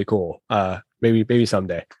really cool. Maybe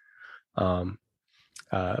someday. But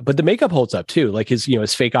the makeup holds up too, like his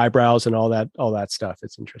fake eyebrows and all that stuff.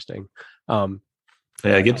 It's interesting.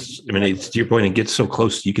 Yeah, it's to your point, it gets so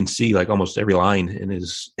close you can see almost every line in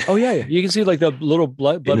his. Oh yeah. You can see the little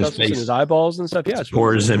blood vessels in his eyeballs and stuff. Yeah, it's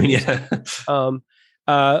pores. Really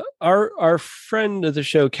our friend of the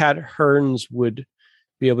show, Kat Hearns, would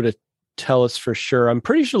be able to tell us for sure. I'm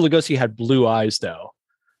pretty sure Lugosi had blue eyes though.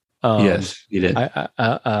 Yes, he did.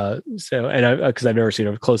 Because I've never seen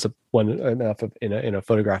a close up one enough in a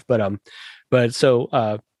photograph, but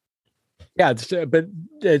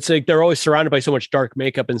it's like they're always surrounded by so much dark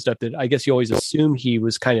makeup and stuff that I guess you always assume he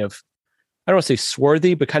was kind of, I don't want to say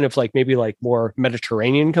swarthy, but kind of maybe more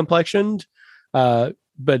Mediterranean complexioned.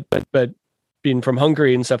 But being from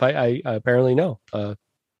Hungary and stuff, I apparently know.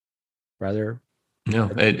 Rather. No,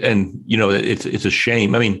 and it's a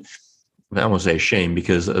shame. I mean, I don't want to say a shame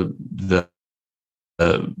because the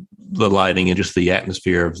lighting and just the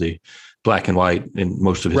atmosphere of the black and white in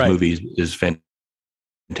most of his movies is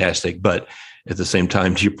fantastic. But at the same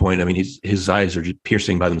time, to your point, I mean, his eyes are just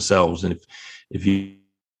piercing by themselves. And if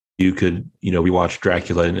you could, we watched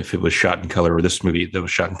Dracula, and if it was shot in color, or this movie that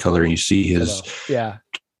was shot in color, and you see his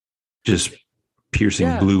just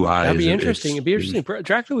piercing blue eyes. That'd be interesting. It'd be interesting.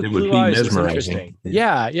 Dracula with blue eyes is interesting.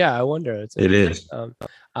 Yeah. I wonder. It is.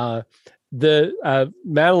 The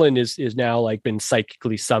Madeline is now like been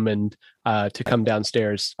psychically summoned to come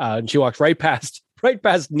downstairs, and she walks right past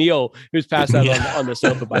Neil, who's passed out on the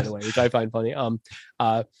sofa, by the way, which I find funny. One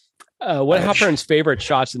of Halpern's favorite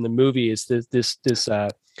shots in the movie is this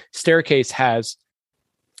staircase has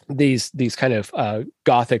these kind of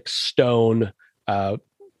Gothic stone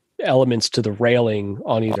elements to the railing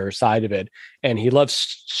on either side of it, and he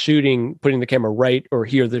loves putting the camera right, or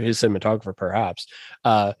here his cinematographer perhaps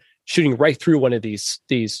shooting right through one of these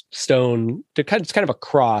stone. It's kind of a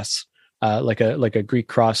cross, like a Greek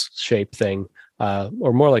cross shape thing,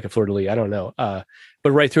 or more like a fleur-de-lis. I don't know,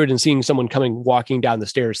 but right through it, and seeing someone walking down the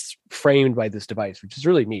stairs framed by this device, which is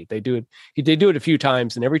really neat. They do it a few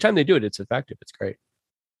times, and every time they do it, it's effective. It's great.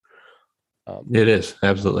 It is,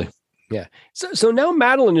 absolutely. Yeah. So now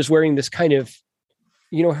Madeline is wearing this kind of,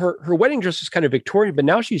 her wedding dress is kind of Victorian, but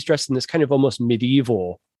now she's dressed in this kind of almost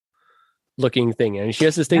medieval looking thing, and she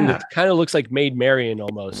has this thing that kind of looks like Maid Marian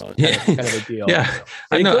almost, kind of a deal. Yeah,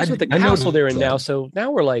 and it goes with the castle they're in now. So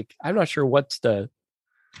now we're like, I'm not sure what's the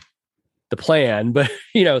plan, but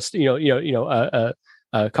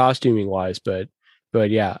costuming wise, but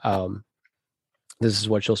yeah. This is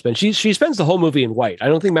what she'll spend. She spends the whole movie in white. I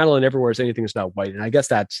don't think Madeline ever wears anything that's not white, and I guess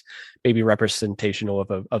that's maybe representational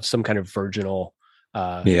of some kind of virginal.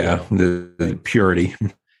 The purity.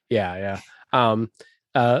 Yeah.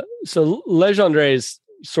 So Legendre is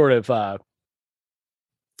sort of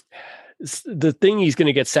the thing he's going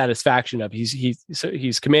to get satisfaction of.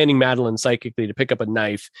 He's commanding Madeline psychically to pick up a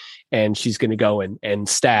knife, and she's going to go and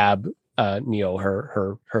stab Neil,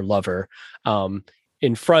 her lover,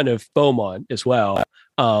 in front of Beaumont as well.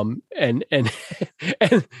 And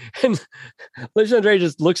Legendre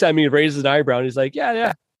just looks at me and raises an eyebrow, and he's like,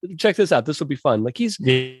 yeah, check this out. This will be fun. Like I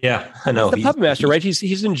know. He's the puppet master, right?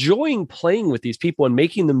 He's enjoying playing with these people and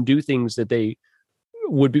making them do things that they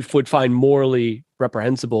would find morally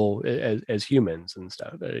reprehensible as humans and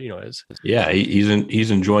stuff. He's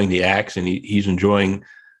enjoying the acts, and he's enjoying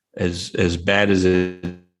as bad as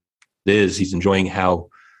it is. He's enjoying how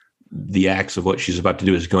the acts of what she's about to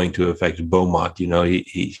do is going to affect Beaumont. He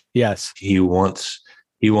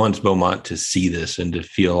wants Beaumont to see this and to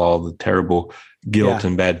feel all the terrible guilt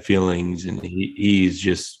and bad feelings, and he's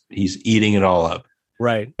eating it all up.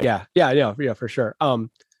 Right. Yeah, for sure.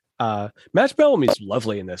 Match Bellamy's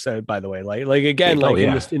lovely in this, by the way.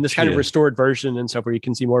 In this kind of restored version and stuff, where you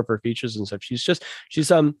can see more of her features and stuff. She's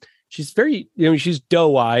very, she's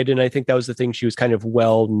doe-eyed, and I think that was the thing she was kind of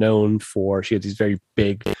well known for. She had these very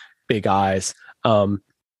big eyes.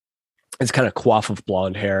 It's kind of coif of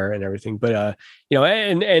blonde hair and everything, but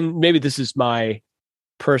and maybe this is my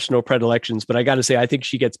personal predilections, but I got to say, I think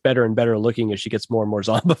she gets better and better looking as she gets more and more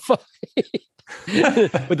zombified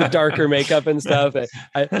with the darker makeup and stuff.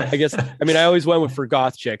 I guess, I always went for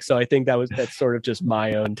goth chick, so I think that's sort of just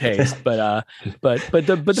my own taste. But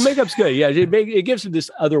the makeup's good. Yeah, it gives her this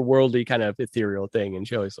otherworldly kind of ethereal thing, and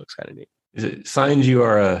she always looks kind of neat. It signs you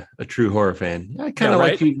are a true horror fan. I kind of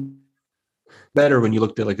like you better when you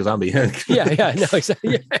looked at like a zombie. No,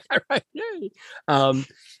 exactly. Yeah, right.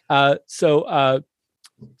 So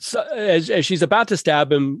as she's about to stab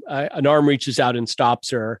him, an arm reaches out and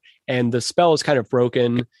stops her, and the spell is kind of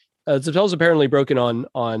broken. The spell's apparently broken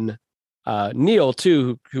on Neil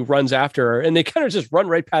too, who runs after her, and they kind of just run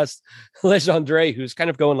right past Legendre, who's kind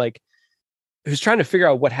of going who's trying to figure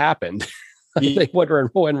out what happened, what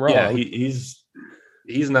went wrong. Yeah,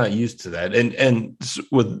 he's not used to that, and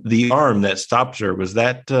with the arm that stops her, was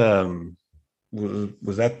that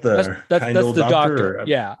was that the that's the doctor?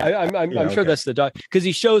 Yeah, I'm sure that's the doctor, because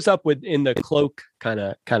he shows up in the cloak kind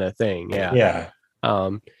of thing. Yeah.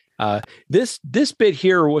 This bit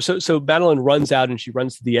here was so Madeline runs out, and she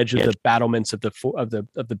runs to the edge of the battlements of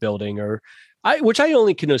the building, which I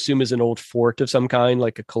only can assume is an old fort of some kind,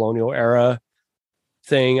 like a colonial era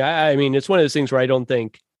thing. I mean, it's one of those things where I don't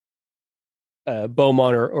think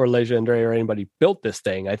Beaumont or Legendre or anybody built this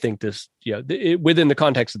thing. I think this, within the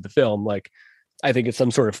context of the film, I think it's some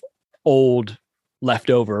sort of old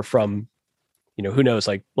leftover from, who knows,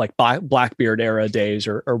 like Blackbeard era days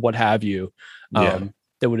or what have you, that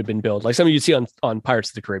would have been built, like some of you see on Pirates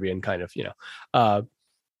of the Caribbean, kind of,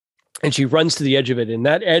 and she runs to the edge of it, and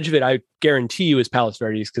that edge of it, I guarantee you, is Palos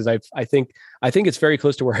Verdes, because I think it's very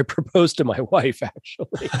close to where I proposed to my wife.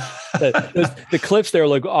 Actually, the cliffs there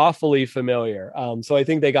look awfully familiar. So I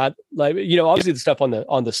think they got, like, obviously the stuff on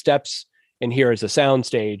the steps and here is a sound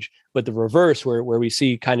stage, but the reverse where we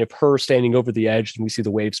see kind of her standing over the edge and we see the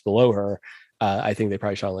waves below her. I think they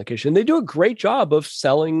probably shot on location. They do a great job of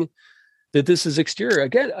selling that this is exterior.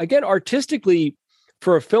 Again, artistically,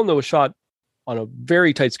 for a film that was shot on a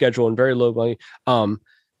very tight schedule and very low money,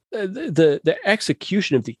 the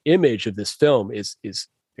execution of the image of this film is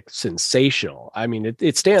sensational. I mean,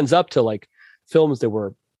 it stands up to like films that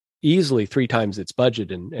were easily 3 times its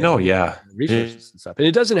budget and resources and stuff. And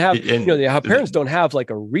it doesn't have, how parents don't have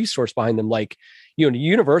like a resource behind them. Like,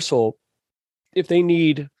 Universal, if they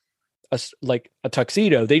need a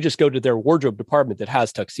tuxedo, they just go to their wardrobe department that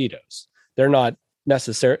has tuxedos. They're not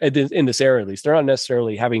necessarily, in this era at least, they're not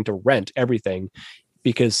necessarily having to rent everything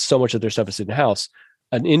because so much of their stuff is in house.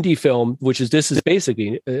 An indie film, this is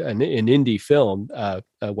basically an indie film,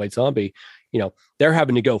 White Zombie, they're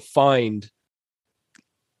having to go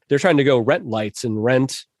they're trying to go rent lights and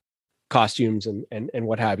rent costumes and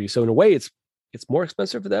what have you. So in a way, it's more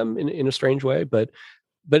expensive for them in a strange way, but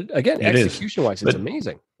again, execution wise, it's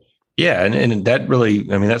amazing. Yeah. And that really,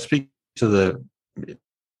 that speaks to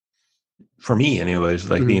for me anyways,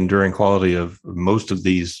 like the enduring quality of most of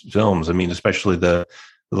these films. Especially the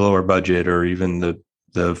lower budget or even the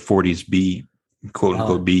 40s B, quote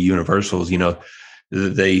unquote, B Universals,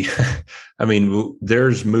 they,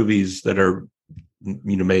 there's movies that are,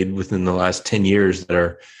 made within the last 10 years that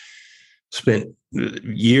are spent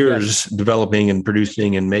years developing and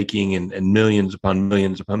producing and making and millions upon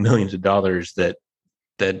millions of dollars that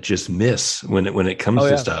just miss when it comes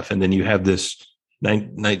to stuff. And then you have this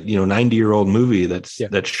 90-year-old movie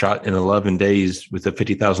that's shot in 11 days with a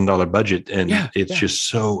 $50,000 budget, and it's just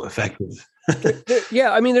so effective.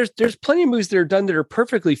 There's plenty of movies that are done that are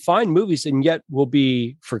perfectly fine movies and yet will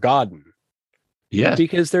be forgotten. Yeah,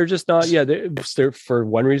 because they're just not. Yeah, they're for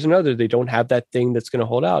one reason or another, they don't have that thing that's going to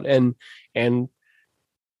hold out. And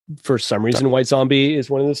for some reason, White Zombie is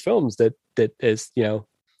one of those films that is,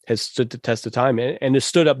 has stood the test of time and has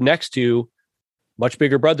stood up next to much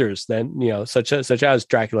bigger brothers than, such as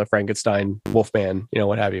Dracula, Frankenstein, Wolfman,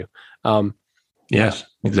 what have you. Yes,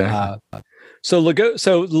 exactly. So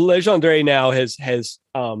Legendre now has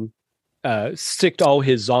sticked all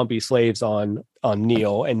his zombie slaves on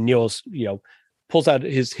Neil, and Neil's, pulls out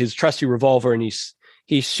his trusty revolver and he's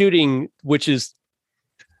shooting, which is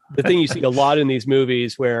the thing you see a lot in these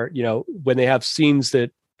movies where, when they have scenes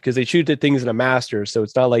that, because they shoot the things in a master, so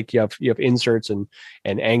it's not like you have inserts and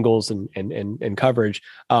angles and coverage,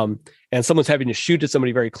 and someone's having to shoot at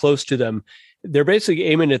somebody very close to them. They're basically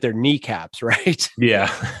aiming at their kneecaps, right?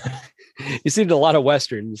 Yeah. You see it in a lot of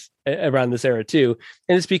Westerns around this era too.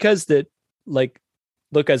 And it's because that, like,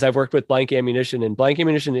 look, as I've worked with blank ammunition,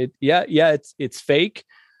 it's fake,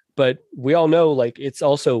 but we all know, like, it's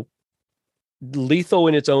also lethal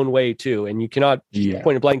in its own way too. And you cannot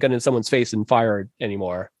point a blank gun in someone's face and fire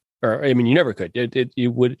anymore. Or, you never could.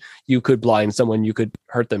 You could blind someone, you could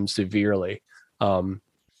hurt them severely.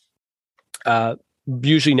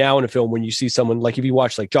 Usually now in a film, when you see someone, like if you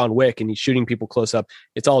watch like John Wick and he's shooting people close up,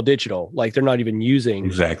 it's all digital. Like they're not even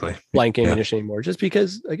using blank ammunition anymore. Just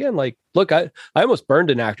because, again, like, look, I almost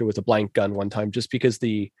burned an actor with a blank gun one time just because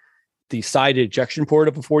the side ejection port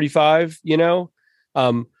of a 45,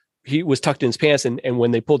 he was tucked in his pants, and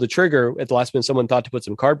when they pulled the trigger at the last minute, someone thought to put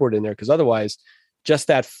some cardboard in there, because otherwise, just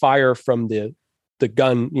that fire from the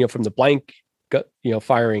gun, from the blank,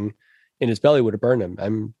 firing in his belly would have burned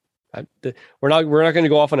him. We're not going to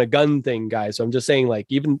go off on a gun thing, guys. So I'm just saying, like,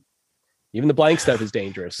 even the blank stuff is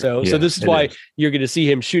dangerous. So this is why you're going to see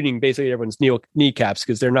him shooting basically everyone's kneecaps,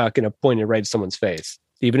 because they're not going to point it right at someone's face,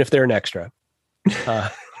 even if they're an extra.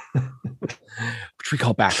 Which we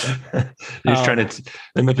call backup.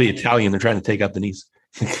 They might be Italian. They're trying to take out the knees.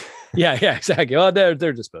 yeah, exactly. Well, they're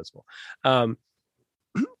disposable.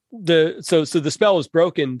 The spell is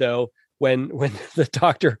broken though when the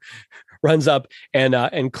doctor runs up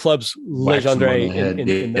and clubs Legendre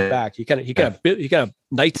in the back. He kind of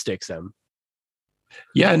nightsticks him.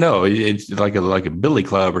 Yeah, no, it's like a billy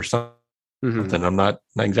club or something. Mm-hmm. I'm not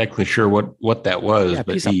exactly sure what that was, but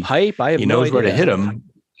piece of pipe. He knows where to hit him.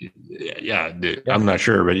 Yeah, I'm not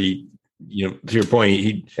sure, but he, to your point,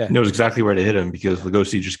 he knows exactly where to hit him, because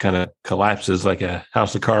Lugosi just kind of collapses like a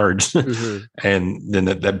house of cards, mm-hmm. and then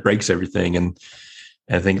that breaks everything. And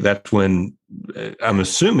I think that's when I'm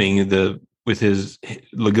assuming with his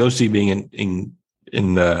Lugosi being in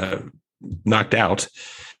knocked out,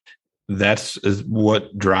 that's is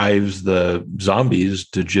what drives the zombies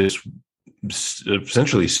to just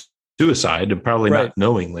essentially suicide, and probably not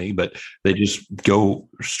knowingly, but they just go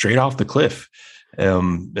straight off the cliff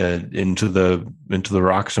into the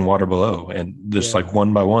rocks and water below, and just like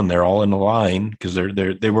one by one, they're all in a line because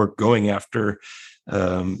they were going after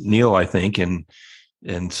Neil, I think, and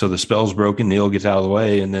so the spell's broken. Neil gets out of the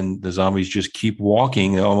way, and then the zombies just keep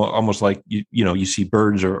walking, almost like you see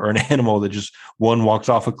birds or an animal that just one walks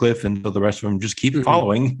off a cliff, and the rest of them just keep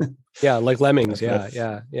following. Yeah, like lemmings.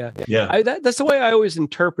 Yeah. That's the way I always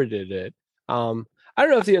interpreted it. I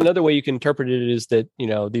don't know if another way you can interpret it is that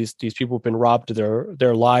these people have been robbed of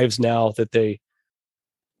their lives now, that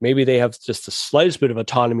maybe they have just the slightest bit of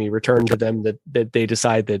autonomy returned to them, that they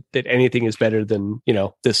decide that anything is better than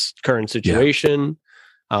this current situation.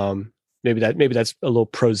 Maybe that's a little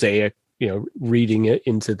prosaic, reading it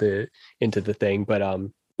into the thing, but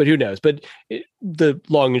who knows? But the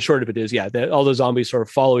long and short of it is, that all the zombies sort of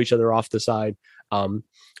follow each other off the side, and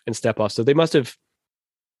step off. So they must have.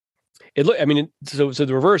 So the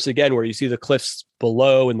reverse again, where you see the cliffs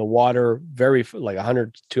below and the water very like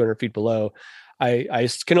 100, 200 feet below. I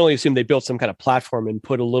can only assume they built some kind of platform and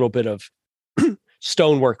put a little bit of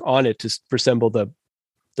stonework on it to resemble the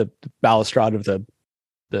balustrade of the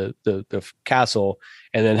castle,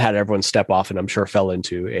 and then had everyone step off, and I'm sure fell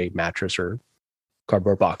into a mattress or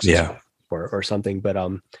cardboard box or something. But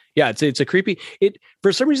it's a creepy.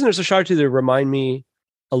 For some reason there's a shot to that remind me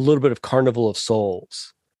a little bit of Carnival of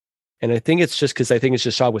Souls, and I think it's just because it's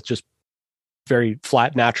just shot with just very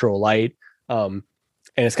flat natural light, and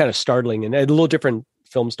it's kind of startling and a little different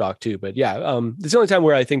film stock too. But it's the only time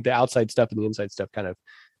where I think the outside stuff and the inside stuff kind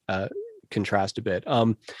of contrast a bit.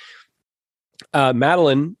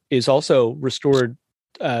 Madeline is also restored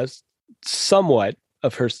somewhat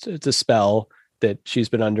of the spell that she's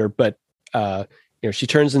been under, but she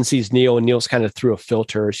turns and sees Neil, and Neil's kind of through a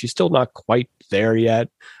filter. She's still not quite there yet.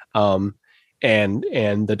 And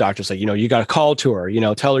the doctor's like, you got to call to her,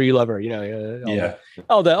 tell her you love her,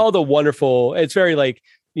 all the wonderful, it's very like,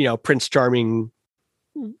 Prince Charming,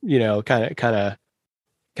 kind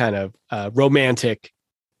of romantic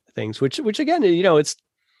things, which again,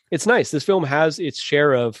 it's nice. This film has its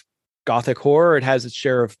share of gothic horror. It has its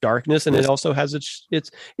share of darkness, and it also has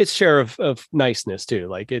its share of niceness too.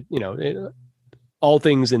 Like all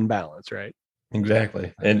things in balance, right?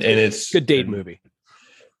 Exactly. And it's good date movie.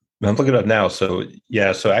 I'm looking it up now. So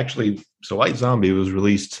White Zombie was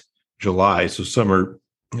released July. So summer,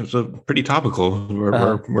 it was a pretty topical.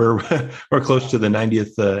 We're close to the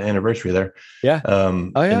 90th anniversary there. Yeah.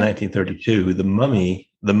 In 1932, The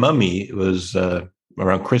Mummy was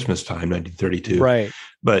around Christmas time, 1932. Right.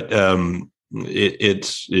 But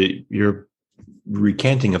your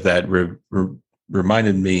recanting of that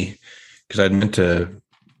reminded me, because I meant to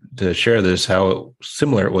share this, how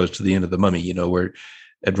similar it was to the end of The Mummy, where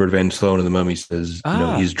Edward Van Sloan in The Mummy says,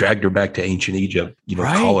 he's dragged her back to ancient Egypt,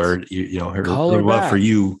 call her, her love back for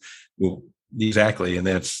you. Well, exactly. And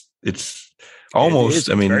it's almost,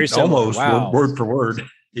 almost word for word.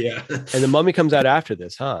 Yeah. And The Mummy comes out after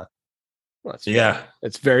this, huh? Well,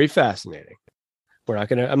 it's very fascinating.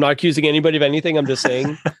 I'm not accusing anybody of anything. I'm just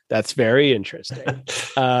saying that's very interesting.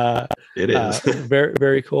 It is very,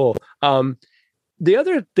 very cool. The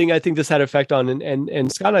other thing I think this had effect on,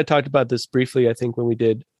 and Scott and I talked about this briefly, I think when we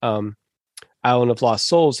did Island of Lost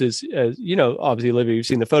Souls, is obviously, Olivia, you've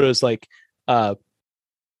seen the photos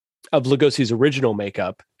of Lugosi's original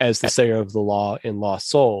makeup as the Slayer of the Law in Lost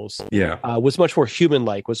Souls. Was much more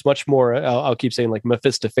human-like, was much more, I'll keep saying, like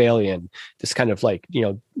Mephistophelian, this kind of like,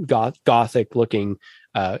 gothic looking,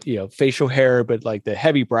 facial hair, but like the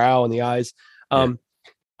heavy brow and the eyes. I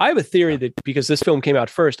have a theory that because this film came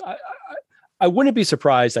out first, I wouldn't be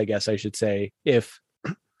surprised, I guess I should say, if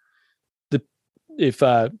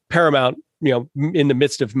Paramount, in the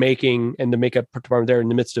midst of making, and the makeup department there in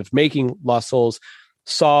the midst of making Lost Souls,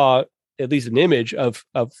 saw at least an image of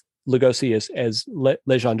Lugosi as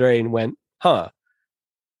Legendre and went,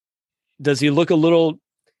 does he look a little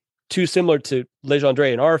too similar to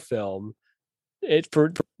Legendre in our film?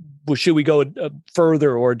 Should we go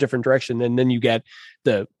further or a different direction? And then you get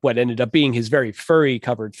what ended up being his very furry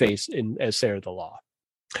covered face as Slayer of the Law.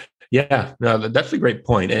 Yeah, no, that's a great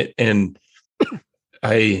point. And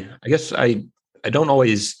I guess I don't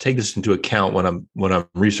always take this into account when I'm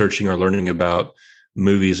researching or learning about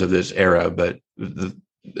movies of this era, but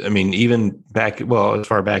even back, as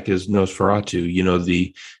far back as Nosferatu,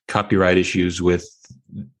 the copyright issues with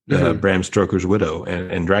Bram Stoker's Widow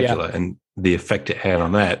and Dracula, and the effect it had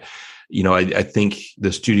on that. I think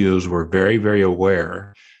the studios were very, very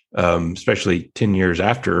aware especially 10 years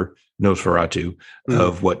after Nosferatu,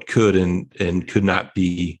 of what could and could not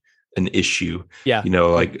be an issue. Yeah.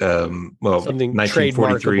 Like, something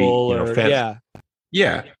 1943, trademarkable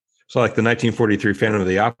yeah. So like the 1943 Phantom of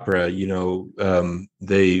the Opera,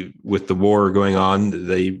 they, with the war going on,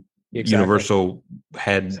 Universal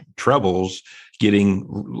had troubles getting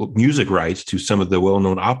music rights to some of the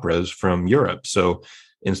well-known operas from Europe. So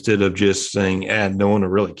instead of just saying, no one will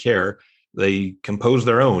really care, they compose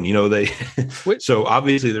their own, so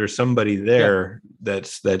obviously there's somebody there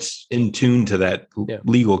that's in tune to that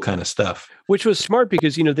legal kind of stuff. Which was smart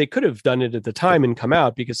because, they could have done it at the time and come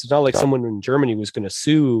out, because it's not like someone in Germany was going to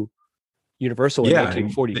sue Universal in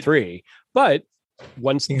 1943. But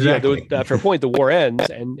once after a point, the war ends,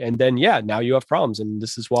 and then now you have problems. And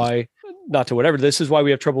this is why, this is why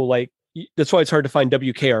we have trouble. Like, that's why it's hard to find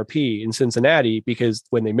WKRP in Cincinnati, because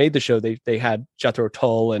when they made the show, they had Jethro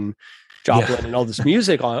Tull and Joplin and all this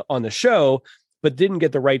music on the show, but didn't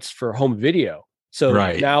get the rights for home video. So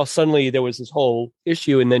now suddenly there was this whole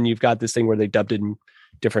issue, and then you've got this thing where they dubbed in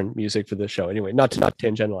different music for the show. Anyway, not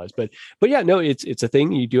tangentialize, but it's a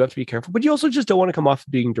thing. You do have to be careful, but you also just don't want to come off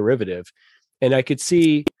being derivative. And I could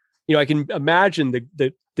see, I can imagine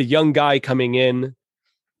the young guy coming in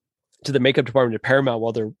to the makeup department at Paramount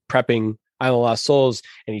while they're prepping Island of Lost Souls,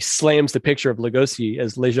 and he slams the picture of Lugosi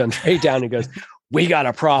as Legendre down and goes, "We got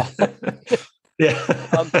a problem."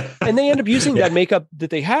 And they end up using that makeup that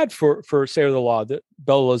they had for Sailor the Law,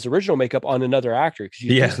 Bella's original makeup, on another actor.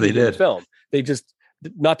 Yes, they did. The film. They just,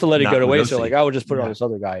 not to let it go to waste. They're like, "I will just put it on this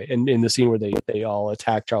other guy." And in the scene where they all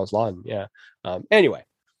attack Charles Lawton. Yeah. Anyway,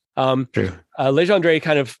 Legendre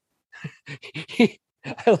kind of.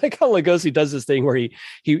 I like how Lugosi does this thing where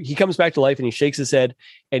he comes back to life and he shakes his head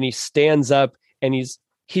and he stands up and he's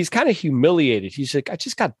kind of humiliated. He's like, "I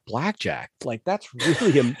just got blackjacked." Like, that's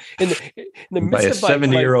really him in the midst by a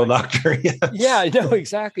 70-year-old doctor. Yeah, no,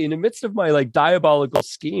 exactly. In the midst of my diabolical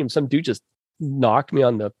scheme, some dude just knocked me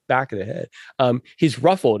on the back of the head. He's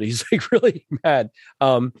ruffled. He's really mad.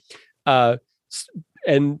 And so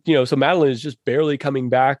Madeline is just barely coming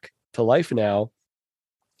back to life now.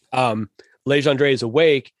 Legendre is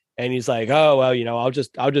awake and he's like, "Oh, well,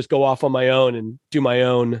 I'll just go off on my own and do my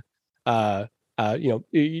own,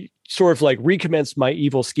 sort of like recommence my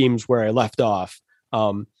evil schemes where I left off."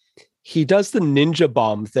 He does the ninja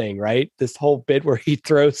bomb thing, right? This whole bit where he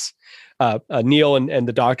throws Neil and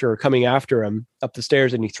the doctor are coming after him up the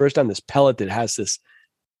stairs, and he throws down this pellet that has this,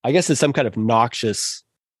 I guess it's some kind of noxious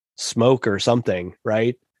smoke or something,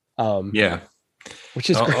 right? Which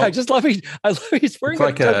is great. I just love it. I love he's wearing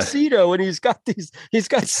a tuxedo and he's got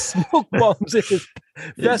smoke bombs in his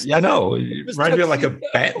vest. Yeah, I know. It reminds me of like a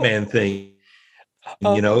Batman thing.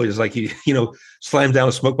 It's like he slams down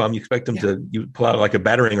a smoke bomb. You expect him to pull out like a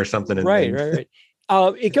battering or something. And, right.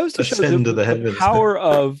 It goes to show the power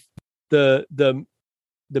of the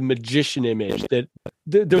magician image. That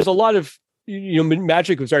there's a lot of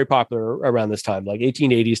magic was very popular around this time, like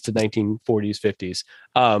 1880s to 1940s,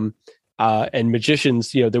 50s. And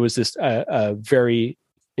magicians, there was this very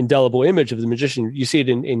indelible image of the magician. You see it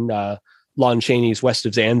in Lon Chaney's West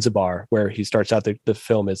of Zanzibar, where he starts out the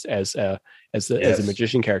film as a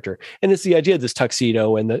magician character, and it's the idea of this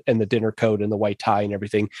tuxedo and the dinner coat and the white tie and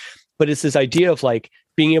everything. But it's this idea of like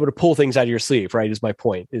being able to pull things out of your sleeve, right? Is my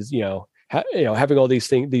point? Is having all these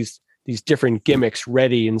things, these different gimmicks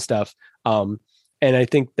ready and stuff. And I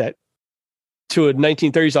think that to a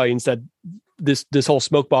 1930s audience, that this whole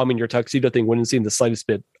smoke bomb in your tuxedo thing wouldn't seem the slightest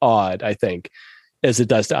bit odd, I think, as it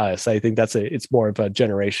does to us. I think it's more of a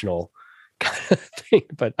generational kind of thing,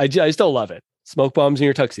 but I still love it. Smoke bombs in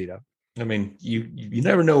your tuxedo. I mean, you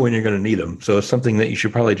never know when you're going to need them. So it's something that you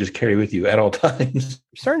should probably just carry with you at all times.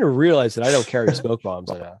 I'm starting to realize that I don't carry smoke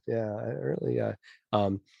bombs enough. Yeah, I really,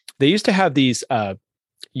 they used to have these,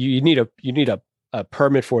 you need a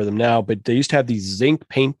permit for them now, but they used to have these zinc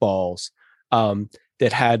paintballs,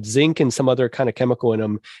 that had zinc and some other kind of chemical in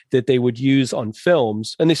them that they would use on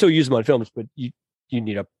films, and they still use them on films, but you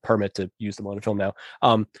need a permit to use them on a film now.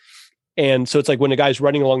 And so it's like when a guy's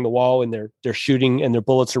running along the wall and they're shooting and their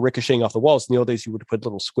bullets are ricocheting off the walls. In the old days, you would put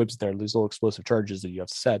little squibs in there, these little explosive charges that you have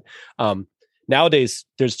to set. Nowadays,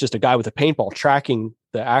 there's just a guy with a paintball tracking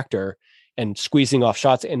the actor and squeezing off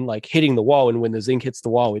shots and like hitting the wall. And when the zinc hits the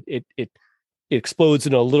wall, it explodes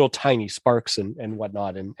into little tiny sparks and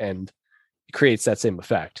whatnot, and creates that same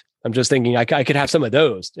effect. I'm just thinking I could have some of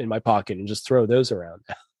those in my pocket and just throw those around.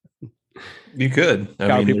 You could.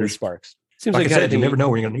 I mean, people sparks. Seems like I said, you never know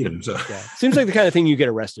when you're going to need them. So seems like the kind of thing you get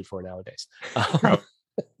arrested for nowadays.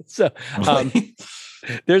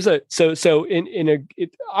 There's a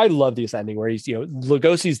I love this ending where he's,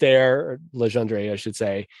 Lugosi's there, or Legendre, I should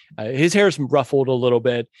say. His hair's ruffled a little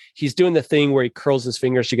bit. He's doing the thing where he curls his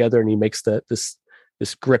fingers together and he makes this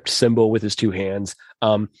gripped symbol with his two hands.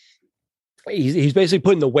 He's basically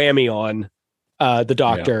putting the whammy on the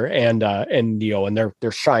doctor and Neo, and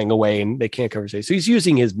they're shying away and they can't conversate. So he's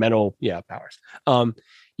using his mental powers.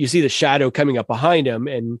 You see the shadow coming up behind him,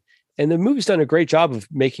 and the movie's done a great job of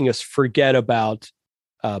making us forget about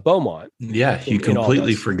Beaumont. Yeah, you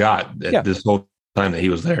completely forgot that this whole time that he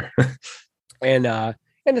was there. and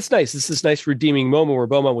it's nice. This is a nice redeeming moment where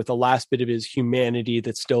Beaumont, with the last bit of his humanity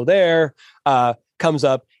that's still there, comes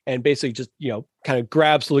up and basically just, kind of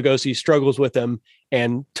grabs Lugosi, struggles with him,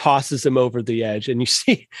 and tosses him over the edge. And you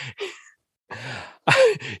see,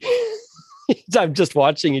 I'm just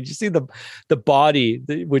watching it. You see the body,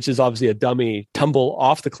 which is obviously a dummy, tumble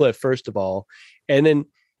off the cliff, first of all. And then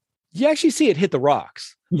you actually see it hit the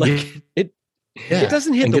rocks. Like it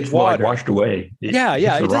doesn't hit the water. Washed away. It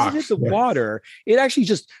doesn't hit the water. It actually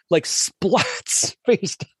just like splats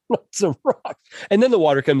face down on some rocks. And then the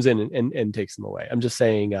water comes in and takes them away. I'm just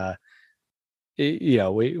saying,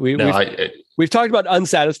 we've talked about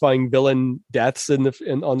unsatisfying villain deaths on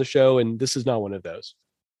the show, and this is not one of those.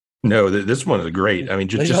 No, this one is great. I mean,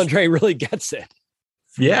 Andre really gets it.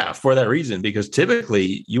 Yeah, for that reason, because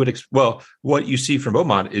typically you would, what you see from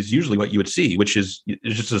Beaumont is usually what you would see, which is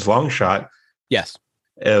just this long shot. Yes.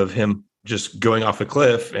 Of him just going off a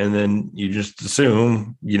cliff, and then you just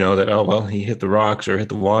assume, that, he hit the rocks or hit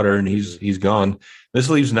the water and he's gone. This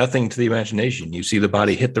leaves nothing to the imagination. You see the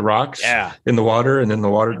body hit the rocks in the water, and then the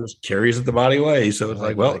water just carries the body away. So it's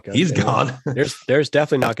he's gone. There's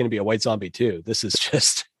definitely not going to be a White Zombie 2. This is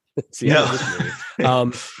just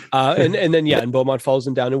and Beaumont follows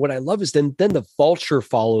them down. And what I love is then the vulture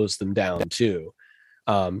follows them down too.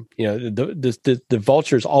 The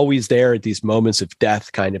vulture's always there at these moments of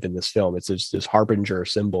death, kind of in this film. It's this harbinger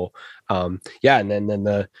symbol. And then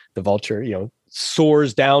the vulture,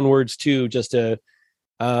 soars downwards too, just to,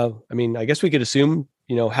 I guess we could assume,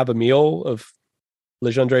 have a meal of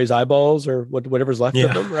Legendre's eyeballs or whatever's left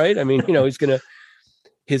of him, right? I mean, he's gonna,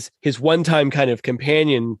 his one-time kind of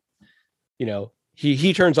companion,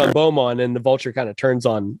 he turns on Beaumont, and the vulture kind of turns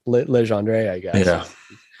on Legendre, I guess. Yeah.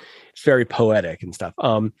 It's very poetic and stuff.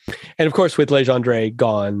 And of course, with Legendre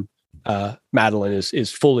gone, Madeline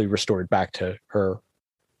is fully restored back to her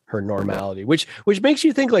normality, which makes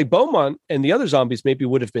you think like Beaumont and the other zombies maybe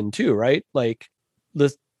would have been too, right? Like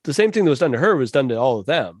the same thing that was done to her was done to all of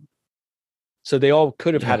them. So they all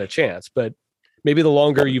could have had a chance, but maybe the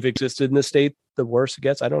longer you've existed in this state, the worse it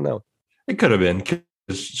gets. I don't know. It could have been, because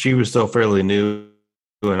she was still fairly new,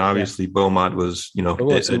 and obviously Beaumont was,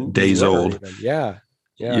 days old. Yeah.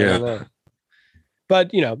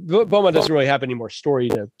 But Beaumont doesn't really have any more story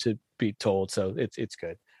to be told, so it's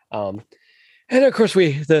good. And of course,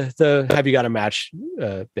 the have you got a match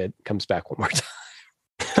bit comes back one more time,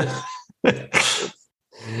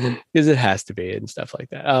 because it has to be and stuff like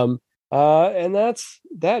that. And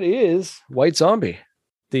that is White Zombie,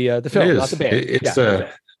 the film, not the band.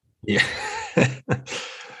 Yeah.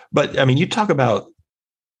 But I mean, you talk about,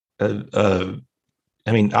 obviously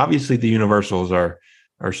the Universals are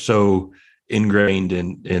so ingrained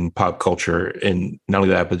in pop culture, and not only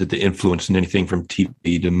that, but the influence in anything from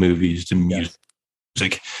TV to movies to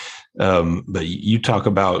music. But you talk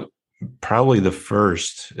about probably the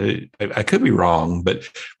first, I could be wrong, but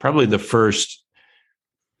probably the first,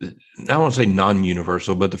 I won't say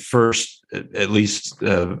non-universal, but the first, at least,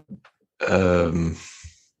 as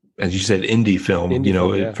you said, indie film,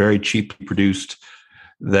 very cheaply produced,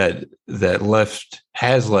 that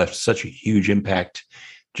has left such a huge impact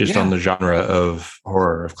just on the genre of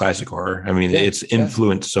horror, of classic horror. I mean, it's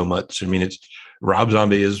influenced so much. I mean, it's Rob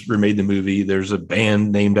Zombie has remade the movie. There's a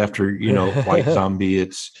band named after, White Zombie.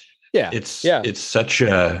 It's such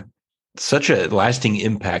a lasting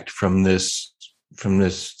impact from this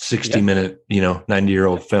 60-minute,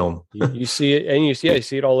 90-year-old film. You see it, and you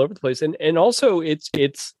see it all over the place. And also it's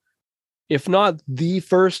if not the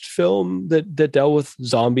first film that dealt with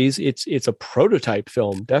zombies, it's a prototype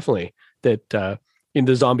film, definitely, that in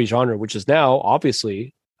the zombie genre, which is now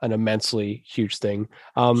obviously an immensely huge thing.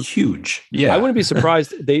 Huge. Yeah. I wouldn't be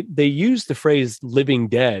surprised. They use the phrase living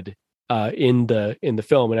dead in the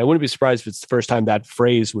film. And I wouldn't be surprised if it's the first time that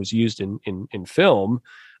phrase was used in film.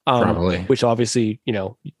 Probably. Which obviously,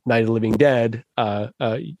 Night of the Living Dead,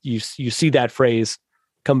 you see that phrase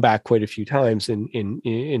come back quite a few times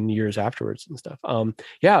in years afterwards and stuff.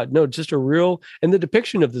 Just a real, and the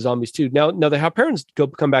depiction of the zombies too. Now the Halperins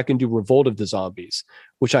come back and do Revolt of the Zombies,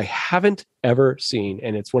 which I haven't ever seen,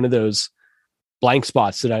 and it's one of those blank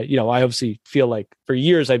spots that I obviously feel like for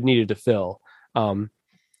years I've needed to fill.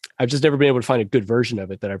 I've just never been able to find a good version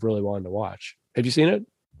of it that I've really wanted to watch. Have you seen it?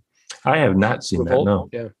 I have not seen Revolt? that. No.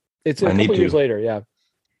 Yeah, it's a couple years later. Yeah,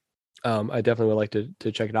 I definitely would like to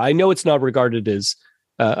check it out. I know it's not regarded as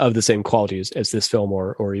of the same quality as this film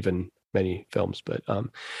or even many films, but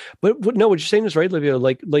what you're saying is right, Livio.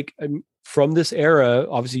 Like from this era,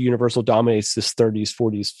 obviously Universal dominates this 30s,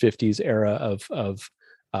 40s, 50s era of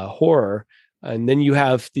horror, and then you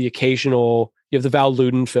have the occasional. You have the Val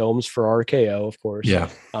Lewton films for RKO, of course. Yeah.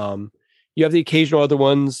 You have the occasional other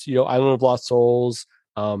ones, Island of Lost Souls,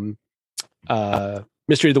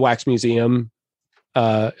 Mystery of the Wax Museum,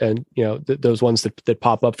 and those ones that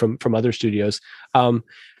pop up from other studios.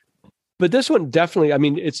 But this one definitely, I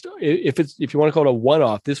mean, if you want to call it a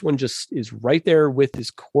one-off, this one just is right there with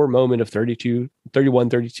this core moment of 32,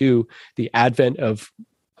 the advent of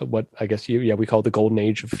what I guess we call the golden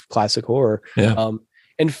age of classic horror. Yeah.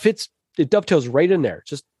 And it dovetails right in there,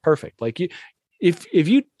 just perfect. Like if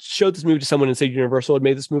you showed this movie to someone and said Universal had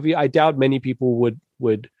made this movie, I doubt many people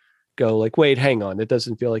would go like, wait, hang on, it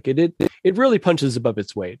doesn't feel like it. It really punches above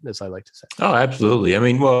its weight, as I like to say. Oh, absolutely. I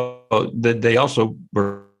mean, well, they also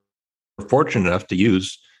were fortunate enough to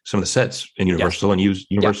use some of the sets in Universal and use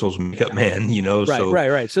Universal's makeup man,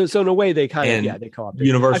 Right. So in a way they kind of, they co-opted.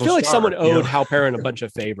 Universal I feel like Star, someone owed Hal Perrin a bunch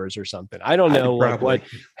of favors or something. I don't know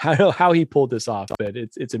how he pulled this off, but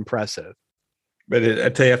it's impressive. But I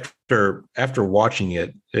tell you, after watching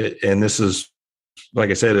it, and this is, like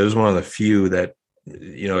I said, it was one of the few that,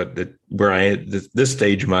 where I at this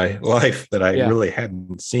stage of my life that I really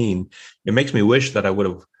hadn't seen. It makes me wish that I would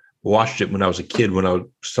have watched it when I was a kid, when I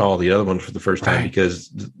saw the other one for the first time,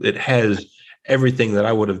 because it has everything that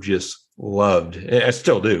I would have just loved. I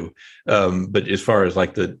still do. But as far as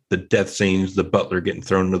like the death scenes, the butler getting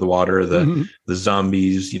thrown into the water, the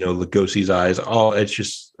zombies, Lugosi's eyes,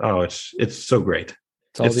 it's so great.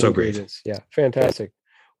 It's so great. Yeah. Fantastic.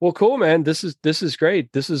 Well, cool, man. This is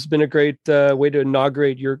great. This has been a great way to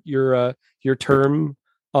inaugurate your term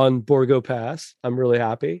on Borgo Pass. I'm really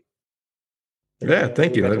happy. Yeah,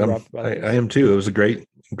 thank you. I am too. It was a great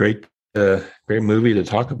movie to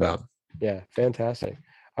talk about. Yeah, fantastic.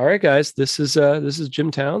 All right, guys. This is Jim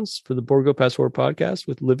Towns for the Borgo Pass Horror Podcast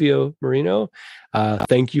with Livio Marino.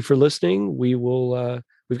 Thank you for listening. We've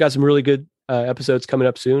got some really good episodes coming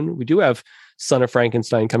up soon. We do have Son of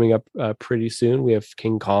Frankenstein coming up pretty soon. We have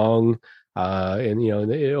King Kong,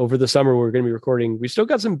 and over the summer we're going to be recording. We still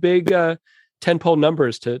got some big tentpole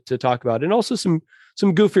numbers to talk about, and also some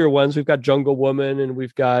goofier ones. We've got Jungle Woman, and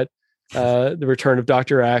we've got the return of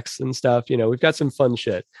Dr. X and stuff. We've got some fun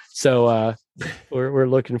shit. So we're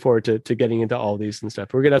looking forward to getting into all these and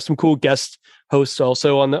stuff. We're gonna have some cool guest hosts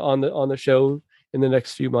also on the show in the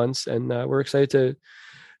next few months, and we're excited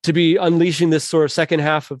to be unleashing this sort of second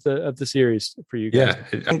half of the series for you guys.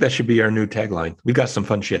 Yeah, I think that should be our new tagline. We got some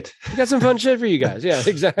fun shit. We got some fun shit for you guys. Yeah,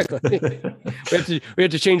 exactly. we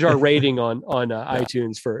have to change our rating on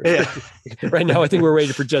iTunes for right now. I think we're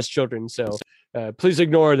rated for just children. So please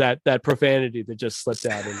ignore that profanity that just slipped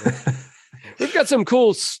out. We've got some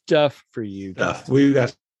cool stuff for you guys. We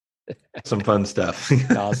got some fun stuff.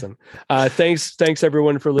 Awesome. Thanks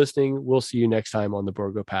everyone for listening. We'll see you next time on the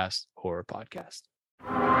Borgo Pass Horror Podcast.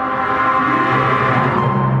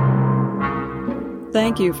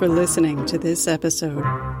 Thank you for listening to this episode,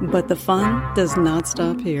 but the fun does not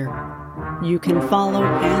stop here. You can follow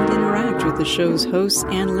and interact with the show's hosts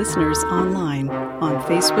and listeners online on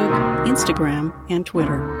Facebook, Instagram, and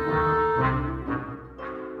Twitter.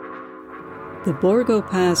 The Borgo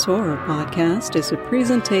Pass Horror Podcast is a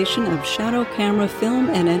presentation of Shadow Camera Film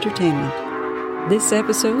and Entertainment. This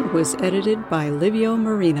episode was edited by Livio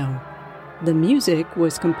Marino. The music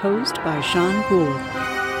was composed by Sean Poole.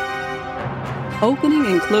 Opening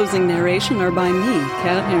and closing narration are by me,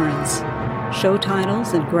 Kat Ahrens. Show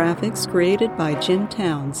titles and graphics created by Jim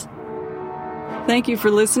Towns. Thank you for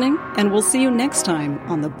listening, and we'll see you next time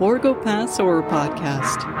on the Borgo Pass Horror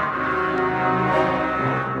Podcast.